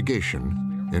investigation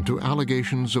into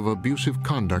allegations of abusive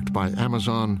conduct by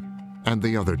Amazon and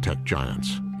the other tech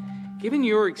giants. Given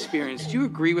your experience, do you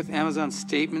agree with Amazon's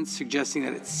statements suggesting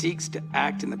that it seeks to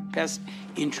act in the best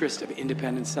interest of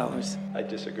independent sellers? I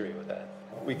disagree with that.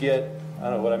 We get, I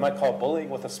don't know, what I might call bullying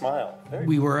with a smile.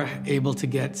 We were able to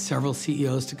get several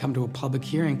CEOs to come to a public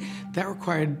hearing. That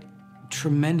required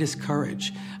tremendous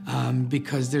courage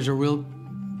because there's a real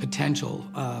potential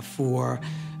for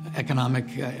economic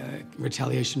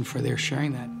retaliation for their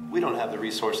sharing that. We don't have the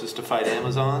resources to fight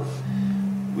Amazon.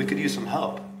 We could use some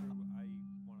help.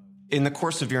 In the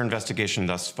course of your investigation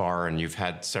thus far, and you've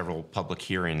had several public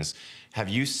hearings, have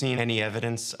you seen any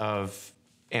evidence of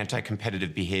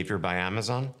anti-competitive behavior by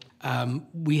Amazon?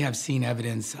 We have seen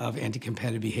evidence of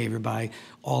anti-competitive behavior by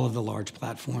all of the large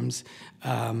platforms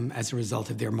as a result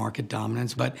of their market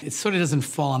dominance, but it sort of doesn't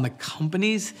fall on the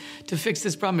companies to fix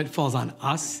this problem. It falls on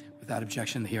us. Without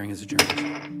objection, the hearing is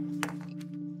adjourned.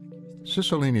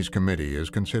 Cicilline's committee is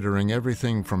considering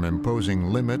everything from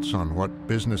imposing limits on what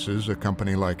businesses a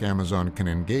company like Amazon can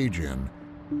engage in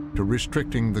to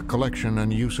restricting the collection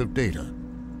and use of data.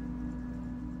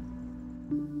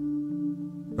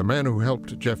 The man who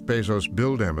helped Jeff Bezos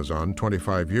build Amazon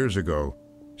 25 years ago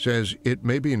says it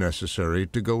may be necessary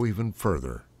to go even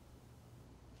further.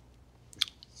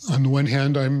 On the one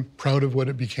hand, I'm proud of what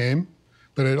it became,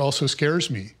 but it also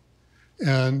scares me.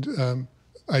 And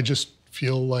I just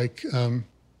feel like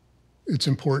it's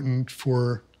important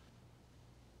for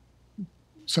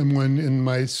someone in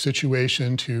my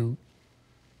situation to,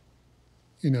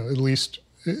 at least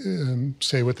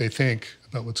say what they think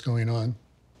about what's going on.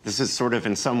 This is sort of,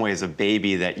 in some ways, a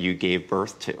baby that you gave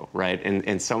birth to, right?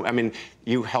 And so,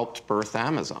 you helped birth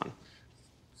Amazon.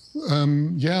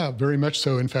 Yeah, very much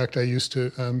so. In fact, I used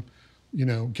to,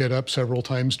 get up several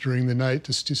times during the night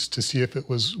to see if it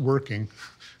was working,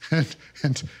 and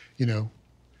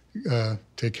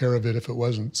take care of it if it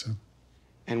wasn't. So.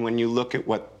 And when you look at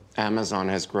what Amazon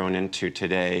has grown into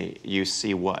today, you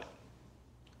see what?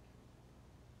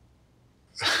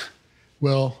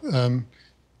 Well,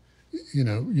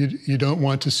 you don't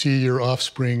want to see your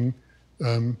offspring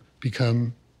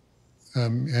become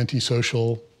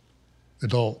antisocial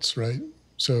adults, right?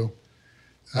 So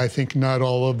I think not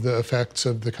all of the effects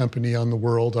of the company on the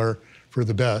world are for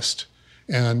the best.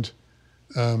 And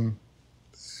I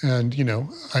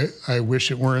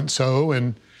wish it weren't so.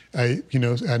 And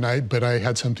but I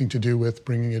had something to do with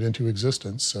bringing it into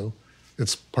existence. So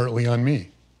it's partly on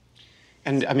me.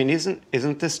 And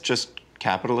isn't this just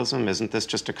capitalism? Isn't this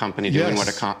just a company doing what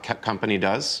a company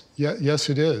does? Yeah, yes,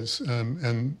 it is.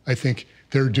 And I think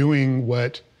they're doing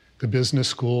what the business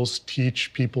schools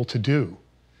teach people to do.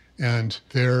 And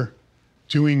they're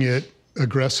doing it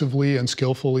aggressively and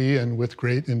skillfully and with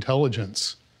great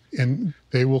intelligence. And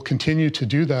they will continue to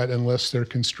do that unless they're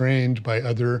constrained by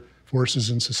other forces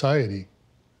in society.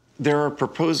 There are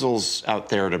proposals out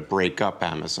there to break up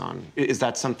Amazon. Is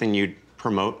that something you'd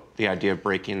promote, the idea of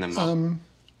breaking them up?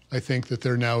 I think that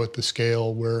they're now at the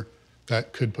scale where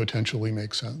that could potentially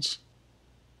make sense.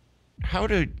 How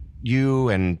do you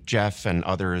and Jeff and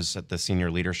others at the senior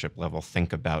leadership level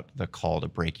think about the call to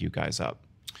break you guys up?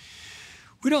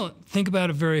 We don't think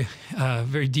about it very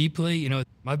deeply.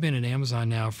 I've been at Amazon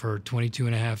now for 22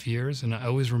 and a half years, and I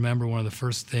always remember one of the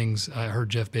first things I heard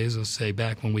Jeff Bezos say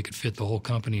back when we could fit the whole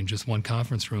company in just one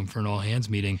conference room for an all-hands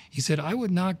meeting. He said, "I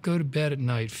would not go to bed at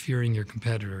night fearing your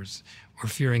competitors or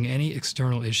fearing any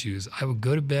external issues. I would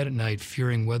go to bed at night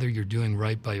fearing whether you're doing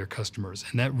right by your customers."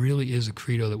 And that really is a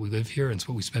credo that we live here, and it's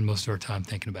what we spend most of our time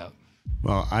thinking about.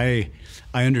 Well, I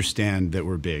understand that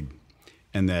we're big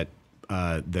and that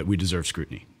we deserve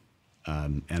scrutiny.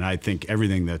 And I think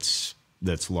everything that's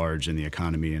large in the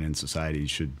economy and in society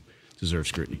should deserve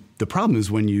scrutiny. The problem is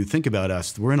when you think about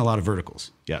us, we're in a lot of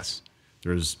verticals. Yes,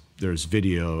 there's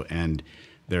video and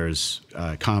there's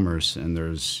commerce and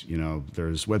there's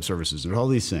web services and all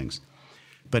these things.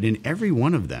 But in every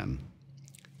one of them,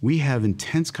 we have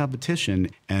intense competition,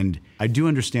 and I do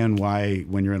understand why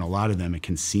when you're in a lot of them, it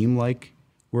can seem like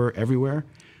we're everywhere.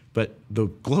 But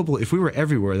if we were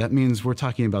everywhere, that means we're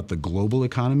talking about the global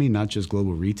economy, not just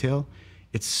global retail.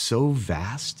 It's so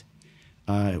vast.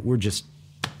 We're just,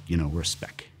 we're a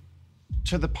speck.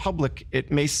 To the public,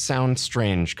 it may sound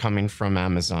strange coming from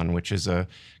Amazon, which is a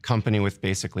company with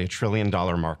basically $1 trillion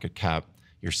market cap.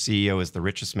 Your CEO is the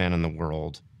richest man in the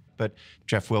world. But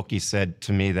Jeff Wilke said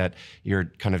to me that you're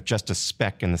kind of just a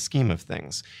speck in the scheme of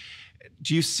things.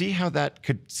 Do you see how that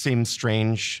could seem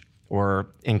strange or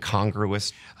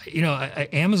incongruous?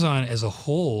 Amazon as a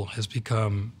whole has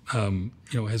become,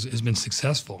 has been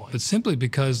successful. But simply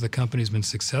because the company's been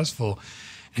successful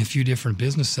in a few different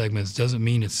business segments doesn't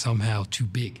mean it's somehow too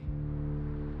big.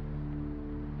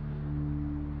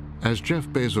 As Jeff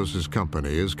Bezos'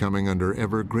 company is coming under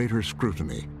ever greater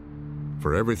scrutiny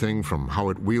for everything from how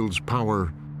it wields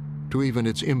power to even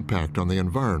its impact on the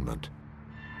environment,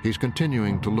 he's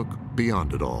continuing to look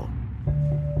beyond it all.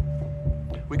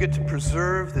 We get to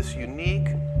preserve this unique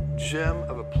gem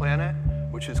of a planet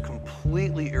which is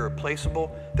completely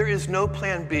irreplaceable. There is no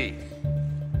plan B.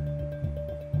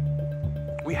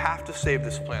 We have to save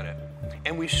this planet,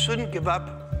 and we shouldn't give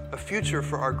up a future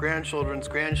for our grandchildren's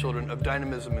grandchildren of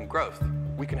dynamism and growth.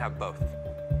 We can have both.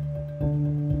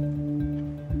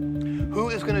 Who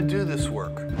is going to do this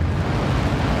work?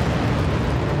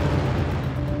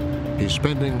 He's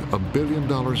spending $1 billion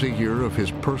a year of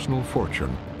his personal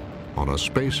fortune on a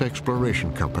space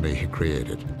exploration company he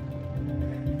created.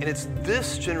 And it's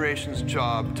this generation's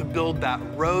job to build that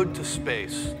road to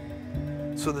space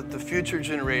so that the future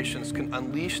generations can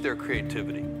unleash their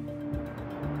creativity.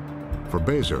 For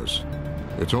Bezos,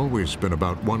 it's always been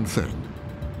about one thing: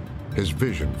 his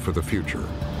vision for the future.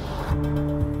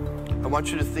 I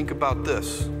want you to think about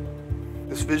this.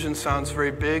 This vision sounds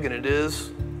very big, and it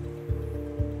is.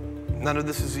 None of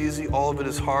this is easy, all of it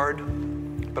is hard,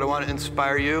 but I want to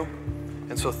inspire you,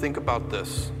 and so think about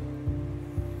this.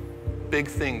 Big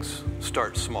things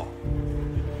start small.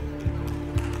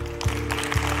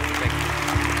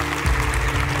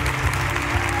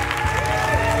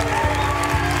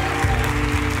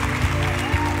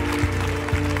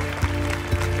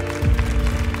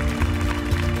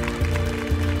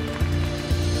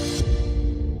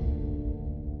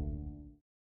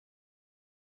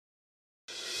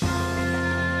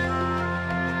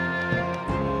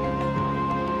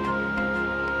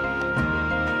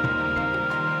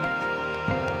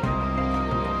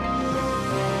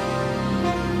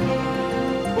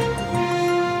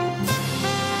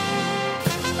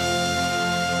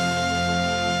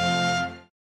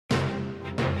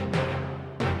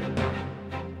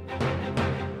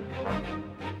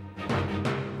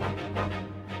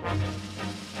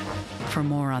 For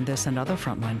more on this and other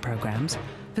Frontline programs,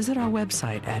 visit our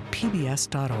website at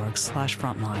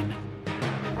pbs.org/frontline.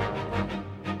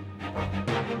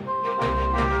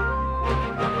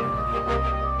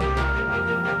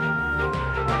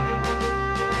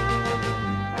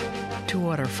 To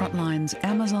order Frontline's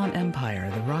Amazon Empire,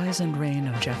 The Rise and Reign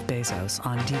of Jeff Bezos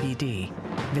on DVD,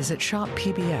 visit Shop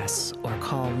PBS or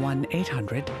call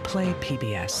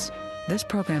 1-800-PLAY-PBS. This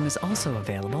program is also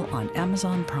available on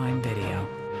Amazon Prime Video.